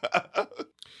come out.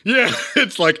 Yeah,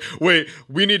 it's like, wait,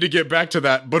 we need to get back to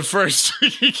that, but first.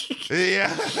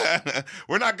 Yeah,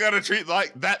 we're not gonna treat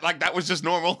like that was just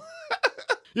normal.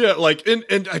 Yeah, like,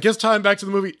 and I guess tying back to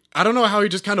the movie, I don't know how he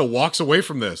just kind of walks away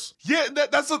from this. Yeah,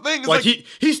 that's the thing. It's like he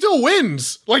still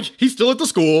wins. Like, he's still at the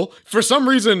school. For some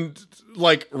reason,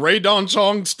 like, Ray Don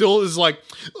Chong still is like,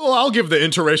 oh, I'll give the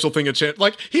interracial thing a chance.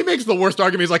 Like, he makes the worst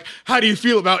argument. He's like, how do you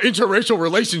feel about interracial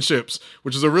relationships?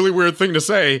 Which is a really weird thing to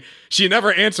say. She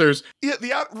never answers. Yeah,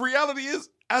 the reality is,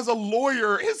 as a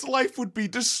lawyer, his life would be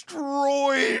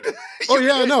destroyed. Oh,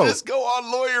 yeah, I know. Just go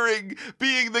on lawyering,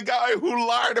 being the guy who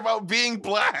lied about being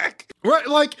black. Right,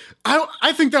 like,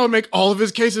 I think that would make all of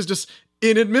his cases just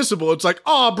inadmissible. It's like,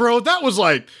 oh, bro, that was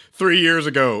like 3 years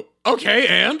ago. Okay,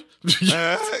 and?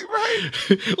 Right.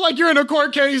 Like, you're in a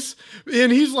court case,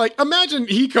 and he's like, imagine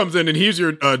he comes in and he's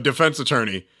your defense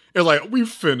attorney. You're like, we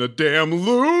finna damn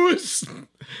lose.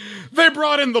 They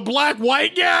brought in the black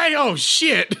white guy? Oh,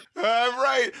 shit.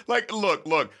 Right. Like, look.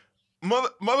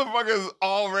 Motherfuckers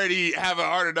already have it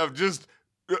hard enough just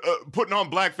putting on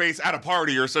blackface at a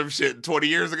party or some shit 20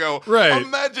 years ago. Right.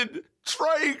 Imagine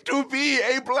trying to be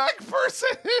a black person.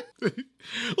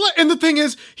 And the thing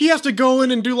is, he has to go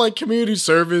in and do, like, community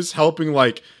service, helping,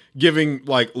 like, giving,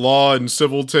 like, law and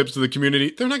civil tips to the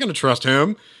community. They're not going to trust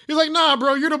him. He's like, nah,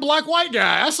 bro, you're the black white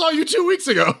guy. I saw you 2 weeks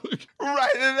ago.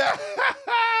 Right.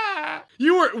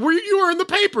 You were in the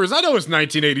papers. I know it's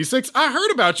 1986. I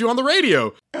heard about you on the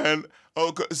radio. And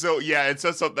so yeah, it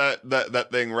sets up that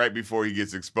thing right before he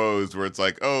gets exposed, where it's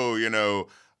like, oh, you know,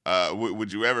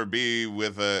 would you ever be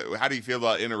with how do you feel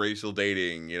about interracial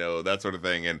dating, you know, that sort of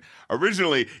thing. And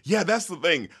originally, yeah, that's the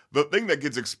thing that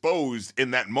gets exposed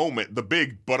in that moment, the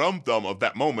big but-um-thumb of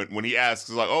that moment when he asks,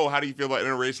 like, oh, how do you feel about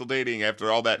interracial dating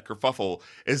after all that kerfuffle,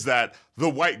 is that the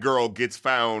white girl gets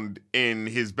found in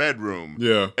his bedroom.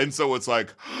 Yeah. And so it's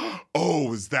like,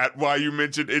 oh, is that why you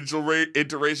mentioned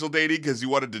interracial dating? Because you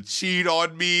wanted to cheat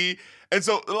on me? And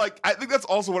so, like, I think that's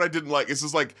also what I didn't like. It's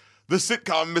just like, the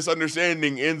sitcom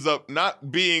misunderstanding ends up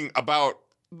not being about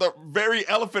the very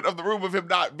elephant of the room of him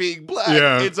not being black.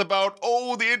 Yeah. It's about,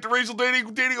 oh, the interracial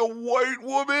dating a white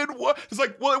woman. What? It's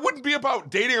like, well, it wouldn't be about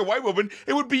dating a white woman.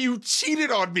 It would be you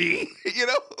cheated on me, you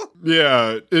know?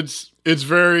 Yeah, it's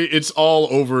all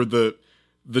over the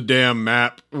damn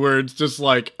map, where it's just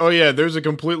like, oh yeah, there's a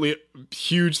completely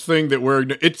huge thing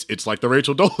that it's like the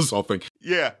Rachel Dolezal thing.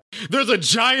 Yeah. There's a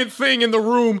giant thing in the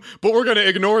room, but we're going to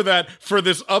ignore that for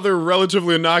this other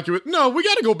relatively innocuous. No, we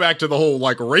got to go back to the whole,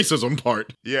 like, racism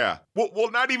part. Yeah.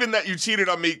 Well, not even that you cheated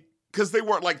on me, because they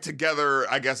weren't, like,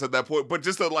 together, I guess, at that point, but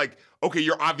just that, like, okay,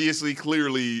 you're obviously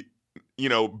clearly, you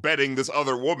know, betting this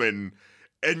other woman,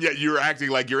 and yet you're acting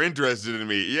like you're interested in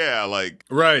me. Yeah, like.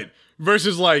 Right.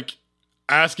 Versus, like,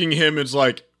 asking him, it's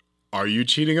like, are you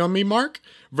cheating on me, Mark?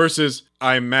 Versus,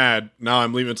 I'm mad, now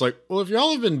I'm leaving. It's like, well, if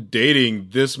y'all have been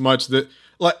dating this much,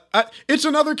 it's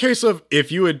another case of,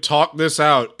 if you had talked this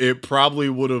out, it probably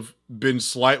would have been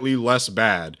slightly less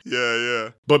bad.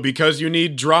 Yeah. But because you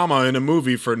need drama in a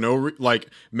movie for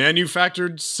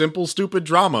manufactured, simple, stupid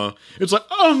drama, it's like,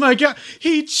 oh my God,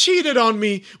 he cheated on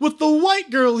me with the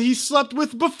white girl he slept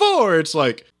with before. It's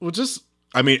like, well,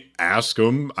 ask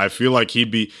him. I feel like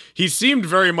he seemed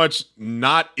very much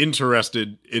not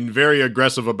interested and very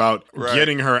aggressive about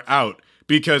getting her out.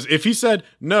 Because if he said,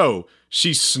 no,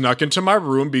 she snuck into my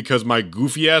room because my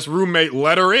goofy ass roommate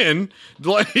let her in,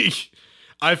 like,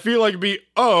 I feel like it'd be,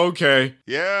 oh, okay.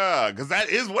 Yeah, because that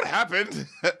is what happened.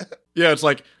 Yeah, it's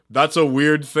like, that's a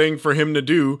weird thing for him to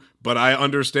do, but I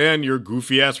understand your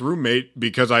goofy-ass roommate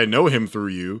because I know him through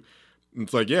you.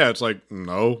 It's like, yeah, it's like,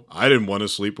 no, I didn't want to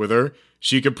sleep with her.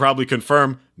 She could probably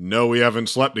confirm, no, we haven't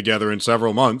slept together in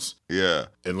several months. Yeah.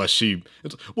 Unless she,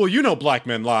 well, you know black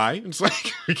men lie. It's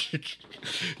like,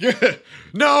 yeah,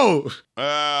 no.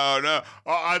 Oh, no.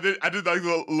 Oh, I did like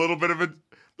a little bit of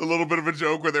a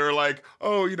joke where they were like,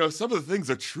 oh, some of the things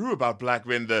are true about black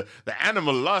men, the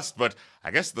animal lust, but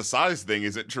I guess the size thing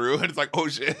isn't true. And it's like, oh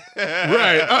shit.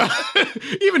 Right.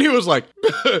 Even he was like,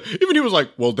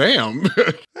 well, damn.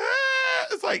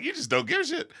 It's like, you just don't give a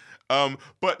shit.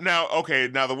 But now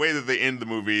the way that they end the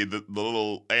movie, the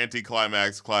little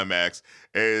anti-climax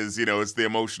is, it's the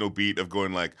emotional beat of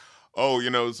going like, oh,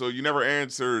 so you never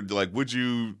answered, like, would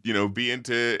you, be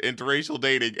into interracial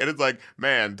dating? And it's like,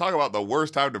 man, talk about the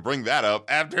worst time to bring that up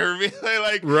after being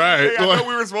like, right. Hey, I know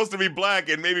we were supposed to be black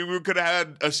and maybe we could have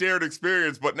had a shared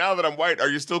experience, but now that I'm white, are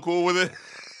you still cool with it?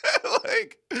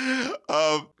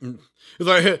 It's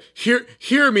like,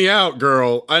 hear me out,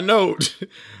 girl. I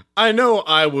know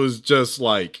I was just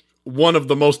like one of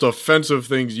the most offensive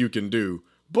things you can do.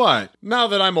 But now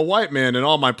that I'm a white man and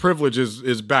all my privileges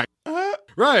is back.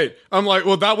 Right. I'm like,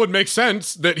 well, that would make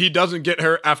sense that he doesn't get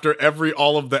her after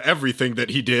all of the everything that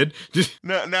he did.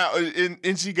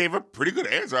 And she gave a pretty good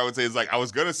answer, I would say. It's like, I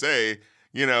was going to say,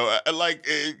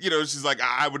 she's like,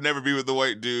 I would never be with the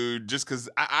white dude just because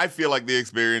I feel like the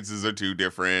experiences are too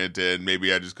different and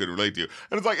maybe I just couldn't relate to you.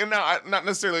 And it's like, and now, not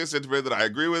necessarily a sentiment that I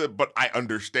agree with it, but I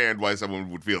understand why someone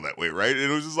would feel that way, right? And it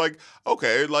was just like,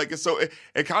 okay, like, so it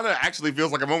kind of actually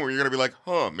feels like a moment where you're going to be like,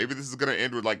 maybe this is going to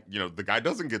end with like, the guy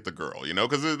doesn't get the girl,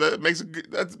 because that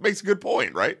makes a good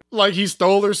point, right? Like, he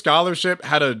stole her scholarship,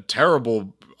 had a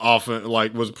terrible often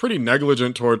was pretty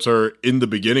negligent towards her in the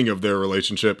beginning of their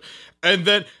relationship. And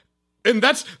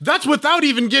that's without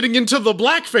even getting into the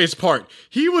blackface part.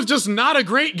 He was just not a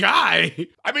great guy.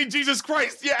 I mean, Jesus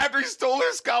Christ. Yeah, after he stole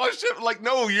her scholarship, like,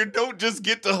 no, you don't just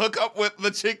get to hook up with the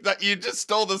chick that you just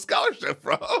stole the scholarship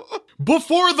from.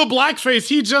 Before the blackface,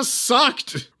 he just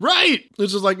sucked. Right.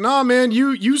 It's just like, nah, man,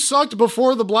 you sucked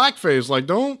before the blackface. Like,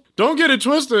 don't get it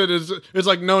twisted. It's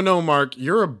like, no, Mark,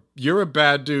 you're a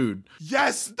bad dude.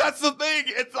 Yes, that's the thing.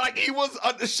 It's like he was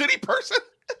a shitty person.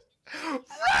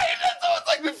 Right, so it's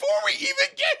like before we even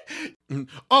get.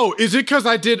 Oh, is it because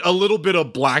I did a little bit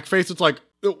of blackface? It's like,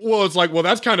 well,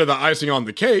 that's kind of the icing on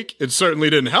the cake. It certainly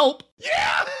didn't help.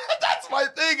 Yeah, that's my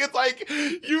thing. It's like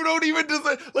you don't even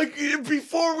like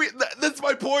before we. That's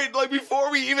my point. Like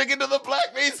before we even get to the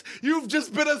blackface, you've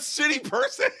just been a shitty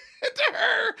person to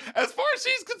her, as far as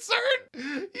she's concerned.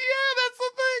 Yeah, that's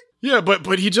the thing. Yeah,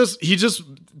 but he just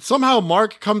somehow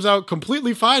Mark comes out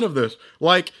completely fine of this.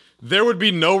 Like, there would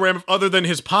be no other than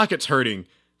his pockets hurting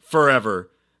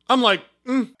forever. I'm like,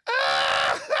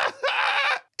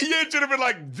 Yeah, it should have been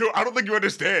like, dude, I don't think you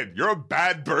understand. You're a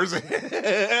bad person.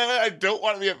 I don't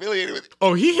want to be affiliated with you.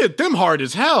 Oh, he hit them hard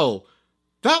as hell.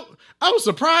 I was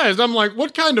surprised. I'm like,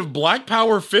 what kind of black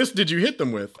power fist did you hit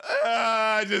them with?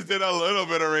 I just did a little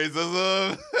bit of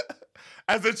racism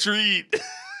as a treat.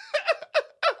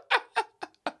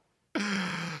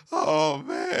 Oh,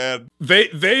 man.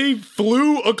 They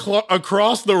flew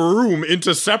across the room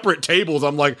into separate tables.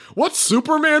 I'm like, what's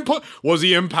Superman was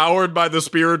he empowered by the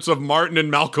spirits of Martin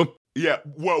and Malcolm? Yeah,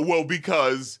 well,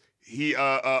 because he,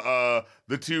 the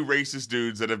two racist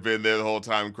dudes that have been there the whole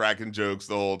time, cracking jokes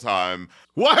the whole time.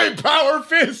 White power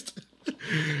fist!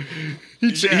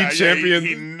 He championed.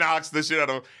 He knocks the shit out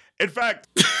of him. In fact...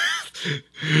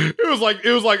 It was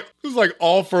like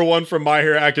All for One from My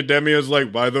Hero Academia is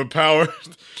like, by the power,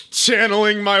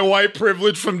 channeling my white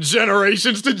privilege from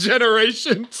generations to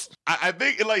generations. I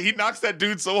think like he knocks that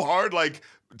dude so hard, like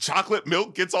chocolate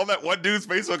milk gets on that one dude's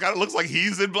face, so it kind of looks like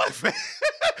he's in blackface.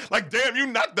 Like, damn, you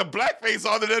knocked the blackface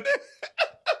on it.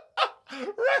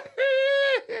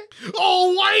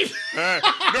 All white. No,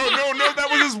 that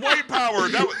was his white power.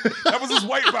 That was his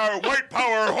white power. White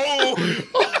power, ho!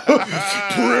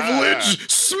 Privilege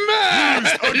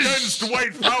smash against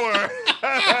white power.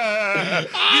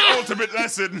 The ultimate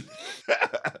lesson.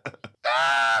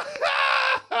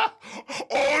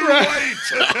 All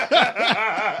white.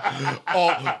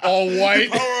 All white.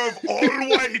 The power of all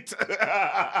white.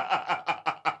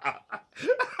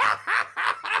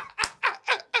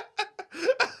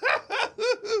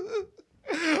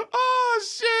 Oh,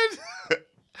 shit.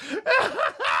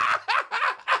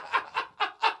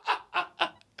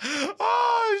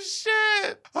 Oh,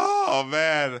 shit. Oh,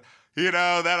 man.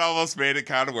 That almost made it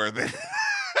kind of worth it.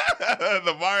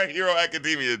 The My Hero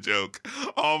Academia joke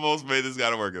almost made this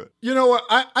guy work with it. You know what?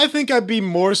 I think I'd be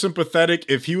more sympathetic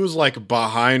if he was like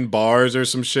behind bars or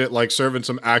some shit, like serving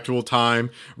some actual time,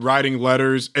 writing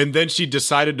letters, and then she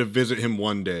decided to visit him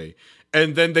one day.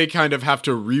 And then they kind of have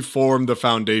to reform the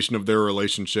foundation of their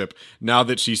relationship now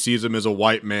that she sees him as a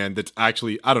white man that's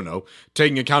actually, I don't know,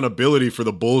 taking accountability for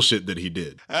the bullshit that he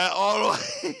did.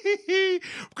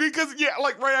 Because, yeah,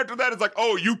 like right after that, it's like,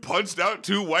 oh, you punched out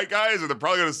 2 white guys and they're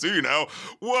probably going to sue you now.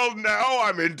 Well, now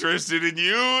I'm interested in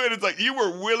you. And it's like, you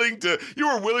were willing to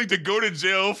go to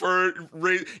jail for,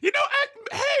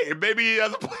 hey, maybe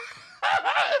as a...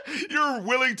 You're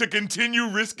willing to continue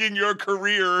risking your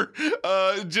career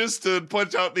just to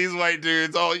punch out these white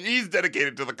dudes. Oh, he's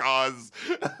dedicated to the cause.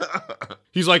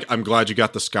 He's like, I'm glad you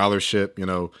got the scholarship. You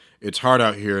know, it's hard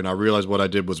out here, and I realized what I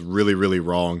did was really, really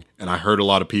wrong, and I hurt a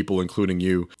lot of people, including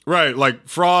you. Right, like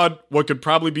fraud, what could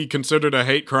probably be considered a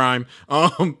hate crime.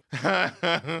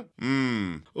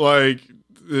 Like...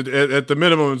 At the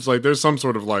minimum, it's like there's some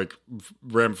sort of like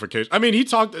ramification. I mean,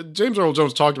 James Earl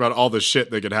Jones talked about all the shit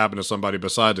that could happen to somebody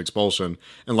besides expulsion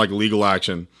and like legal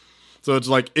action. So it's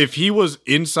like if he was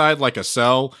inside like a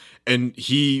cell and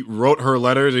he wrote her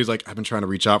letters, he's like, I've been trying to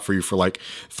reach out for you for like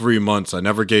 3 months. I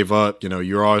never gave up. You know,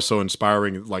 you're always so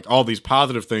inspiring, like all these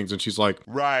positive things. And she's like,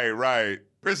 right.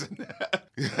 Prison.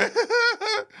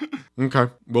 Okay,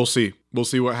 we'll see. We'll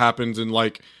see what happens in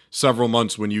like several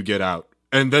months when you get out.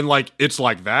 And then, like, it's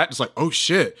like that. It's like, oh,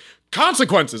 shit.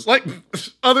 Consequences. Like,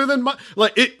 other than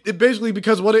it basically,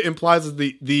 because what it implies is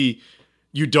he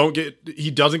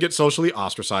doesn't get socially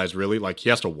ostracized, really. Like, he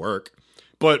has to work.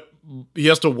 But he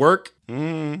has to work.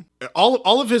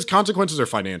 All of his consequences are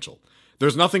financial.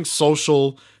 There's nothing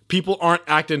social. People aren't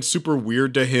acting super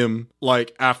weird to him,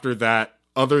 like, after that,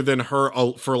 other than her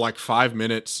for, like, 5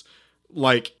 minutes.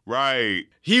 Like, right.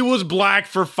 He was black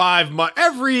for 5 months.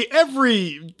 Every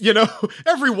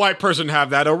white person have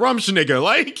that. A rumschnigger.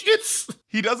 Like,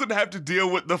 he doesn't have to deal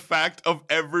with the fact of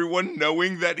everyone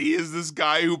knowing that he is this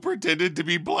guy who pretended to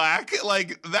be black.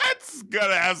 Like, that's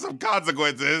gonna have some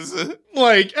consequences.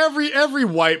 Like, every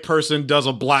white person does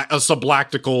a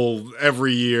sublactical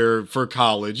every year for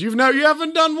college. You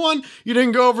haven't done one? You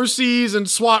didn't go overseas and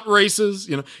swap races?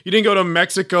 You know, you didn't go to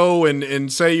Mexico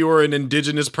and say you were an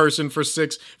indigenous person for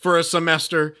a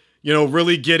semester? You know,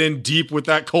 really get in deep with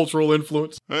that cultural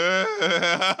influence?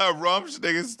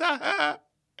 Rumschnigger, stop.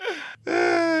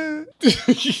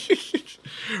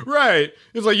 Right.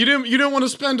 It's like you didn't want to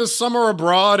spend a summer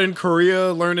abroad in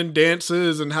Korea learning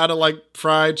dances and how to like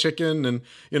fry chicken and,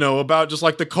 you know, about just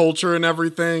like the culture and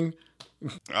everything.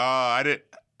 I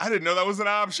didn't know that was an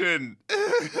option.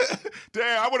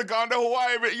 Damn, I would have gone to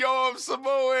Hawaii, but yo, I'm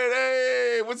Samoan.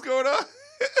 Hey, what's going on?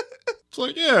 It's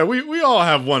like, yeah, we all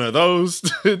have one of those.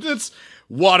 It's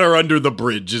water under the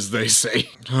bridge, as they say.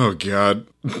 Oh, God.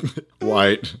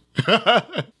 White.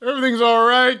 Everything's all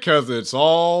right because it's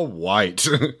all white.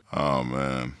 Oh,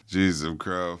 man. Jesus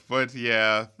Christ. But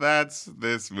yeah, that's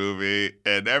this movie.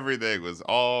 And everything was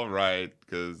all right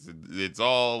because it's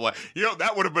all white. You know,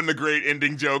 that would have been the great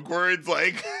ending joke where it's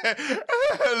like,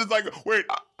 wait.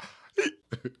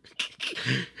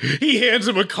 He hands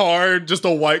him a card, just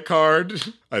a white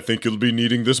card. I think you'll be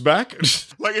needing this back.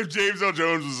 Like if James L.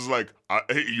 Jones was just like,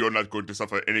 hey, you're not going to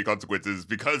suffer any consequences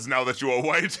because now that you are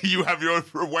white, you have your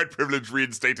white privilege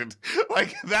reinstated.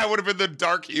 Like that would have been the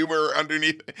dark humor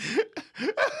underneath.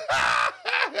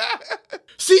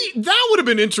 See, that would have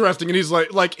been interesting. And he's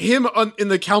like him in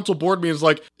the council board meeting is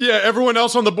like, yeah, everyone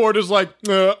else on the board is like,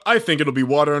 I think it'll be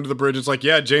water under the bridge. It's like,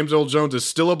 yeah, James Earl Jones is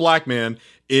still a black man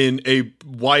in a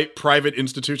white private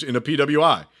institution in a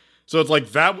PWI. So it's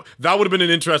like that would have been an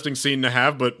interesting scene to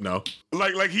have, but no.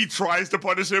 Like he tries to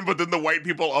punish him, but then the white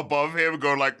people above him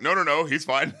go like, no, he's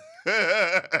fine.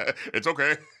 It's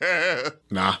okay.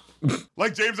 Nah.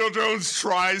 Like James Earl Jones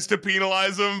tries to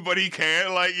penalize him, but he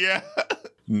can't. Like, yeah.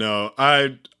 No,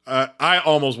 I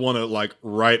almost want to like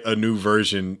write a new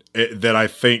version that I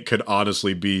think could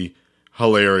honestly be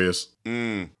hilarious.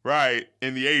 Right.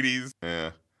 In the 80s.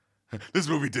 Yeah. This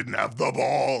movie didn't have the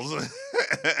balls.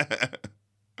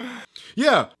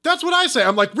 Yeah, that's what I say.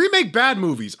 I'm like, remake bad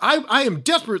movies. I am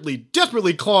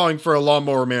desperately clawing for a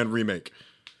Lawnmower Man remake.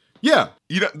 Yeah.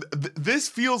 You know, this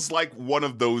feels like one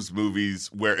of those movies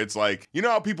where it's like, you know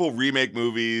how people remake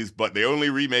movies, but they only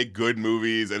remake good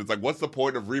movies, and it's like, what's the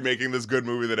point of remaking this good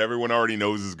movie that everyone already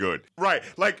knows is good? Right,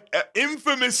 like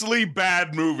infamously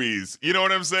bad movies, you know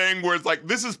what I'm saying? Where it's like,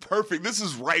 this is perfect, this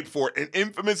is ripe for an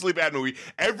infamously bad movie.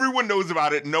 Everyone knows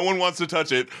about it, no one wants to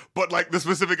touch it, but like the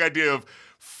specific idea of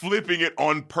flipping it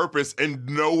on purpose and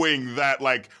knowing that,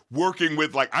 like, working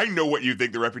with, like, I know what you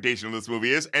think the reputation of this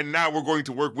movie is, and now we're going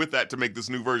to work with that to make this this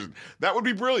new version. That would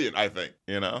be brilliant, I think,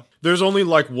 you know? There's only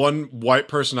like one white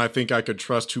person I think I could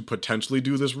trust to potentially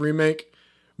do this remake.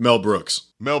 Mel Brooks.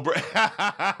 Mel Brooks. He's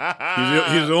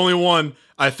the only one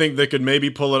I think that could maybe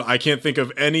pull it. I can't think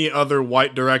of any other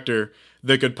white director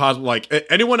that could possibly, like,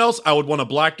 anyone else. I would want a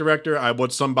black director. I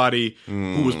would somebody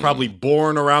who was probably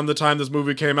born around the time this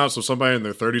movie came out, so somebody in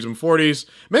their 30s and 40s,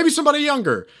 maybe somebody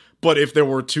younger. But if there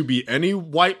were to be any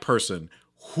white person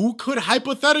who could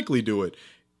hypothetically do it,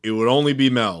 it would only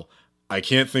be Mel. I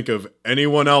can't think of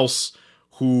anyone else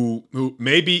who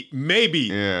maybe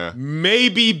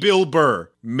Bill Burr.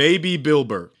 Maybe Bill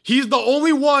Burr. He's the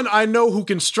only one I know who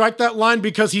can strike that line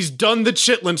because he's done the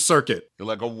Chitlin circuit. You're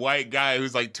like a white guy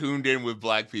who's like tuned in with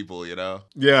black people, you know?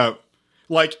 Yeah.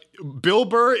 Like, Bill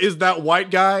Burr is that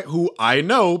white guy who I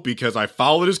know because I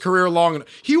followed his career along.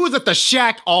 He was at the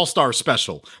Shaq All-Star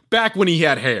Special back when he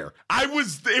had hair. It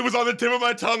was on the tip of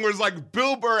my tongue where it's like,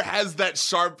 Bill Burr has that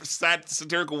sharp,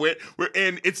 satirical wit,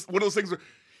 and it's one of those things where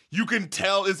you can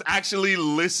tell is actually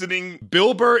listening.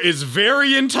 Bill Burr is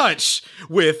very in touch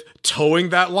with towing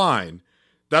that line.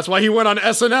 That's why he went on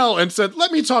SNL and said,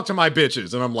 "Let me talk to my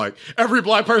bitches." And I'm like, every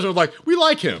black person was like, "We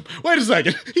like him. Wait a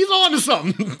second, he's on to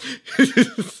something."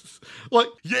 Like,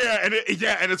 and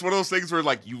it's one of those things where,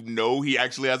 like, you know, he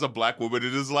actually has a black woman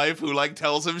in his life who, like,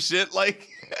 tells him shit, like.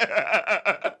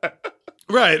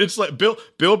 Right, it's like Bill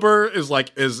Burr is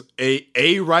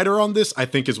a writer on this. I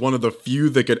think is one of the few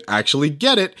that could actually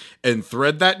get it and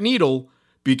thread that needle,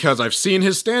 because I've seen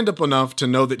his stand-up enough to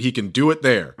know that he can do it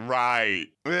there. Right.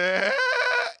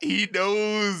 He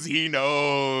knows.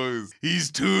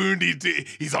 He's tuned.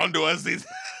 He's onto us.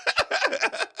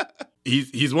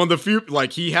 He's one of the few,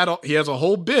 like, he has a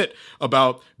whole bit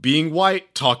about being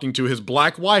white, talking to his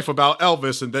black wife about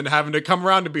Elvis, and then having to come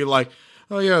around and be like,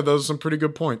 "Oh yeah, those are some pretty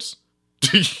good points."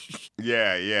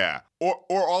 Yeah.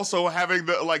 Or also having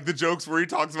the jokes where he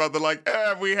talks about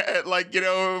we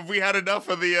had enough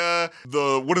of the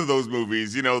what are those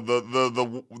movies? You know,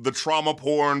 the trauma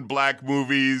porn black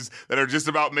movies that are just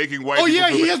about making white. Oh people yeah,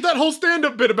 he has that whole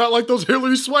stand-up bit about like those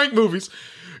Hilary Swank movies.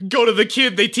 Go to the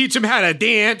kid, they teach him how to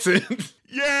dance.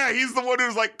 Yeah, he's the one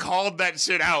who's like called that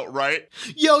shit out, right?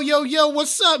 Yo,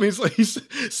 what's up? He's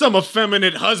some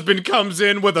effeminate husband comes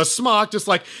in with a smock, just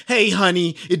like, "Hey,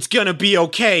 honey, it's gonna be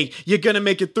okay. You're gonna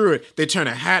make it through it." They turn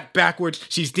a hat backwards.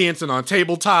 She's dancing on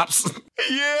tabletops.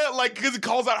 Yeah, like, because it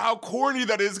calls out how corny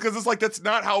that is, because it's like, that's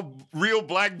not how real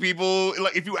black people,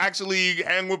 like, if you actually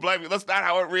hang with black people, that's not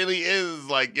how it really is.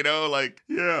 Like, you know, like,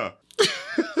 yeah.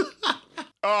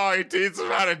 Oh, he teaches him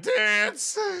how to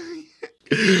dance.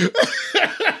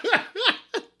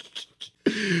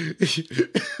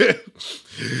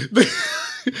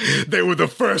 They were the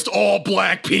first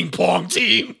all-black ping pong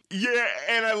team. Yeah,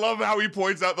 and I love how he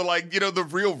points out that, like, you know, the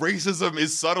real racism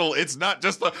is subtle. It's not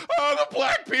just the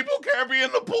black people can't be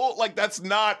in the pool. Like, that's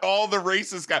not all the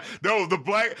racist guys. No, the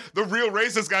real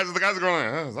racist guys are the guys that are going,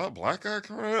 "Is that a black guy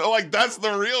coming in?" Like, that's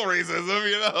the real racism,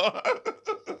 you know?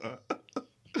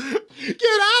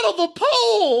 Get out of the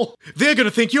pool! They're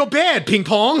gonna think you're bad, ping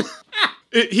pong.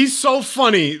 He's so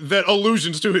funny that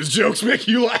allusions to his jokes make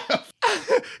you laugh.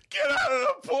 Get out of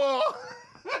the pool!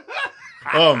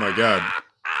 Oh my god.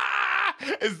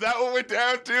 Is that what we're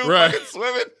down to? Right. Fucking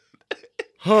swimming?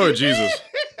 Oh, Jesus.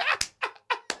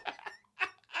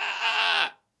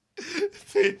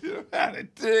 Teach him how to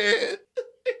dance.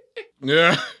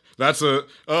 Yeah,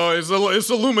 it's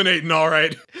illuminating, all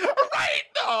right. Right?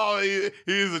 Oh,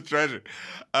 he's a treasure.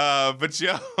 But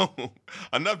yo,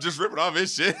 enough just ripping off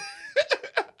his shit.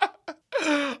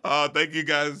 Thank you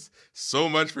guys so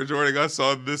much for joining us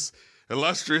on this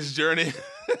illustrious journey.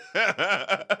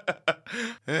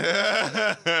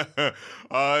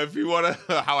 If you want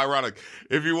to, how ironic.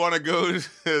 If you want to go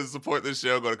support this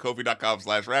show, go to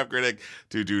Ko-fi.com/rapcritic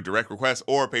to do direct requests,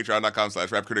 or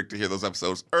Patreon.com/rapcritic to hear those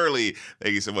episodes early.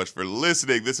 Thank you so much for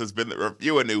listening. This has been the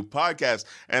Review a New Podcast.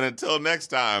 And until next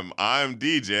time, I'm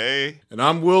DJ. And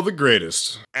I'm Will the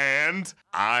Greatest. And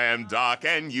I am Doc,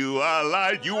 and you are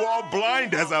light. You are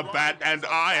blind as a bat, and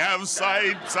I have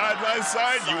sight. Side by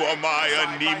side, you are my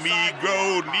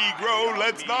Negro. Negro,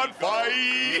 let's not fight.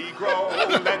 Negro,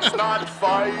 let's not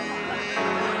fight.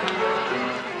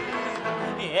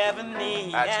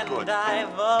 Ebony and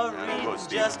Ivory,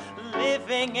 just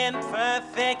living in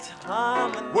perfect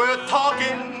harmony. We're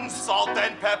talking salt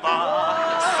and pepper,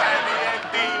 Sammy and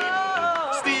Dean,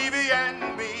 Stevie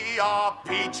and me are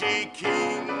Peachy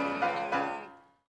Keen.